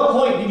me, at what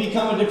point do you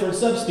become a different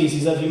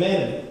subspecies of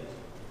humanity?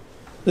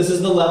 This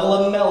is the level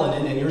of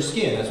melanin in your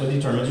skin. That's what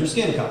determines your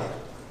skin color.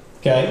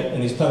 Okay,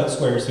 and these Punnett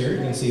squares here, you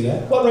can see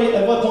that. At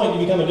what point do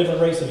you become a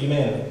different race of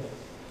humanity?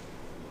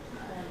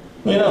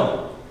 You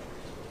know.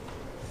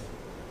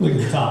 Look at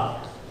the top.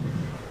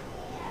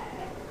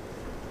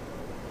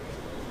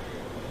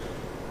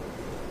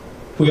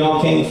 We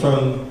all came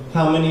from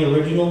how many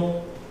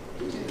original?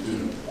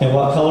 And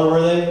what color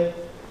were they?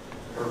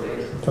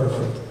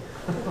 Perfect.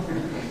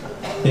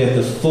 They have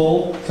the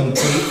full,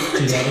 complete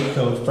genetic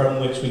code from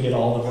which we get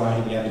all the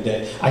variety we have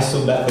today. I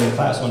so badly in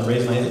class want to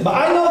raise my hand, but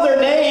I know their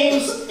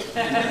names!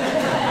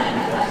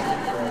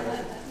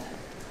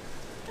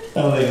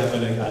 Oh,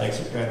 they got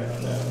extra credit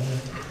on that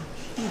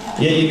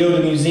one. Yeah, you go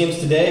to museums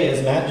today,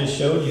 as Matt just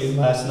showed you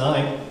last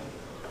night,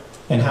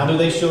 and how do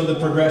they show the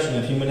progression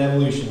of human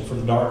evolution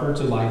from darker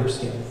to lighter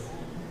skin?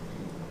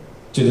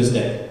 To this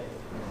day.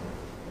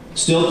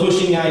 Still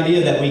pushing the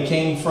idea that we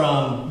came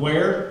from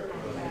where?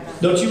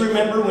 Don't you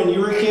remember when you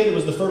were a kid, it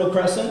was the Fertile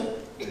Crescent?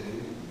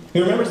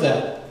 Who remembers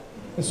that?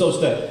 And so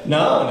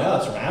no,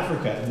 it's from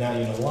Africa. Now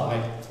you know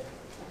why.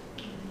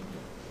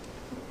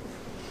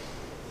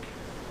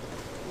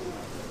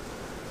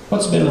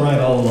 What's been right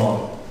all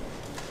along?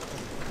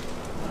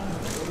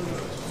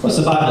 What's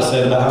the Bible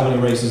say about how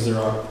many races there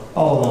are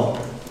all along?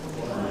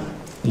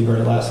 You heard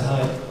it last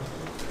night.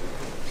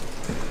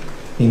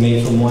 He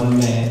made from one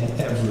man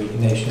every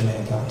nation of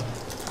mankind.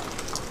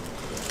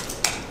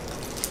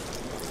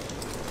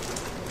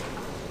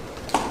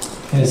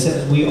 And it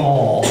says we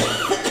all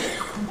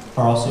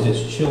are also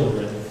his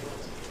children.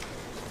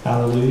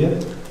 Hallelujah.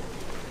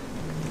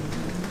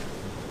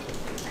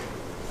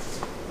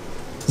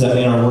 Does that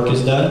mean our work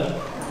is done?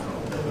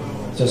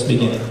 Just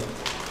beginning.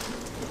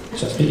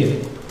 Just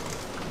beginning.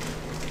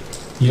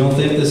 You don't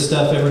think this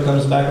stuff ever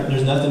comes back?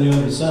 There's nothing new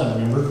under the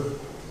sun, remember?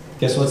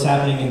 Guess what's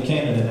happening in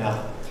Canada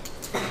now?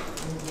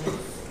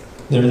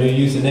 There are new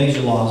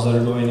euthanasia laws that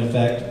are going into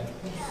effect,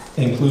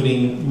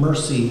 including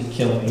mercy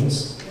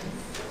killings,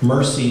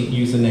 mercy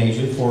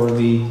euthanasia for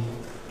the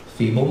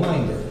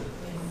feeble-minded,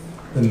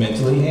 the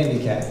mentally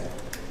handicapped.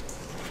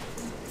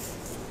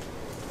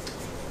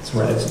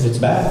 It's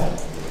bad.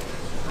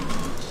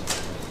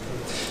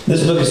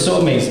 This book is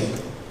so amazing.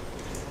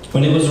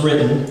 When it was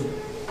written,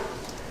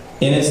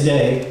 in its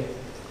day,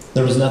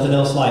 there was nothing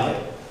else like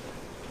it.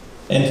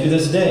 And to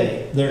this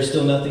day, there's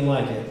still nothing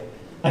like it.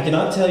 I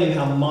cannot tell you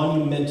how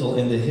monumental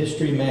in the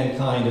history of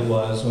mankind it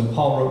was when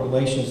Paul wrote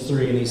Galatians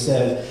 3 and he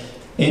said,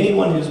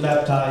 anyone who's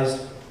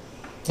baptized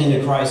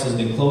into Christ has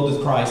been clothed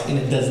with Christ, and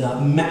it does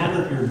not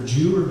matter if you're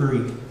Jew or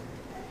Greek.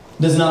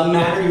 It does not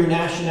matter your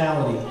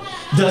nationality.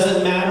 It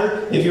doesn't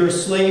matter if you're a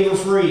slave or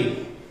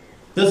free.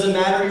 Doesn't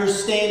matter your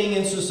standing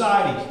in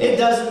society. It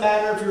doesn't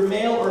matter if you're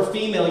male or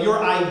female.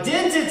 Your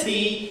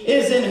identity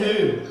is in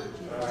who?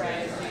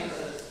 Christ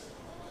Jesus.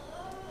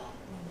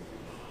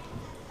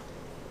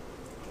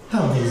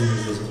 How amazing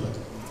is this book?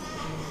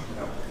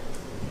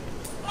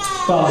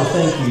 Father,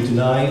 thank you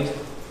tonight.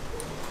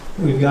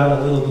 We've got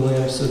a little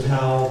glimpse of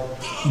how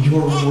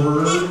your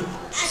word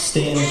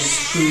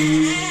stands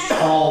true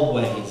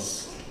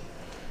always.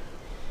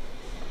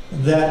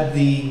 That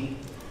the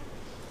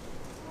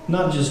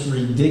not just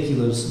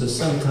ridiculous, but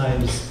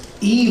sometimes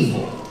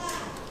evil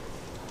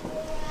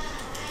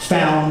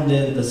found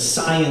in the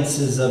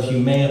sciences of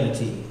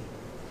humanity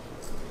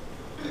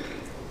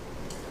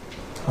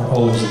are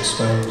always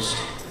exposed.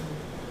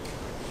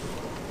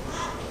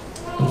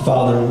 And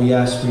Father, we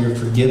ask for your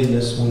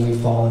forgiveness when we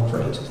fall and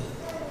pray today.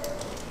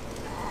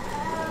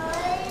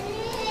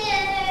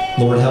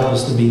 Lord, help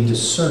us to be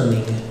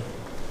discerning,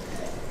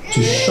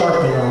 to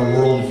sharpen our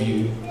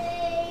worldview,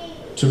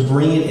 to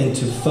bring it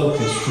into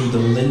focus through the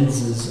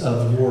lenses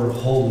of your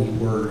holy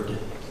word.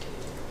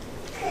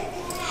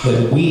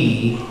 That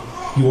we,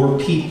 your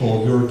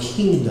people, your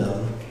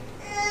kingdom,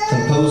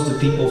 composed of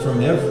people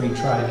from every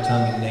tribe,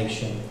 tongue, and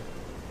nation,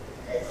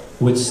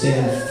 would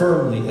stand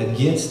firmly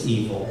against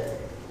evil,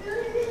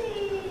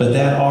 but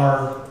that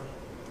our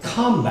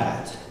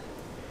combat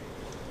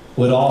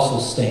would also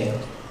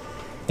stand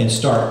in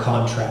stark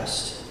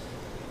contrast.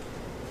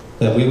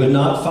 That we would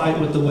not fight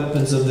with the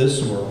weapons of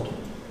this world,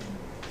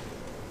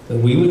 that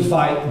we would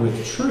fight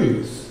with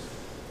truth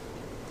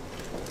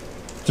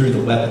through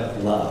the weapon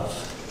of love.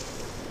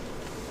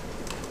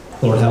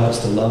 Lord, help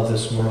us to love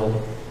this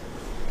world,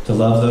 to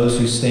love those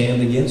who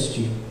stand against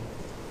you,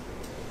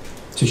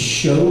 to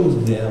show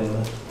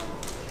them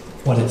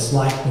what it's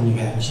like when you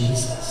have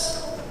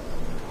Jesus.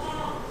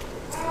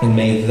 And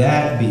may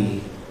that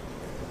be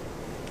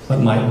what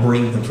might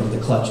bring them from the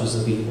clutches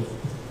of evil.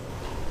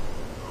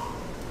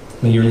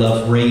 May your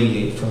love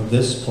radiate from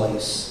this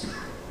place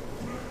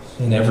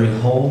in every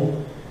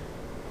home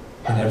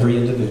and every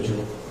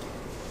individual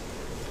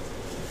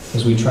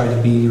as we try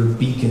to be your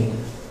beacon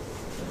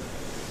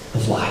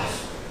of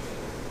life.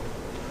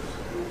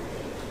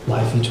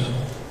 Life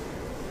eternal.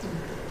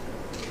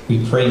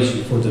 We praise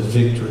you for the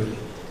victory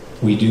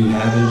we do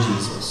have in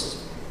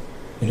Jesus,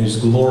 in whose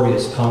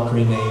glorious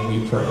conquering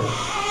name we pray.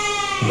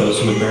 And those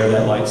who would bear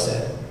that light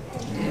said,